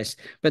status,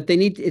 but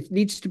it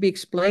needs to be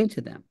explained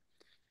to them.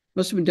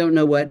 Most of them don't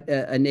know what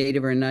a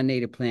native or a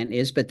non-native plant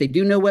is, but they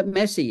do know what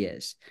messy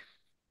is.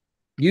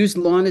 Use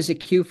lawn as a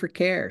cue for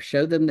care.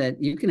 Show them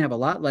that you can have a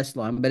lot less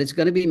lawn, but it's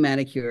going to be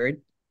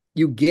manicured.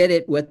 You get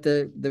it what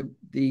the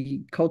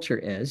culture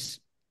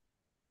is,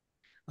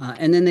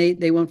 and then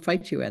they won't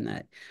fight you on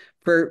that.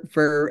 For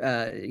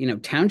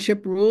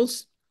township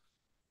rules,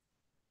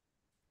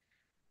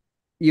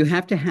 you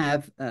have to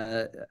have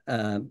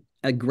a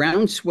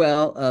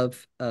groundswell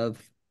of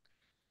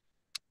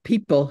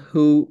people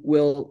who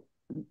will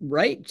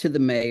write to the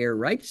mayor,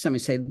 write to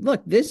somebody, say,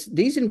 look,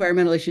 these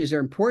environmental issues are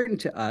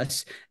important to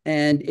us,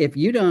 and if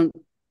you don't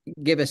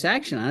give us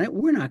action on it,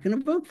 we're not going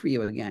to vote for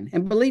you again.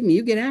 And believe me,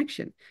 you get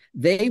action.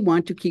 They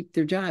want to keep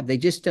their job. They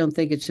just don't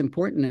think it's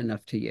important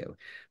enough to you.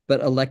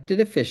 But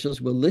elected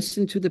officials will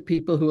listen to the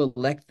people who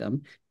elect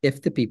them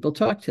if the people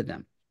talk to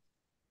them.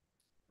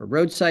 For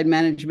roadside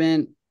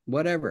management,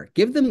 whatever,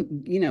 give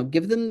them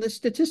the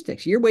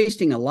statistics. You're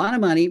wasting a lot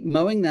of money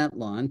mowing that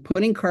lawn,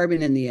 putting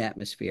carbon in the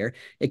atmosphere.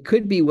 It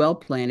could be well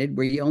planted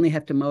where you only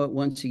have to mow it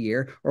once a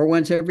year or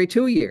once every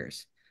 2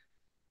 years.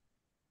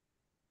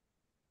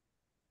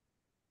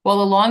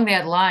 Well, along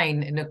that line,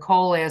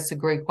 Nicole asked a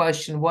great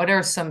question. What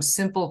are some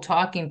simple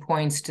talking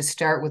points to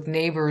start with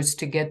neighbors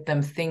to get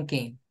them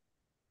thinking?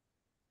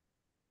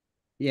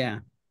 Yeah.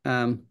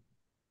 So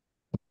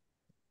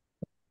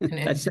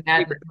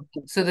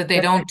that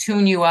they don't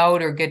tune you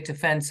out or get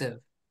defensive.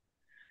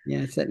 Yeah,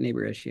 it's that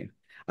neighbor issue.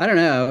 I don't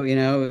know,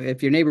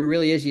 if your neighbor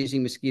really is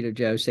using mosquito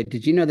Joe, say,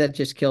 did you know that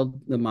just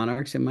killed the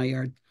monarchs in my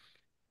yard?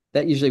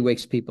 That usually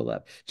wakes people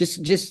up.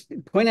 Just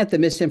point out the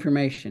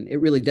misinformation.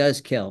 It really does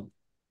kill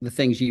the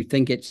things you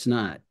think it's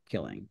not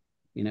killing.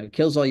 It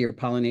kills all your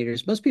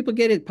pollinators. Most people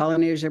get it.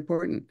 Pollinators are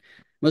important.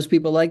 Most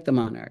people like the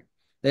monarch.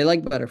 They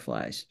like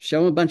butterflies. Show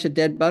them a bunch of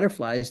dead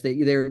butterflies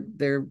that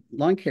their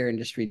lawn care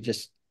industry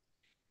just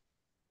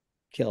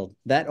killed.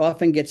 That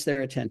often gets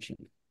their attention.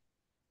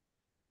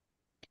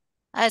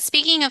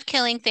 Speaking of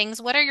killing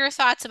things, what are your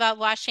thoughts about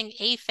washing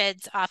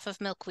aphids off of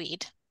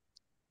milkweed?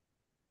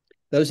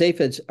 Those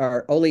aphids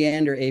are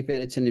oleander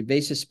aphid. It's an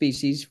invasive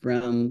species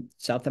from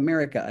South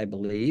America, I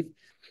believe.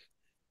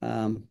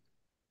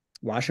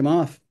 Wash them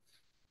off.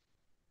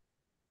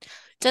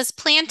 Does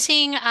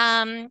planting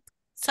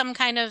some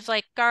kind of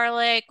like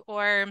garlic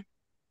or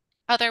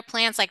other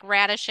plants like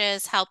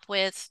radishes help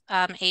with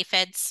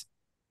aphids?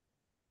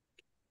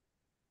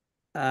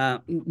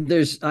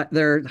 There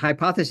are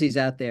hypotheses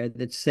out there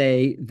that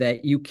say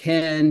that you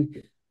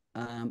can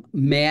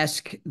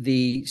mask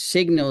the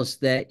signals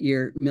that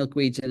your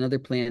milkweeds and other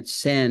plants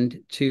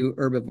send to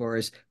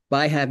herbivores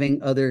by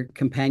having other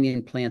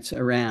companion plants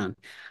around.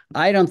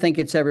 I don't think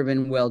it's ever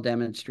been well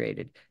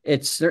demonstrated.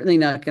 It's certainly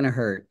not going to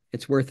hurt.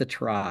 It's worth a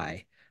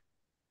try,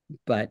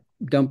 but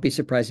don't be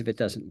surprised if it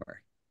doesn't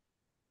work.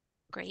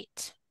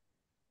 Great.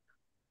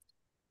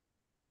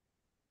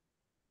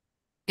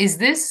 Is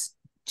this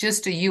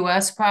just a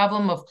US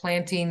problem of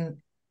planting,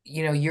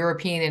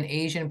 European and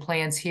Asian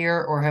plants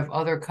here, or have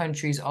other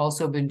countries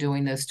also been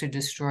doing this to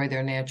destroy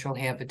their natural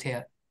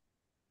habitat?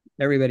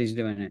 Everybody's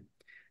doing it.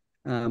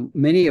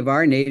 Many of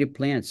our native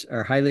plants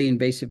are highly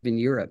invasive in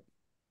Europe.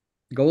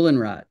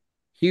 Goldenrod,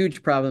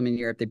 huge problem in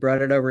Europe. They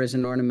brought it over as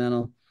an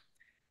ornamental.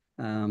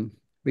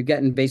 We've got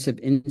invasive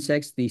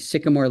insects, the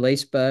sycamore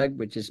lacebug,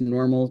 which is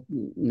normal,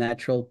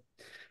 natural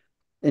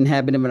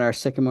inhabitant of our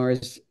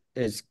sycamores,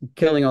 is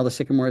killing all the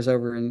sycamores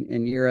over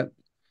in Europe.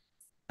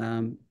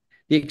 The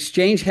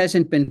exchange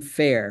hasn't been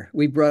fair.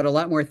 We brought a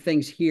lot more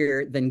things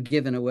here than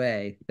given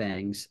away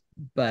things,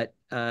 but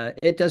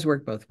it does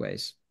work both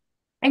ways.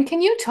 And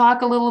can you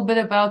talk a little bit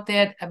about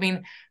that? I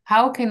mean,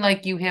 how can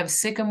you have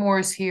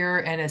sycamores here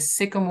and a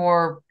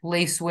sycamore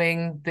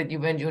lacewing that you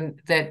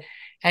mentioned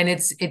and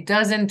it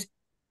doesn't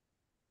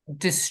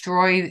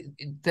destroy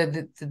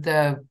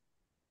the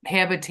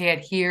habitat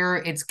here,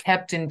 it's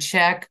kept in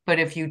check, but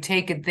if you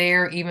take it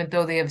there, even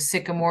though they have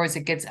sycamores,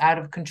 it gets out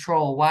of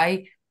control.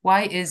 Why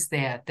is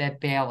that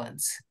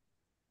balance?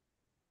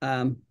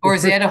 Or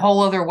is that a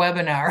whole other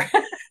webinar?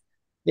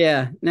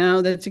 Yeah, no,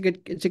 it's a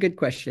good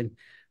question.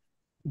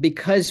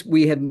 Because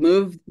we have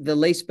moved the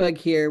lacebug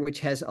here, which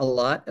has a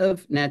lot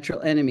of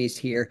natural enemies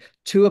here,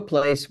 to a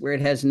place where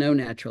it has no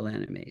natural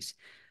enemies,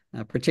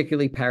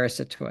 particularly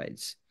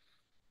parasitoids.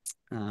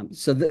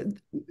 So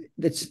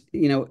that's,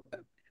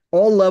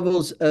 all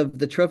levels of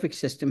the trophic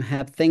system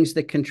have things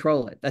that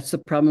control it. That's the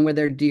problem with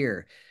our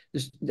deer.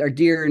 Our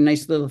deer are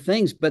nice little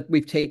things, but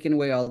we've taken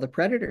away all the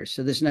predators.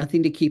 So there's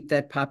nothing to keep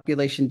that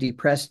population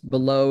depressed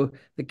below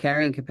the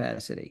carrying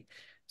capacity.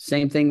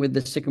 Same thing with the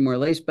sycamore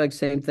lacebug,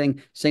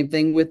 same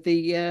thing with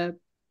the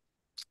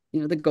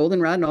the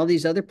goldenrod and all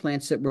these other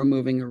plants that we're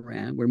moving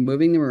around. We're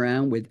moving them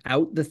around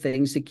without the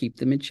things that keep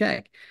them in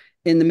check.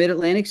 In the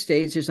mid-Atlantic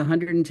states, there's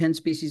 110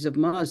 species of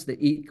moths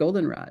that eat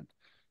goldenrod.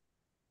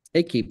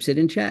 It keeps it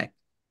in check.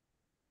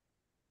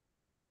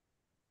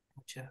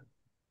 Gotcha.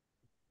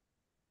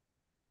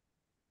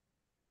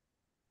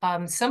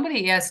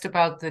 Somebody asked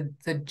about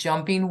the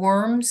jumping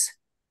worms.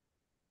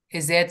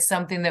 Is that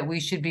something that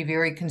we should be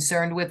very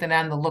concerned with and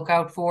on the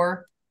lookout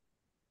for?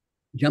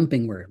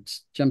 Jumping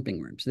worms.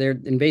 They're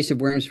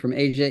invasive worms from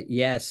Asia.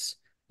 Yes,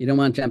 you don't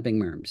want jumping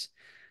worms.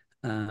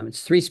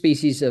 It's 3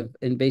 species of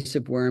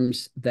invasive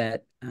worms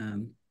that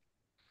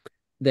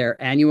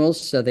they're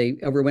annuals, so they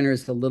overwinter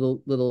as the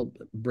little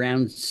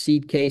brown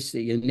seed case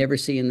that you never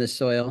see in the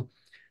soil.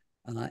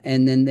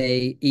 And then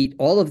they eat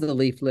all of the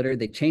leaf litter.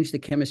 They change the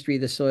chemistry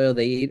of the soil.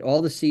 They eat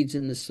all the seeds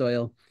in the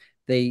soil.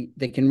 They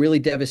can really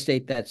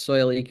devastate that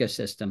soil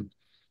ecosystem.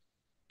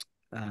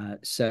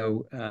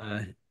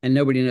 And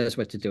nobody knows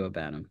what to do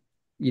about them.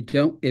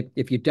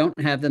 If you don't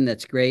have them,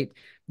 that's great.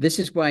 This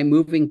is why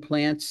moving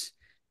plants,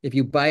 if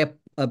you buy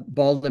a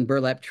bald and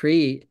burlap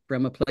tree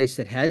from a place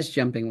that has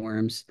jumping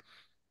worms,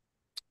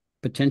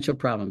 potential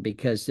problem,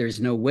 because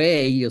there's no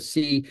way you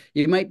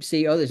might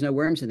see, oh, there's no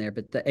worms in there,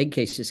 but the egg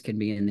cases can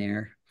be in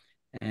there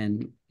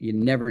and you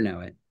never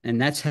know it.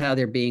 And that's how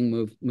they're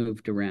being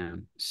moved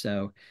around.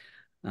 So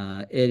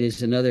it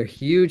is another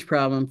huge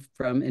problem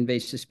from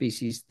invasive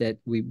species that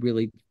we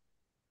really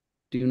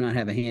do not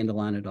have a handle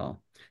on at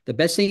all. The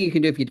best thing you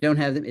can do if you don't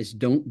have them is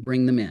don't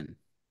bring them in.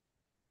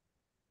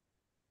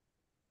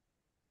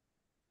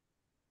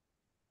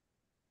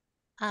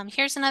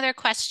 Here's another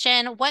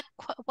question. What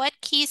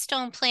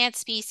keystone plant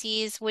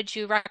species would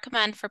you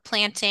recommend for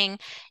planting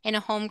in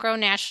a homegrown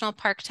national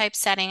park type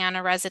setting on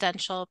a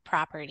residential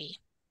property?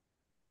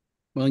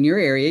 Well, in your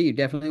area, you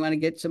definitely want to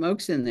get some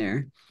oaks in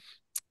there.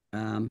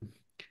 Anything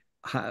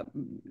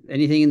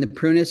in the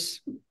prunus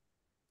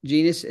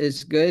genus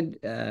is good.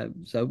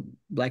 So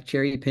black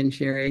cherry, pin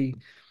cherry,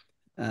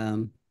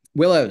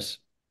 willows.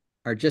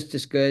 are just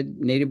as good.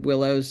 Native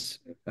willows,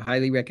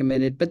 highly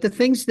recommended. But the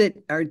things that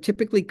are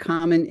typically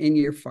common in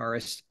your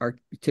forest are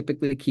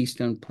typically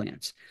keystone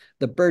plants.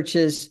 The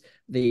birches,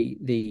 the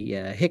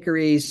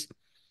hickories,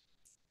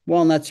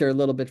 walnuts are a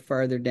little bit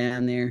farther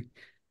down there.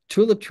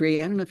 Tulip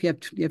tree, I don't know if you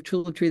have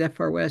tulip tree that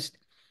far west.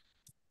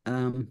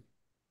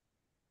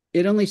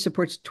 It only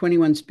supports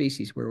 21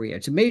 species where we are.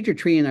 It's a major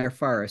tree in our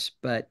forest,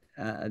 but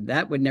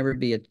that would never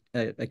be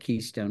a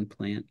keystone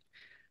plant.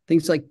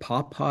 Things like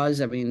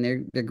pawpaws, I mean,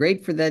 they're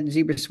great for that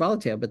zebra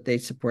swallowtail, but they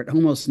support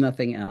almost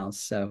nothing else.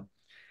 So,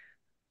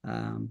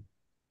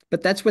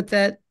 but that's what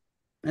that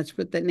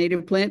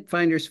native plant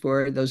finder's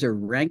for. Those are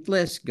ranked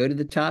lists. Go to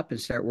the top and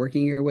start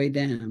working your way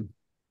down.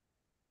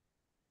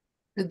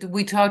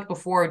 We talked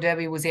before,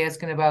 Debbie was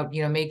asking about,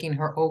 making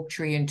her oak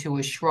tree into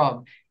a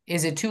shrub.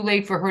 Is it too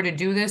late for her to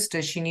do this?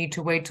 Does she need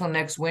to wait till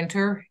next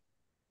winter,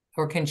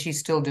 or can she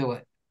still do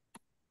it?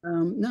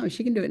 No,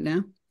 she can do it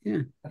now.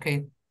 Yeah.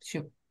 Okay.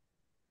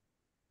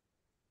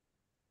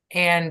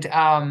 And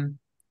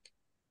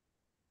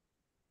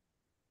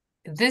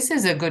this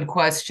is a good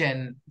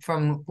question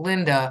from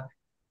Linda.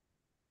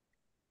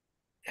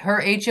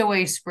 Her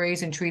HOA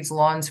sprays and treats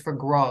lawns for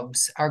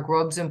grubs. Are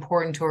grubs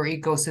important to our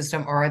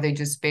ecosystem, or are they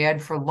just bad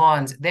for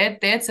lawns?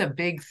 That's a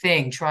big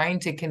thing, trying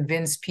to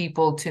convince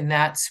people to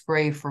not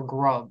spray for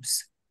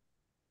grubs.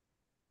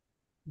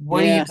 What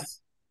do you?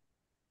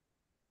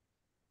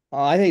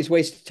 Oh, I think it's a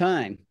waste of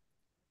time.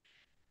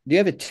 Do you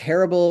have a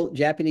terrible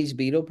Japanese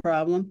beetle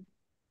problem?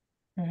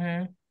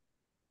 Mm-hmm.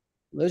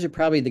 Those are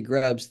probably the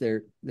grubs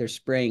they're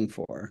spraying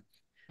for.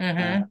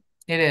 Mm-hmm.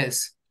 It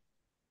is.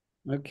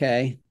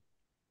 Okay.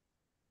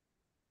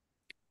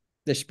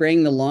 They're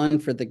spraying the lawn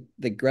for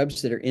the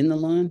grubs that are in the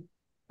lawn?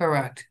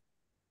 Correct.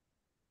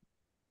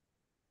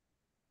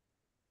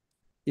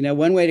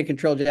 One way to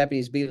control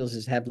Japanese beetles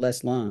is have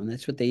less lawn.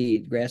 That's what they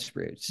eat, grass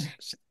roots.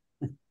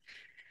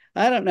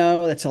 I don't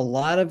know. That's a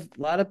lot of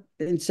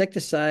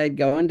insecticide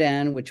going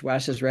down, which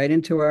washes right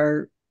into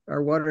our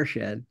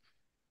watershed.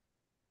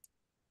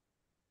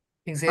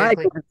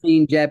 Exactly. I've never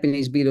seen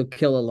Japanese beetle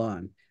kill a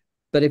lawn,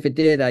 but if it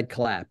did, I'd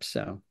collapse.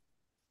 So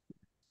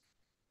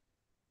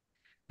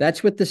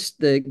that's what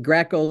the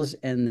grackles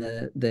and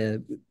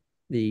the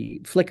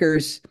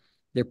flickers,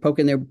 they're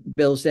poking their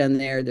bills down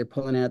there. They're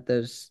pulling out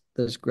those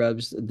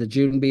grubs. The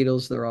June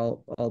beetles, they're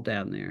all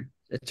down there.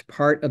 It's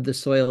part of the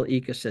soil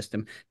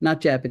ecosystem,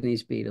 not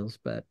Japanese beetles,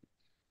 but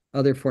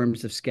other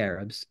forms of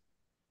scarabs.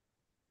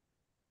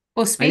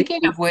 Well,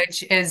 speaking of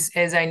which, as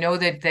I know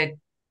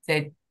that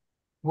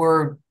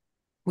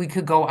we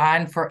could go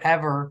on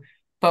forever,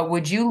 but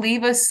would you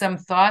leave us some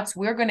thoughts?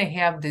 We're going to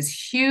have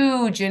this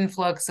huge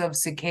influx of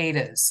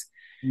cicadas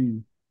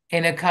in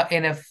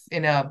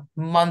a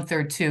month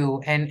or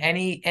two, and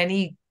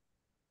any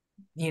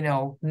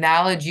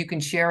knowledge you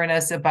can share in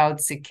us about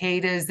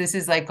cicadas. This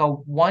is like a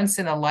once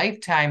in a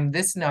lifetime,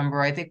 this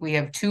number. I think we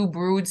have 2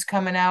 broods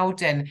coming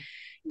out, and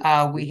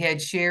we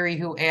had Sherry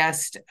who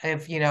asked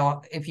if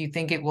you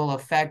think it will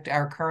affect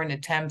our current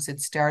attempts at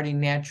starting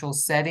natural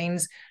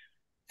settings.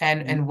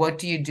 And what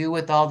do you do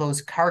with all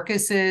those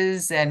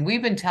carcasses? And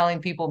we've been telling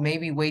people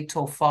maybe wait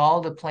till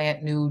fall to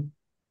plant new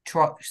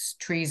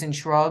trees and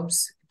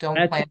shrubs. Don't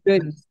plant them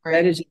in the spring.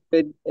 That is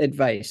good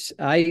advice.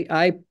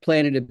 I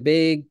planted a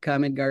big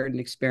common garden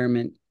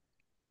experiment,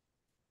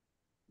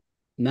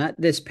 not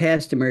this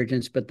past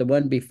emergence, but the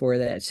one before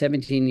that,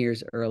 17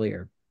 years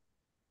earlier.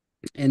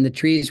 And the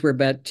trees were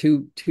about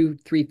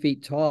 3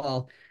 feet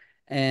tall.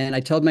 And I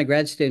told my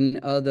grad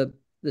student, oh, the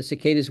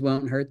cicadas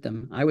won't hurt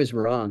them. I was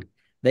wrong.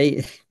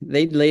 They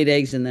laid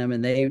eggs in them,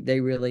 and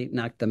they really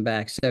knocked them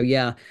back. So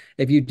yeah,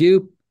 if you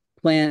do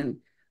plan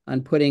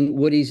on putting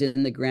woodies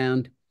in the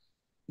ground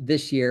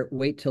this year,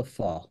 wait till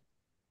fall.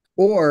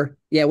 Or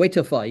wait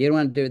till fall. You don't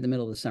want to do it in the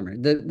middle of the summer.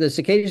 The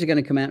cicadas are going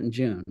to come out in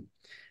June,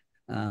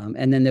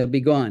 and then they'll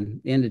be gone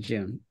the end of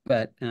June.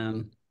 But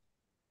you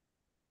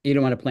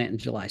don't want to plant in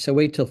July. So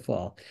wait till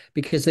fall,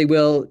 because they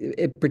will,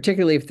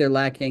 particularly if they're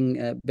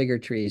lacking bigger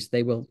trees,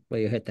 they will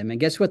hit them. And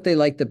guess what they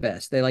like the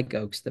best? They like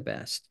oaks the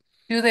best.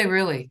 Do they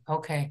really?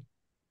 Okay.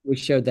 We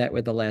showed that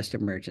with the last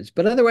emergence.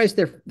 But otherwise,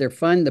 they're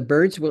fun. The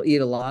birds will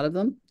eat a lot of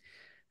them.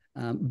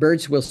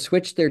 Birds will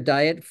switch their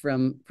diet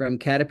from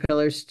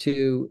caterpillars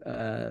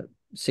to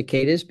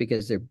cicadas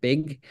because they're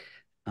big,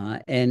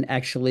 and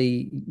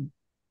actually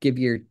give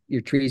your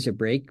trees a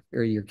break,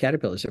 or your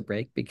caterpillars a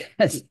break,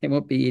 because they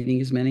won't be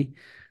eating as many.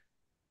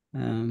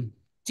 Do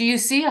you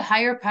see a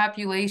higher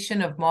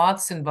population of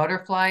moths and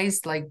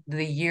butterflies like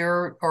the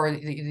year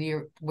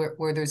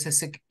where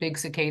there's a big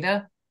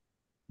cicada?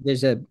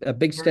 There's a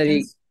big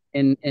study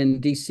in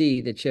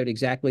DC that showed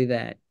exactly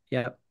that.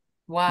 Yeah.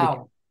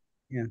 Wow.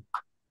 Yeah.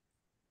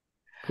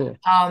 Cool.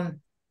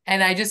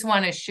 And I just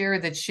want to share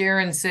that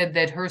Sharon said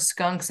that her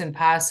skunks and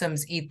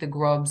possums eat the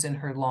grubs in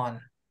her lawn.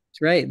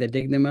 That's right. They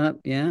dig them up.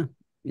 Yeah.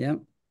 Yeah.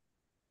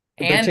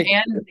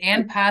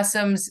 And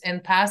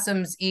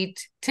possums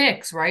eat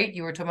ticks, right?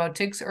 You were talking about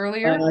ticks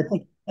earlier. I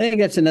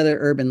think that's another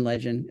urban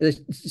legend,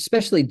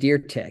 especially deer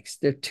ticks.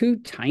 They're too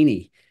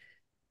tiny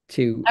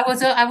to.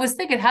 I was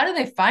thinking, how do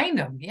they find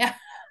them? Yeah.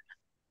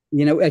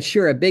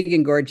 Sure, a big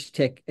engorged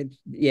tick,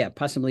 yeah,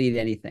 possibly eat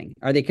anything.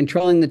 Are they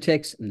controlling the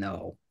ticks?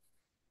 No.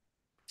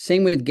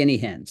 Same with guinea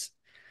hens.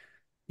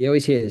 You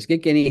always hear this,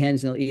 get guinea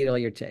hens and they'll eat all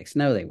your ticks.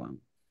 No, they won't.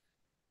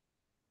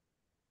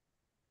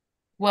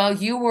 Well,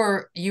 you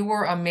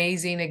were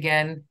amazing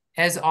again,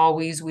 as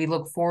always. We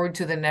look forward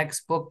to the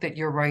next book that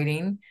you're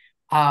writing.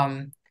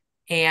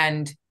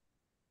 And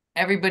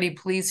everybody,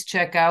 please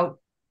check out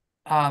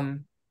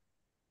the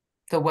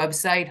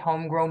website,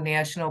 Homegrown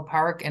National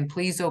Park, and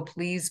please, oh,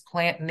 please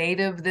plant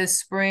native this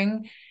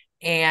spring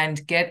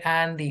and get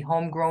on the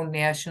Homegrown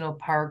National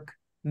Park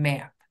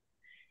map.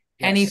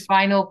 Yes. Any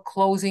final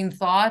closing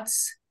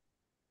thoughts?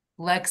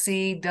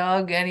 Lexi,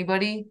 Doug,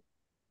 anybody?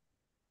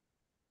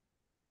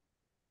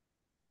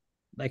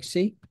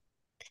 Lexi?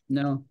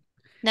 No.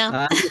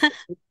 No.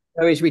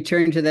 Always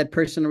return to that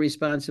personal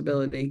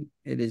responsibility.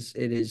 It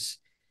is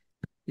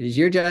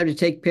your job to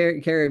take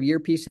care of your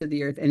piece of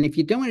the earth. And if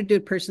you don't want to do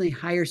it personally,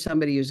 hire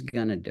somebody who's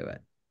going to do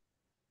it.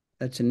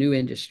 That's a new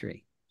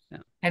industry. So.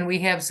 And we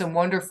have some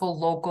wonderful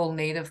local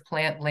native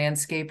plant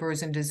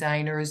landscapers and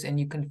designers, and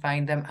you can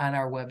find them on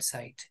our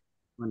website.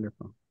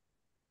 Wonderful.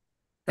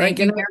 Thank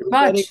you very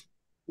much.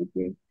 Thank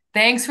you.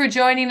 Thanks for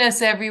joining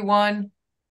us, everyone.